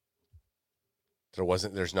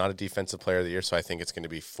 There's not a defensive player of the year, so I think it's going to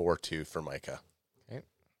be 4-2 for Micah. Okay.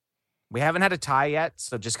 We haven't had a tie yet,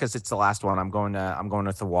 so just because it's the last one, I'm going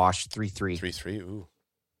with the wash 3-3. 3-3. Ooh.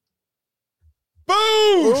 Boom!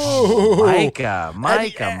 Ooh. Micah.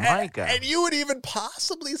 And you would even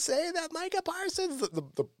possibly say that Micah Parsons,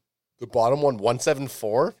 the bottom one,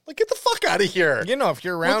 174. Like, get the fuck out of here. You know, if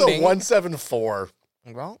you're rounding, the 174.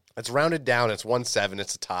 Well, it's rounded down. It's 1-7.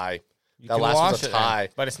 It's a tie. That last one's a tie,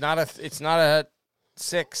 but it's not a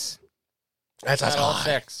 6. That's not all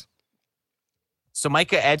 6. So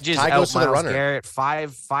Micah edges out Myles Garrett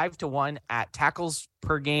 5-1 at tackles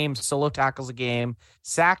per game, solo tackles a game,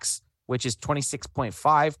 sacks, which is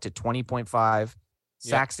 26.5 to 20.5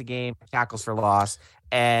 sacks a game, tackles for loss,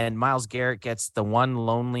 and Myles Garrett gets the one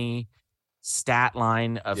lonely stat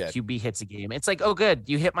line of QB hits a game. It's like, oh, good,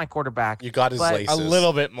 you hit my quarterback. You got his laces. A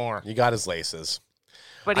little bit more. You got his laces.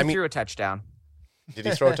 But he threw a touchdown. Did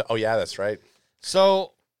he throw it? Oh, yeah, that's right.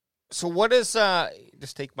 So what is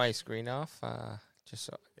just take my screen off just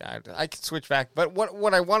so I can switch back. But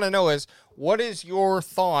what I want to know is, what is your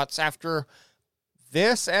thoughts after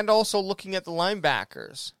this and also looking at the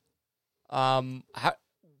linebackers?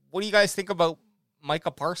 What do you guys think about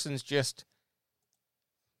Micah Parsons just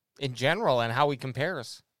in general and how he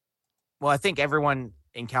compares? Well, I think everyone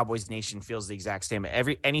in Cowboys Nation feels the exact same.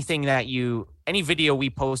 Any video we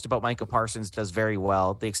post about Micah Parsons does very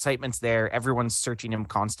well. The excitement's there. Everyone's searching him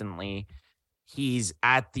constantly. He's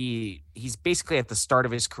basically at the start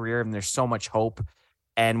of his career, and there's so much hope.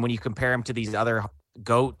 And when you compare him to these other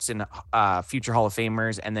GOATs and future Hall of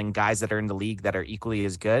Famers, and then guys that are in the league that are equally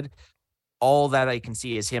as good, all that I can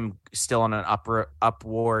see is him still on an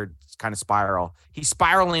upward kind of spiral. He's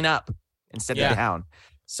spiraling up instead of down.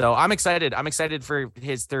 So I'm excited. I'm excited for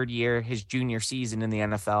his third year, his junior season in the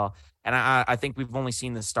NFL. And I think we've only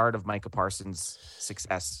seen the start of Micah Parsons'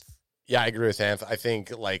 success. Yeah, I agree with Anth. I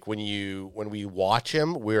think like when we watch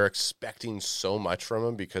him, we're expecting so much from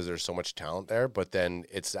him because there's so much talent there. But then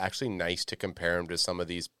it's actually nice to compare him to some of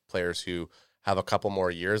these players who have a couple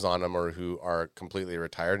more years on them or who are completely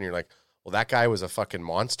retired. And you're like, well, that guy was a fucking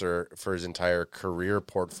monster for his entire career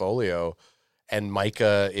portfolio. And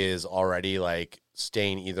Micah is already like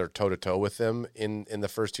staying either toe-to-toe with them in the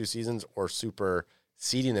first 2 seasons or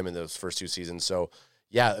superseding them in those first 2 seasons. So,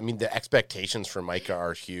 yeah, I mean, the expectations for Micah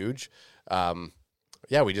are huge.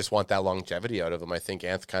 We just want that longevity out of him. I think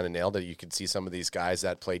Anth kind of nailed it. You could see some of these guys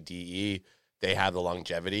that play DE, they have the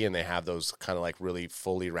longevity and they have those kind of like really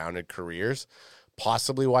fully rounded careers.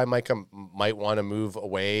 Possibly why Micah might want to move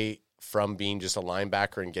away from being just a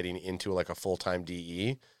linebacker and getting into like a full-time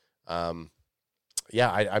DE. I'm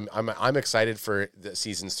excited for the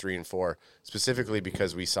seasons 3 and 4, specifically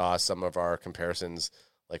because we saw some of our comparisons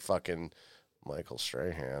like fucking Michael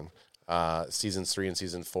Strahan, seasons 3 and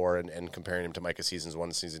season 4, and comparing him to Micah seasons 1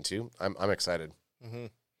 and season 2. I'm excited. Mm-hmm.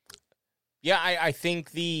 Yeah, I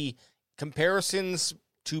think the comparisons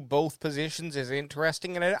to both positions is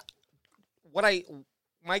interesting, and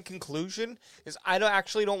my conclusion is I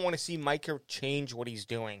don't want to see Micah change what he's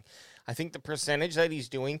doing. I think the percentage that he's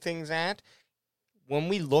doing things at, when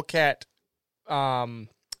we look at the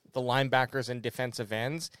linebackers and defensive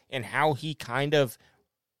ends, and how he kind of,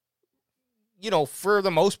 for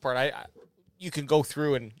the most part, you can go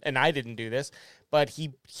through and I didn't do this, but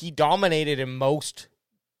he dominated in most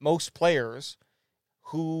players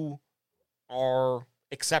who are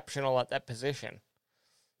exceptional at that position.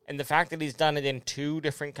 And the fact that he's done it in two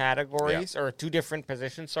different categories or two different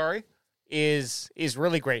positions, is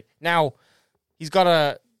really great. Now, he's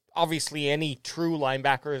got obviously any true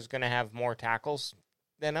linebacker is going to have more tackles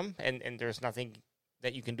than him, and there's nothing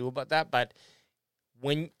that you can do about that. But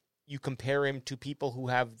when you compare him to people who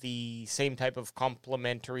have the same type of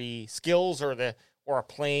complementary skills or are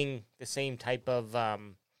playing the same type of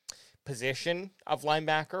position of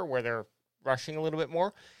linebacker where they're rushing a little bit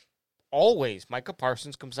more, always Micah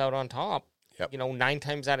Parsons comes out on top. 9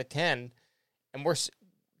 times out of 10, and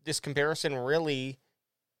this comparison really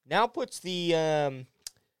now puts the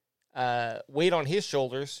weight on his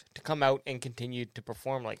shoulders to come out and continue to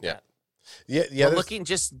perform like that. Yeah. Well, looking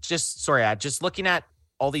looking at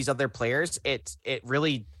all these other players, it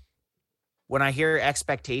really, when I hear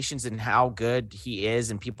expectations and how good he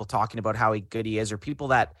is, and people talking about how good he is, or people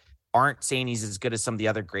that aren't saying he's as good as some of the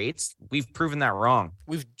other greats, we've proven that wrong.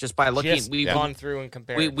 We've just by looking, we've gone through and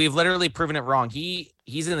compared. We've literally proven it wrong.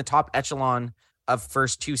 He's in the top echelon of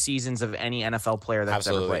first 2 seasons of any NFL player that's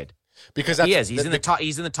ever played. Because he's in the top.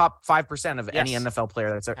 He's in the top 5% of any NFL player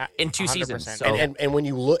that's ever, in 2 seasons. So. And when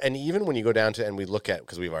you look, and even when you go down to, and we look at,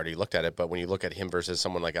 because we've already looked at it, but when you look at him versus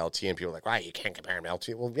someone like LT, and people are like, right, you can't compare him to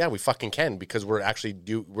LT. Well, yeah, we fucking can, because we're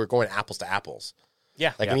going apples to apples.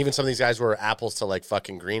 Yeah. And even some of these guys were apples to like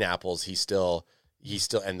fucking green apples. He's still,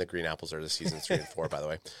 and the green apples are the seasons 3 and 4, by the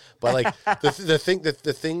way. But like the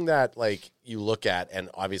thing that like you look at, and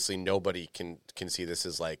obviously nobody can see this,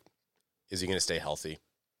 is like, is he going to stay healthy?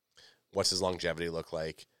 What's his longevity look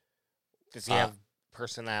like? Does he have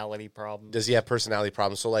personality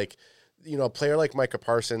problems? So like, a player like Micah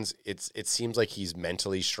Parsons, it seems like he's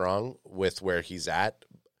mentally strong with where he's at.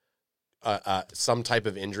 Some type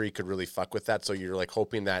of injury could really fuck with that. So you're like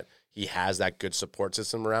hoping that he has that good support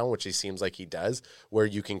system around, which he seems like he does, where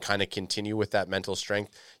you can kind of continue with that mental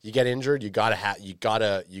strength. You get injured, you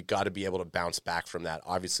gotta be able to bounce back from that.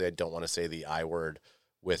 Obviously, I don't want to say the I word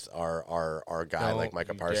with our guy like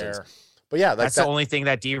Micah Parsons, but yeah, that's the only thing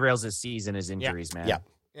that derails his season is injuries, man. Yeah,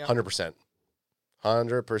 100%.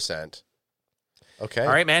 Okay. All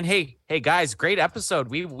right, man. Hey, guys, great episode.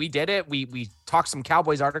 We did it. We talked some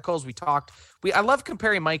Cowboys articles. I love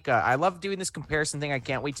comparing Micah. I love doing this comparison thing. I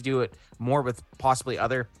can't wait to do it more with possibly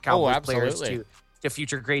other Cowboys players to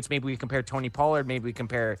future greats. Maybe we compare Tony Pollard. Maybe we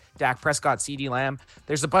compare Dak Prescott, CeeDee Lamb.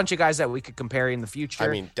 There's a bunch of guys that we could compare in the future. I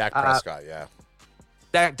mean, Dak Prescott, yeah.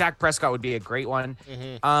 Dak Prescott would be a great one.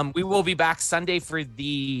 Mm-hmm. We will be back Sunday for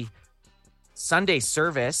the Sunday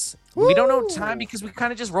service. Woo! We don't know time because we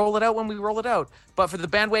kind of just roll it out when we roll it out. But for the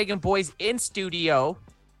Bandwagon Boys in studio,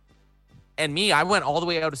 and me, I went all the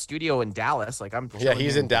way out of studio in Dallas. Like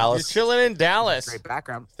he's in Dallas. You're chilling in Dallas. Great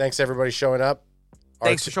background. Thanks everybody showing up.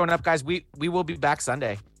 Thanks for showing up, guys. We will be back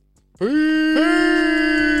Sunday. Peace.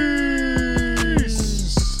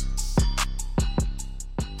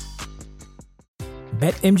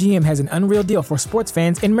 BetMGM has an unreal deal for sports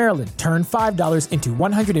fans in Maryland. Turn $5 into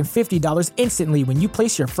 $150 instantly when you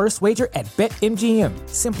place your first wager at BetMGM.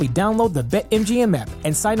 Simply download the BetMGM app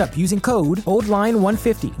and sign up using code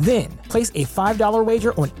OldLine150. Then, place a $5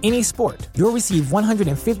 wager on any sport. You'll receive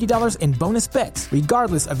 $150 in bonus bets,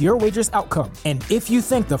 regardless of your wager's outcome. And if you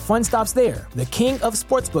think the fun stops there, the King of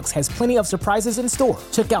Sportsbooks has plenty of surprises in store.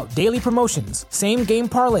 Check out daily promotions, same-game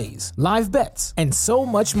parlays, live bets, and so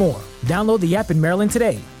much more. Download the app in Maryland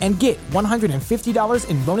today and get $150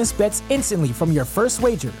 in bonus bets instantly from your first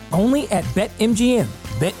wager. Only at BetMGM.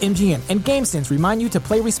 BetMGM and GameSense remind you to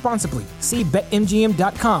play responsibly. See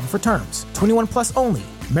BetMGM.com for terms. 21 plus only.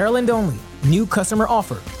 Maryland only. New customer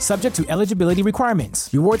offer. Subject to eligibility requirements.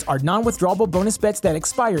 Rewards are non-withdrawable bonus bets that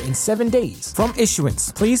expire in 7 days. From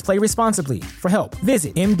issuance, please play responsibly. For help,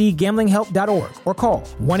 visit mdgamblinghelp.org or call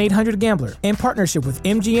 1-800-GAMBLER in partnership with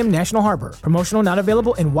MGM National Harbor. Promotional not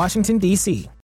available in Washington, D.C.